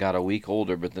 having got a week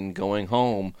older, but then going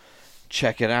home,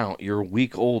 check it out. You're a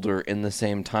week older in the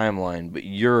same timeline, but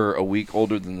you're a week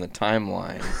older than the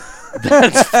timeline.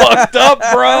 That's fucked up,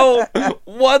 bro.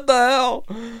 What the hell?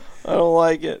 I don't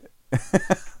like it.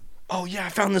 Oh, yeah, I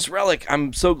found this relic.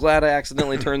 I'm so glad I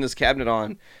accidentally turned this cabinet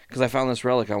on because I found this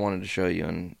relic I wanted to show you,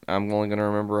 and I'm only going to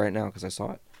remember right now because I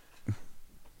saw it.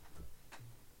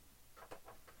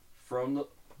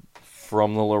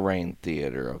 From the Lorraine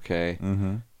Theater, okay?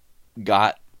 Mm-hmm.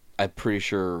 I'm pretty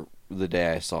sure the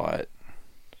day I saw it.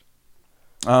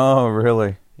 Oh,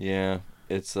 really? Yeah,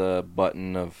 it's a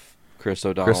button of Chris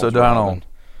O'Donnell. Chris O'Donnell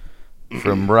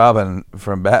from Robin,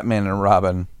 from Batman and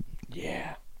Robin.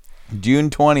 Yeah. June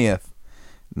 20th,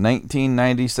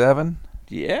 1997.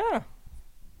 Yeah.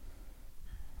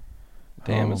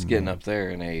 Damn, it's getting up there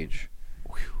in age.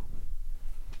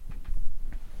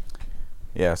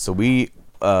 Yeah, so we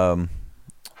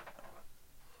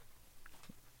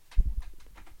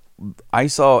I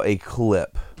saw a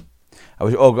clip.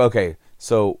 Okay.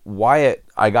 So Wyatt,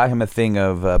 I got him a thing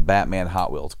of Batman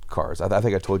Hot Wheels cars. I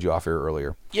think I told you off here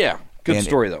earlier. Yeah, good And-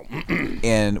 story though.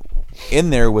 And in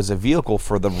there was a vehicle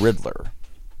for the Riddler.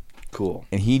 Cool.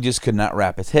 And he just could not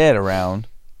wrap his head around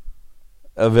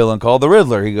a villain called the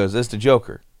Riddler. He goes, "This the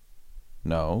Joker."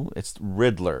 No, it's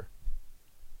Riddler.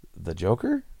 The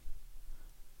Joker?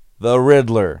 The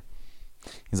Riddler.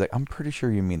 He's like, "I'm pretty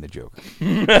sure you mean the Joker."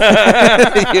 You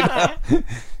know?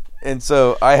 And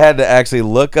so I had to actually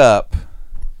look up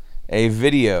a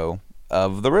video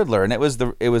of the Riddler, and it was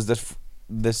the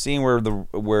scene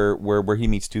where he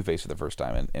meets Two-Face for the first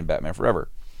time in Batman Forever.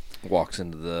 Walks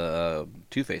into the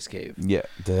Two-Face cave. Yeah,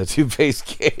 the Two-Face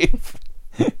cave.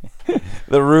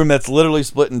 The room that's literally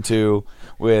split in two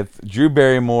with Drew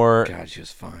Barrymore. God, she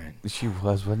was fine. She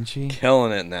was, wasn't she?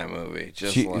 Killing it in that movie.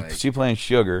 Just She playing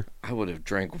Sugar. I would have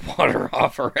drank water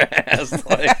off her ass.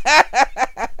 Like,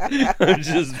 I'm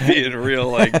just being real.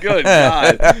 Like, good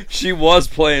God, she was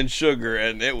playing Sugar,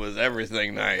 and it was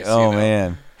everything nice. Oh you know?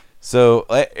 man. So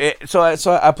I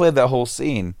played that whole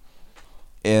scene,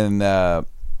 and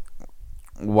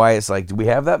Wyatt's like, "Do we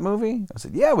have that movie?" I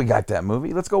said, "Yeah, we got that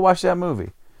movie. Let's go watch that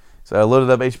movie." So I loaded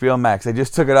up HBO Max. They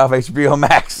just took it off HBO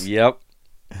Max. Yep.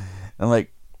 I'm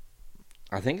like,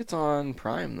 I think it's on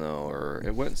Prime though, or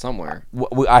it went somewhere.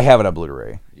 I have it on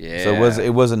Blu-ray. Yeah. So it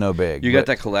wasn't no big. You got but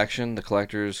that collection, the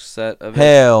collector's set of it?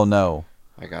 Hell no.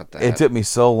 I got that. It took me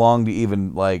so long to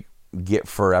even like get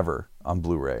Forever on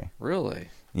Blu-ray. Really?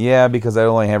 Yeah, because I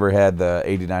only ever had the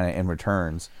 89 in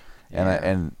returns. And Yeah.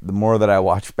 and the more that I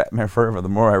watch Batman Forever, the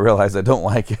more I realize I don't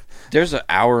like it. There's an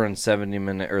hour and 70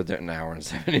 minute, or an hour and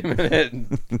 70 minute,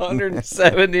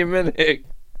 170 minute.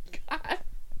 God.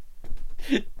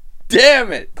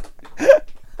 Damn it!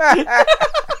 I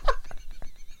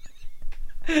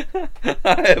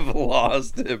have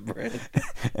lost it, Brent.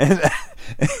 And,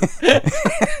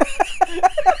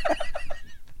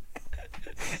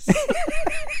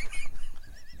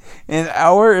 an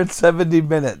hour and 70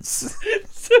 minutes.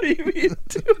 So you mean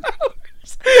 2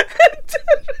 hours?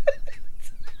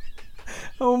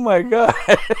 Oh my god.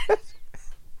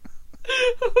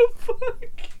 Oh, fuck.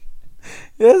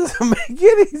 It doesn't make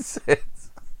any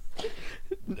sense.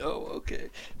 No, okay.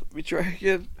 Let me try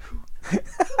again.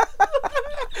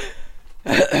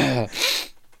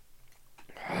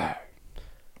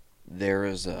 There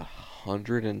is a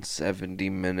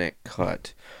 170-minute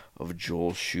cut of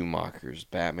Joel Schumacher's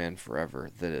Batman Forever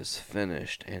that is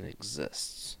finished and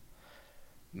exists.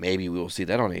 Maybe we will see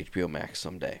that on HBO Max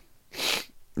someday.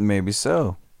 Maybe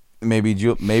so. Maybe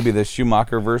the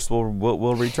Schumacher verse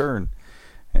will return,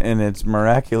 and it's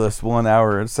miraculous 1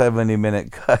 hour and 70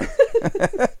 minute cut.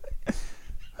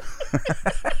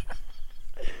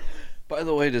 By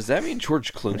the way, does that mean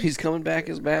George Clooney's coming back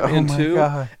as Batman Oh my too?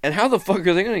 God. And how the fuck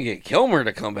are they going to get Kilmer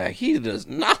to come back? He does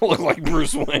not look like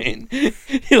Bruce Wayne.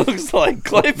 He looks like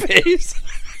Clayface.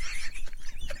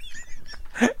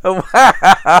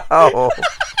 Wow!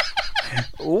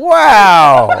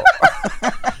 Wow!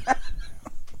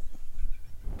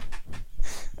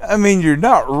 I mean, you're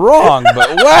not wrong, but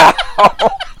wow!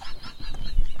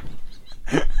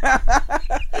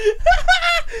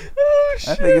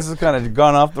 I think this has kind of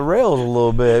gone off the rails a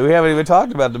little bit. We haven't even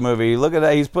talked about the movie. Look at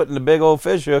that. He's putting the big old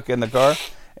fish hook in the car,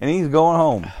 and he's going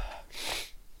home.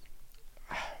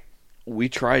 We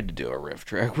tried to do a riff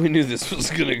track. We knew this was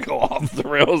going to go off the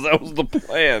rails. That was the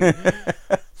plan.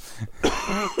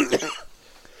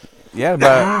 Yeah,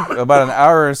 about an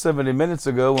hour and 70 minutes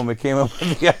ago when we came up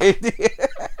with the idea.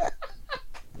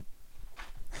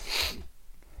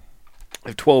 I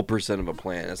have 12% of a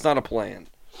plan. It's not a plan.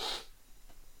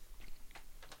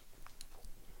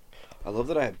 I love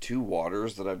that I have 2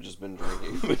 waters that I've just been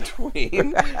drinking in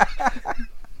between.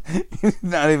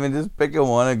 Not even just picking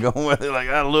one and going with it. Like,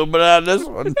 I got a little bit out of this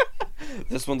one.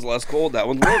 This one's less cold. That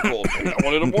one's more cold. I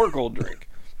wanted a more cold drink.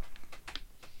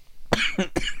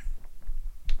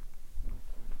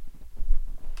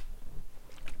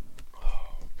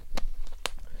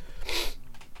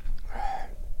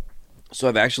 So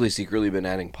I've actually secretly been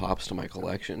adding pops to my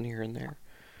collection here and there.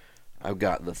 I've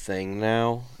got The Thing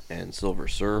now, and Silver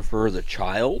Surfer, The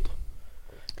Child.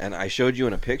 And I showed you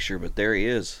in a picture, but there he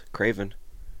is, Kraven,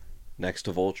 next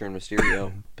to Vulture and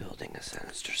Mysterio, building a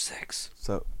Sinister Six.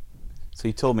 So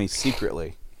you told me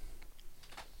secretly.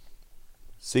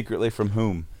 Secretly from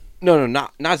whom? No,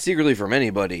 not secretly from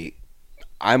anybody.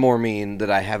 I more mean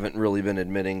that I haven't really been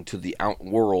admitting to the out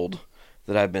world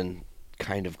that I've been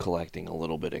kind of collecting a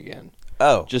little bit again.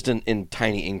 Oh. Just in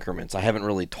tiny increments. I haven't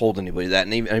really told anybody that.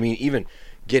 And even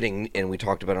getting, and we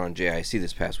talked about it on JIC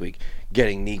this past week,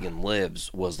 getting Negan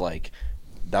Lives was like,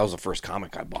 that was the first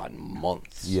comic I bought in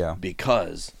months. Yeah.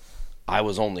 Because I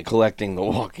was only collecting The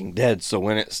Walking Dead, so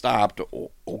when it stopped,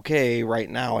 okay, right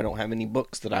now I don't have any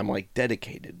books that I'm like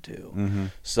dedicated to. Mm-hmm.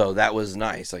 So that was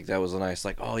nice. Like that was a nice,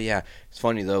 like, oh yeah. It's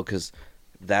funny though, because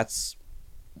that's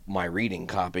my reading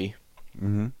copy.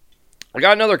 Mm-hmm. I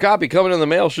got another copy coming in the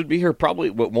mail. Should be here probably,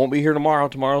 but won't be here tomorrow.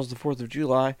 Tomorrow's the 4th of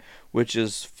July, which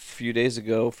is a few days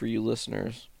ago for you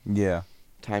listeners. Yeah.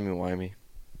 Timey-wimey.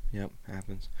 Yep,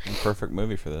 happens. Perfect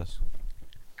movie for this.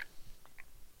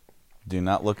 Do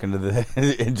not look into the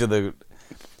into the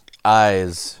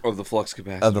eyes Of the flux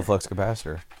capacitor. of the flux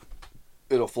capacitor.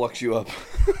 It'll flux you up.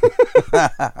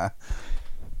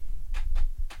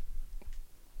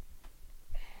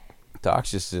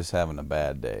 Doc's just having a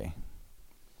bad day.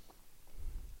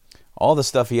 All the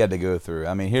stuff he had to go through.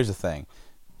 I mean, here's the thing.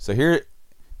 So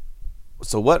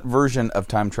what version of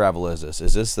time travel is this?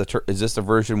 Is this the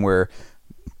version where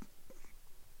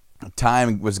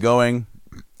time was going,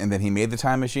 and then he made the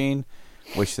time machine,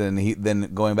 which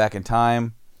then going back in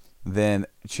time, then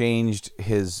changed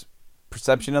his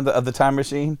perception of the time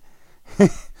machine,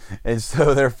 and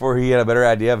so therefore he had a better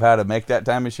idea of how to make that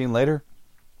time machine later?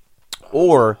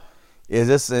 Or is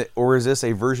this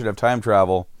a version of time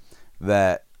travel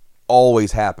that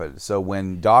always happened? So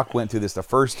when Doc went through this the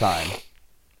first time,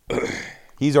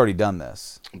 he's already done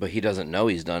this. But he doesn't know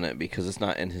he's done it because it's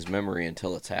not in his memory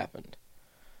until it's happened.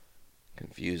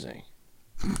 Confusing.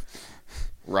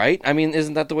 Right? I mean,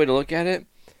 isn't that the way to look at it?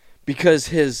 Because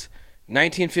his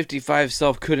 1955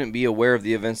 self couldn't be aware of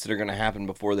the events that are going to happen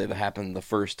before they've happened the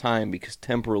first time, because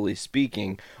temporally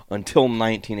speaking, until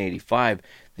 1985,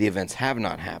 the events have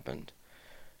not happened.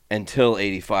 Until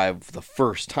 85, the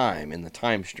first time in the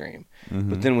time stream. Mm-hmm.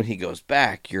 But then when he goes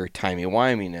back, your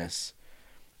timey-wiminess,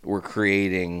 we're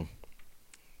creating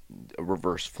a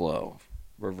reverse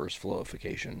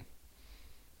flowification.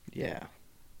 Yeah.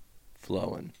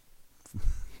 Flowing.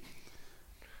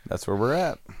 That's where we're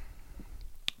at.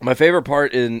 My favorite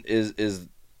part is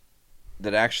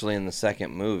that actually in the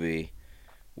second movie,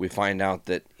 we find out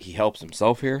that he helps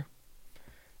himself here.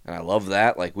 And I love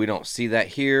that. Like, we don't see that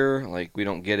here. Like, we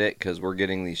don't get it because we're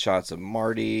getting these shots of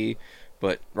Marty.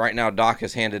 But right now, Doc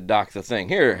has handed Doc the thing.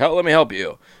 Here, let me help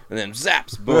you. And then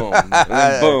zaps, boom. And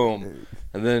then boom.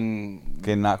 And then...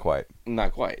 Okay, not quite.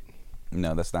 Not quite.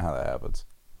 No, that's not how that happens.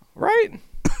 Right?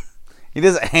 He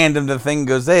doesn't hand him the thing and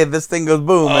goes, hey, this thing goes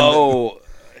boom. Oh...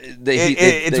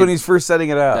 It's when he's first setting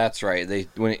it up. That's right.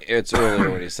 It's earlier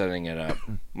when he's setting it up.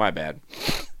 My bad.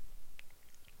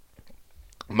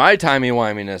 My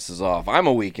timey-wiminess is off. I'm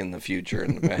a week in the future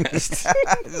in the past.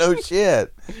 No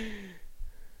shit.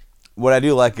 What I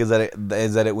do like is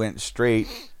that it went straight.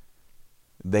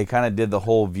 They kind of did the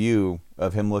whole view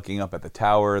of him looking up at the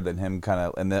tower, then him kind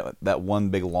of, and that one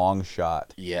big long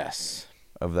shot. Yes.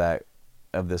 Of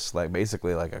this, like,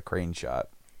 basically like a crane shot.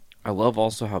 I love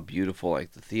also how beautiful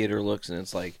like the theater looks, and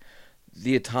it's like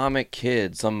The Atomic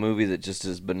Kid, some movie that just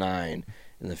is benign.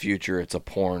 In the future, it's a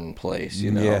porn place, you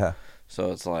know. Yeah.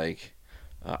 So it's like,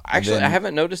 actually, I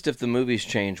haven't noticed if the movies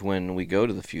change when we go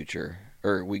to the future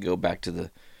or we go back to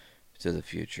the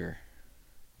future.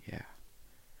 Yeah.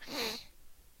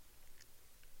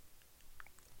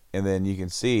 And then you can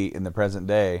see in the present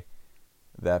day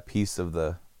that piece of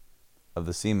the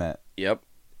cement. Yep.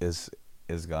 Is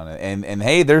gone, and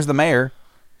hey, there's the mayor.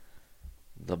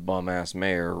 The bum-ass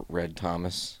mayor, Red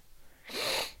Thomas.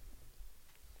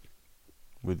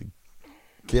 With the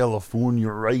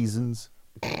California raisins.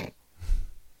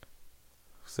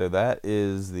 So that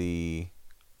is the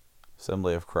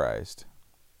Assembly of Christ.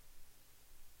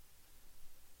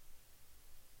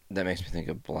 That makes me think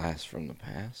of Blast from the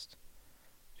Past.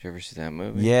 Did you ever see that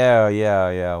movie?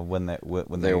 Yeah. When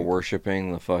they were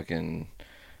worshiping the fucking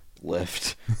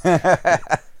lift.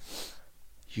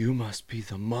 You must be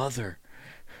the mother.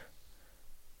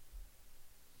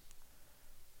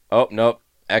 Oh, nope.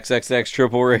 XXX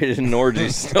triple rated and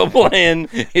orgies still playing.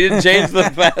 He didn't change the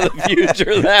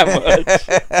future that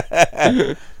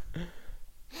much.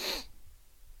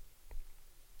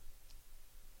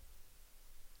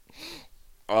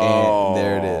 Oh,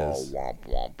 there it is. Womp,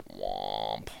 womp,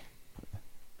 womp.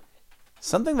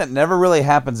 Something that never really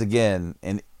happens again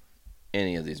in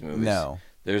any of these movies. No.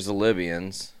 There's the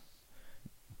Libyans.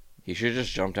 He should have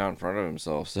just jumped out in front of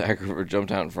himself,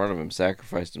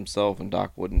 sacrificed himself, and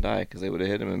Doc wouldn't die because they would have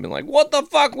hit him and been like, "What the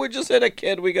fuck? We just hit a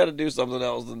kid. We got to do something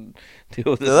else and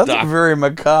deal with this." That's Doc. a very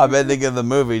macabre ending of the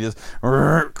movie. Just.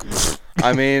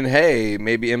 I mean, hey,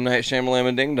 maybe M. Night Shyamalan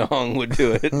and Ding Dong would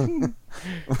do it.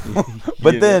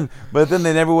 but then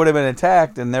they never would have been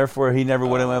attacked, and therefore he never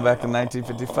would have went back to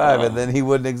 1955, and then he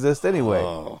wouldn't exist anyway.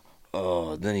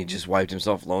 Oh, then he just wiped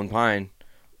himself. Lone Pine.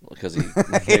 Because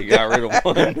he got rid of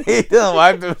one. He done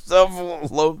wiped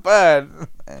himself low pad.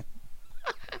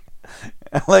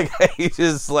 Like he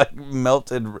just like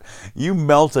melted. You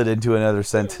melted into another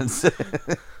sentence.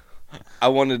 I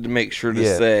wanted to make sure to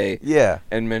Yeah. say Yeah.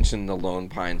 and mention the Lone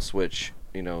Pine Switch,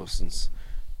 since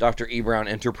Dr. E. Brown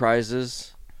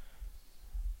Enterprises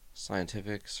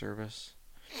Scientific Service.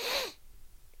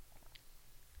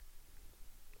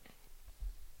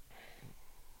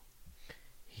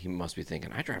 He must be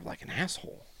thinking, I drive like an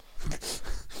asshole.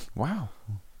 Wow.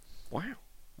 Wow.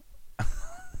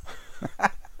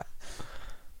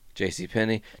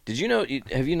 JCPenney. Did you know,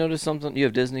 have you noticed something? You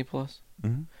have Disney Plus?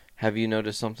 Mm-hmm. Have you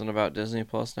noticed something about Disney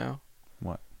Plus now?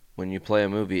 What? When you play a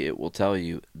movie, it will tell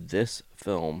you this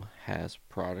film has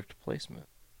product placement.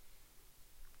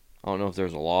 I don't know if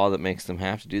there's a law that makes them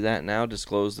have to do that now,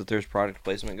 disclose that there's product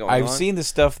placement going on. I've seen the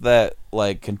stuff that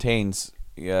like contains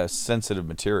sensitive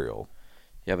material.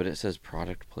 Yeah, but it says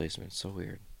product placement. So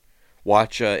weird.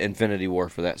 Watch Infinity War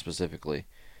for that specifically.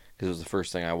 Because it was the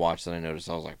first thing I watched that I noticed.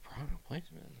 I was like, product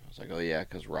placement? I was like, oh yeah,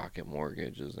 because Rocket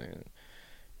Mortgage is there.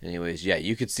 Anyways, yeah,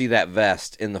 you could see that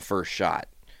vest in the first shot.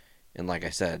 And like I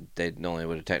said, they only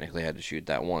would have technically had to shoot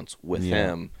that once with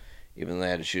him, even though they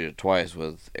had to shoot it twice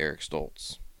with Eric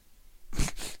Stoltz.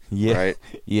 Yeah. Right?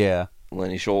 Yeah.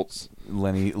 Lenny Schultz.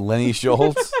 Lenny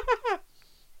Schultz.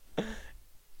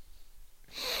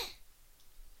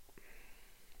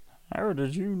 How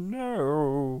did you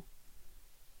know?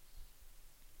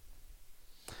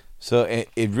 So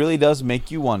it really does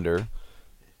make you wonder.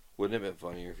 Wouldn't it have been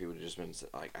funnier if he would have just been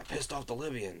like, I pissed off the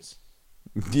Libyans.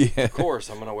 Yeah. Of course,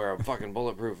 I'm going to wear a fucking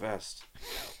bulletproof vest.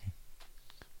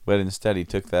 But instead he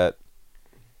took that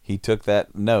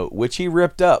note, which he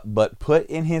ripped up, but put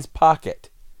in his pocket.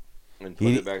 And put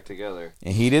it back together.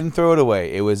 And he didn't throw it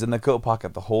away. It was in the coat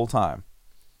pocket the whole time.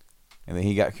 And then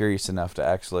he got curious enough to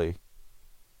actually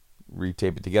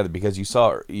retape it together because you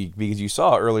saw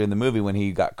earlier in the movie when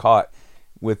he got caught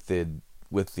with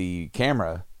the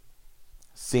camera,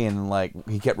 seeing like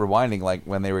he kept rewinding like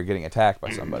when they were getting attacked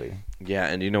by somebody. Yeah,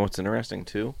 and you know what's interesting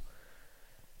too?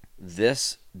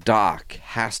 This Doc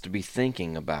has to be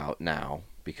thinking about now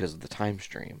because of the time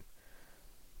stream.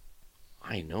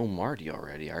 I know Marty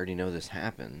already. I already know this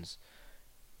happens.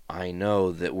 I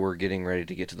know that we're getting ready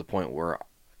to get to the point where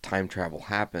time travel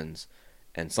happens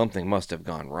and something must have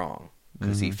gone wrong.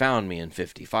 Because he found me in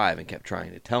 55 and kept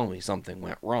trying to tell me something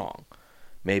went wrong.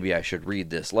 Maybe I should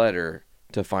read this letter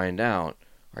to find out.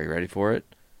 Are you ready for it?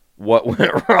 What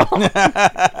went wrong?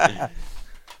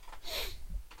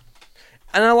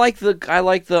 And I like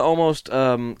the almost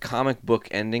comic book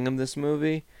ending of this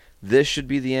movie. This should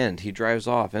be the end. He drives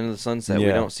off into the sunset. Yeah.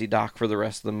 We don't see Doc for the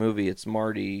rest of the movie. It's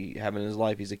Marty having his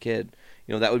life. He's a kid.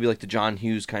 That would be like the John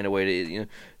Hughes kind of way to,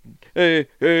 hey,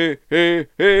 hey, hey,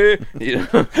 hey.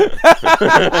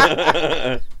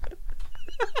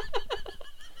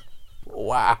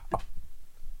 Wow.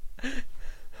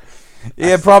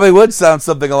 Yeah, it probably would sound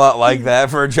something a lot like that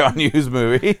for a John Hughes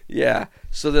movie. Yeah.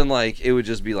 So then, it would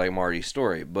just be like Marty's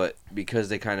story. But because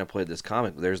they kind of played this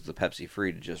comic, there's the Pepsi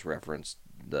Free to just reference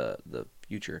the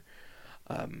future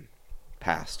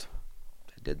past.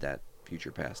 They did that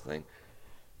future past thing.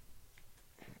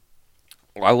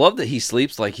 Well, I love that he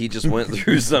sleeps like he just went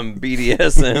through some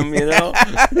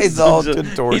BDSM, He's all Just-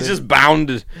 contorted. He's just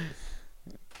bound.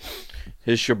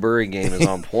 His shibari game is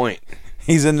on point.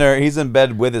 He's in there. He's in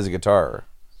bed with his guitar,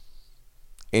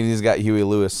 and he's got Huey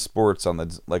Lewis Sports on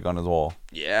his wall.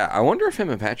 Yeah, I wonder if him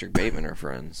and Patrick Bateman are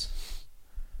friends.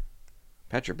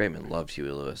 Patrick Bateman loved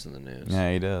Huey Lewis in the news.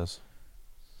 Yeah, he does.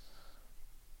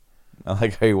 I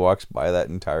like how he walks by that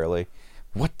entirely.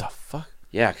 What the fuck?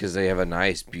 Yeah, because they have a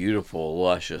nice, beautiful,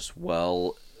 luscious,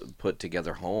 well put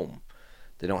together home.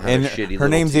 They don't have And a shitty. her little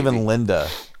name's TV. even Linda,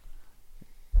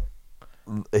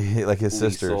 like his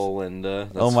sister. Lisa Linda.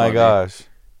 That's Oh my funny. gosh.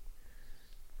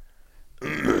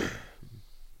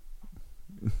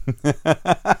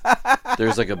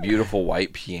 There's a beautiful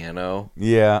white piano,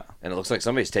 Yeah. and it looks like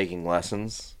somebody's taking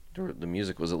lessons. The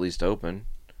music was at least open.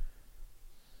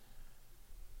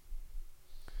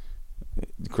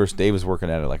 Of course, Dave was working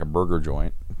at it like a burger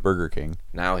joint, Burger King.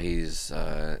 Now he's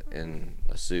in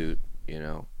a suit,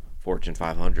 Fortune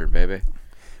 500, baby.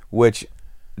 Which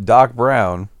Doc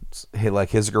Brown,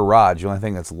 his garage, the only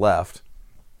thing that's left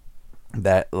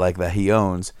that he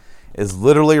owns, is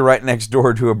literally right next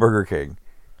door to a Burger King.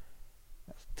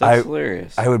 That's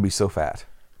hilarious. I would be so fat.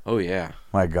 Oh yeah.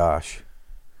 My gosh.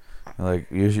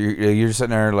 You're just sitting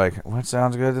there like, what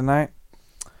sounds good tonight?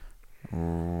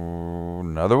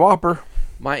 Another Whopper.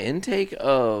 My intake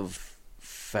of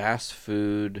fast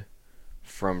food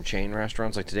from chain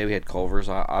restaurants. Like today we had Culver's.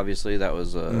 Obviously, that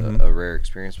was a rare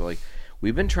experience. But like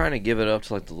we've been trying to give it up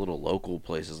to like the little local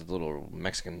places, like the little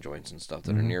Mexican joints and stuff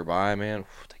that are nearby. Man,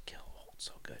 they kill. It's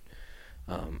so good.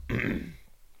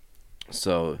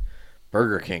 So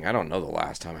Burger King. I don't know the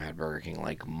last time I had Burger King.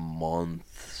 Like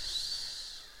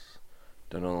months.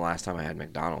 Don't know the last time I had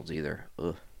McDonald's either.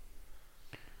 Ugh.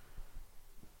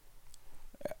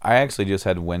 I actually just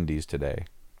had Wendy's today.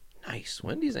 Nice.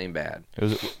 Wendy's ain't bad.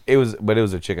 It was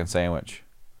a chicken sandwich.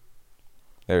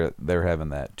 They're having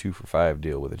that 2 for $5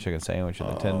 deal with a chicken sandwich and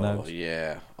the 10 nugs.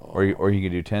 Yeah. Oh, Or you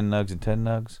could do 10 nugs and 10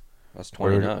 nugs. that's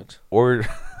 20 nugs. Or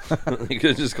You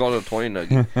could have just called it a 20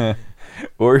 nugget.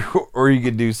 or you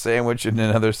could do sandwich and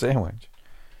another sandwich.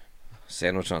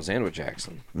 Sandwich on sandwich,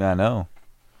 Jackson. I know.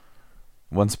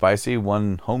 One spicy,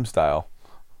 one home style.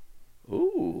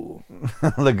 Ooh.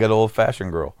 The good old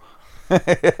fashioned girl.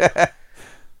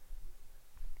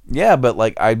 Yeah, but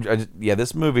like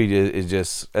this movie is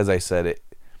just, as I said,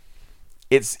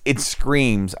 it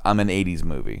screams I'm an 80s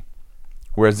movie.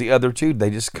 Whereas the other two, they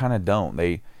just kind of don't.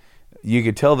 You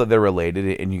could tell that they're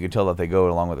related, and you could tell that they go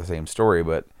along with the same story,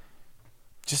 but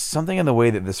just something in the way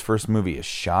that this first movie is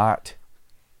shot.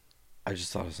 I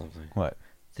just thought of something. What?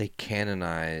 They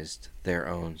canonized their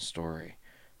own story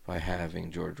by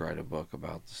having George write a book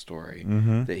about the story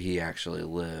that he actually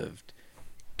lived,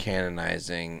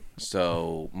 canonizing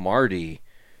so Marty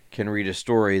can read a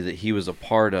story that he was a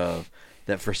part of,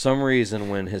 that for some reason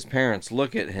when his parents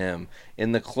look at him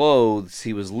in the clothes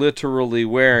he was literally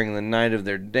wearing the night of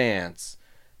their dance,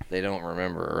 they don't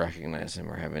remember or recognize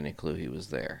him or have any clue he was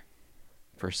there.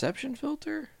 Perception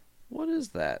filter? What is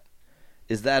that?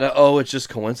 Is that it's just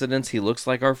coincidence he looks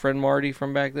like our friend Marty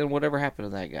from back then? Whatever happened to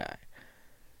that guy?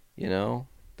 You know?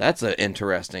 That's an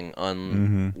interesting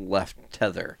left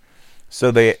tether.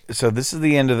 So this is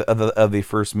the end of the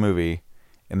first movie,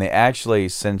 and they actually,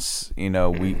 since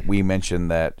we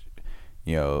mentioned that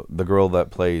the girl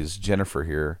that plays Jennifer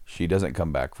here, she doesn't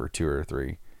come back for 2 or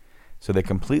 3, so they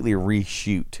completely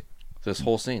reshoot This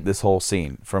whole scene. this whole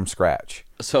scene from scratch.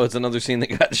 So it's another scene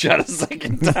that got shot a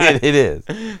second time. It is,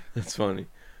 That's funny.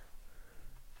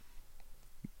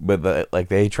 but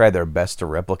they tried their best to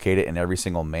replicate it in every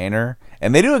single manner,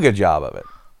 and they do a good job of it.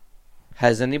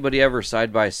 Has anybody ever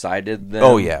side-by-sided them?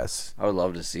 Oh yes. I would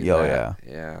love to see Oh that.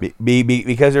 yeah. Yeah.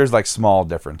 Because there's like small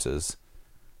differences.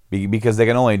 Because they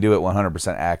can only do it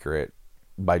 100% accurate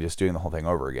by just doing the whole thing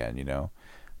over again.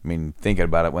 I mean, thinking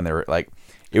about it, when they were like,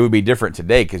 it would be different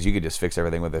today because you could just fix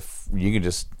everything with you could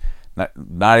just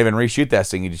not even reshoot that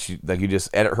thing. You just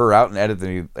edit her out and edit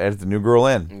the new girl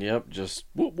in. Yep, just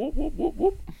whoop, whoop, whoop, whoop,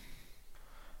 whoop.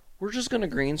 We're just going to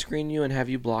green screen you and have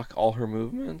you block all her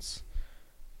movements.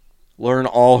 Learn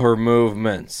all her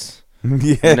movements.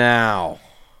 Yeah. Now.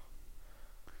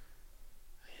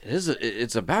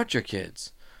 It's about your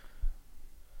kids.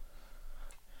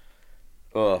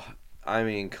 Ugh. I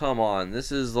mean, come on.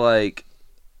 This is like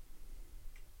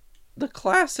the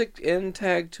classic end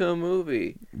tag to a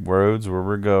movie. Roads where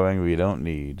we're going, we don't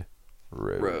need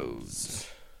Rhodes.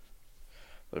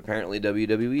 But apparently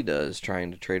WWE does,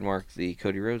 trying to trademark the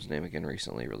Cody Rhodes name again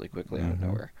recently, really quickly out of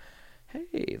nowhere.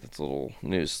 Hey, that's a little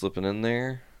news slipping in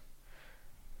there.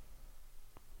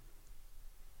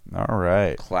 All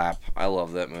right. Clap. I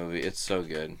love that movie. It's so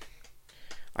good.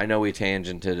 I know we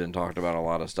tangented and talked about a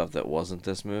lot of stuff that wasn't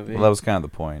this movie. Well, that was kind of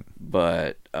the point.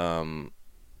 But,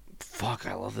 fuck,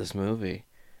 I love this movie.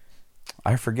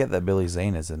 I forget that Billy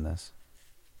Zane is in this.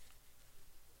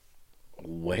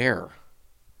 Where?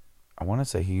 I want to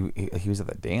say he was at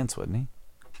the dance, wasn't he?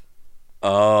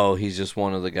 Oh, he's just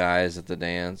one of the guys at the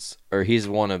dance. Or he's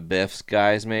one of Biff's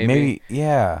guys, maybe? Maybe,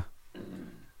 yeah.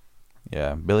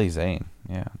 Yeah, Billy Zane.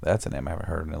 Yeah, that's a name I haven't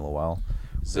heard in a little while.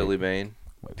 Silly Bane.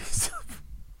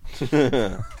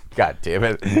 God damn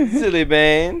it. Silly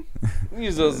Bane.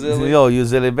 You so silly. Yo, you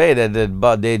silly Bane, that did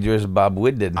dangerous Bob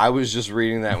Wood did. I was just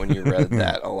reading that when you read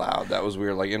that aloud. That was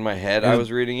weird. Like, in my head, I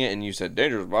was reading it, and you said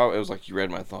dangerous Bob. It was like you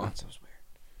read my thoughts. It was weird.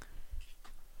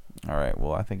 All right,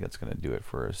 well, I think that's going to do it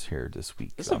for us here this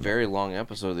week. It's a very long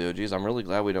episode of the OGs. I'm really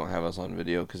glad we don't have us on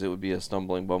video, because it would be a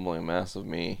stumbling, bumbling mess of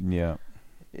me. Yeah.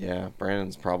 Yeah,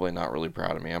 Brandon's probably not really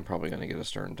proud of me. I'm probably going to get a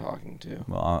stern talking to.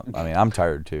 Well, I mean, I'm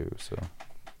tired too, so.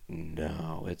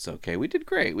 No, it's okay. We did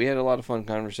great. We had a lot of fun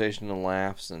conversation and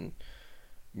laughs and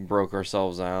broke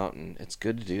ourselves out, and it's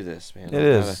good to do this, man. It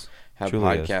is. Have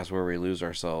Truly podcasts where we lose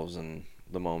ourselves in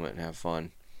the moment and have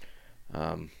fun.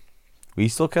 We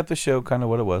still kept the show kind of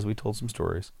what it was. We told some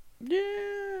stories.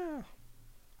 Yeah.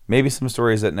 Maybe some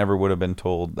stories that never would have been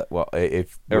told.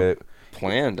 If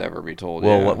Planned to ever be told.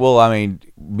 Well, yeah. well, I mean,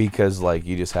 because like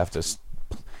you just have to,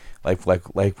 like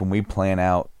when we plan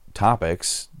out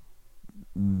topics,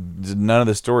 none of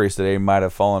the stories today might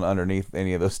have fallen underneath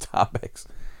any of those topics.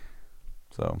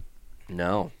 So,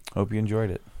 No. hope you enjoyed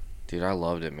it. Dude, I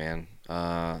loved it, man.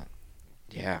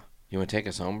 Yeah. You want to take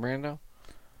us home, Brando?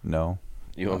 No.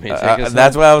 You want me to take us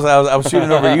that's home? why I was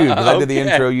shooting over you because I did the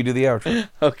Okay. intro, you do the outro.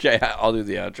 Okay, I'll do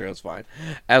the outro. It's fine.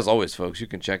 As always, folks, you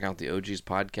can check out the OGs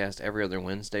podcast every other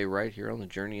Wednesday right here on the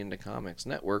Journey into Comics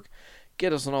Network.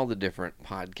 Get us on all the different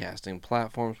podcasting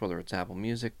platforms, whether it's Apple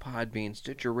Music, Podbean,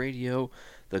 Stitcher Radio,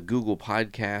 the Google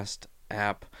Podcast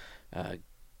app,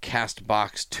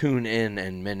 Castbox, TuneIn,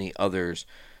 and many others.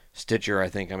 Stitcher, I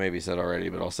think I maybe said already,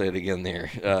 but I'll say it again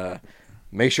there.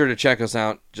 Make sure to check us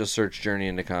out. Just search Journey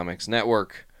into Comics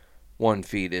Network. One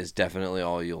feed is definitely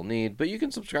all you'll need, but you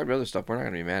can subscribe to other stuff. We're not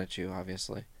going to be mad at you,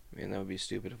 obviously. I mean, that would be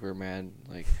stupid if we were mad.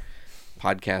 Like,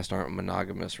 podcasts aren't a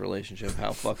monogamous relationship.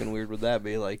 How fucking weird would that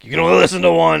be? Like, you can only listen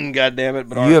to one, goddammit.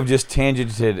 But You have just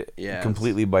tangented Yes.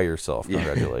 completely by yourself.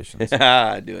 Congratulations.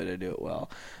 I do it well.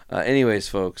 Anyways,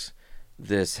 folks,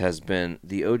 this has been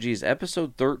the OG's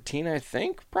episode 13, I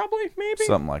think, probably, maybe.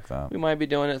 Something like that. We might be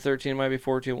doing it 13, might be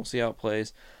 14. We'll see how it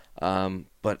plays.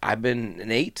 But I've been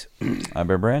Nate, I've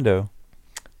been Brando.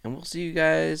 and we'll see you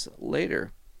guys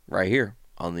later, right here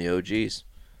on the OGs.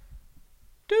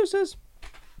 Deuces.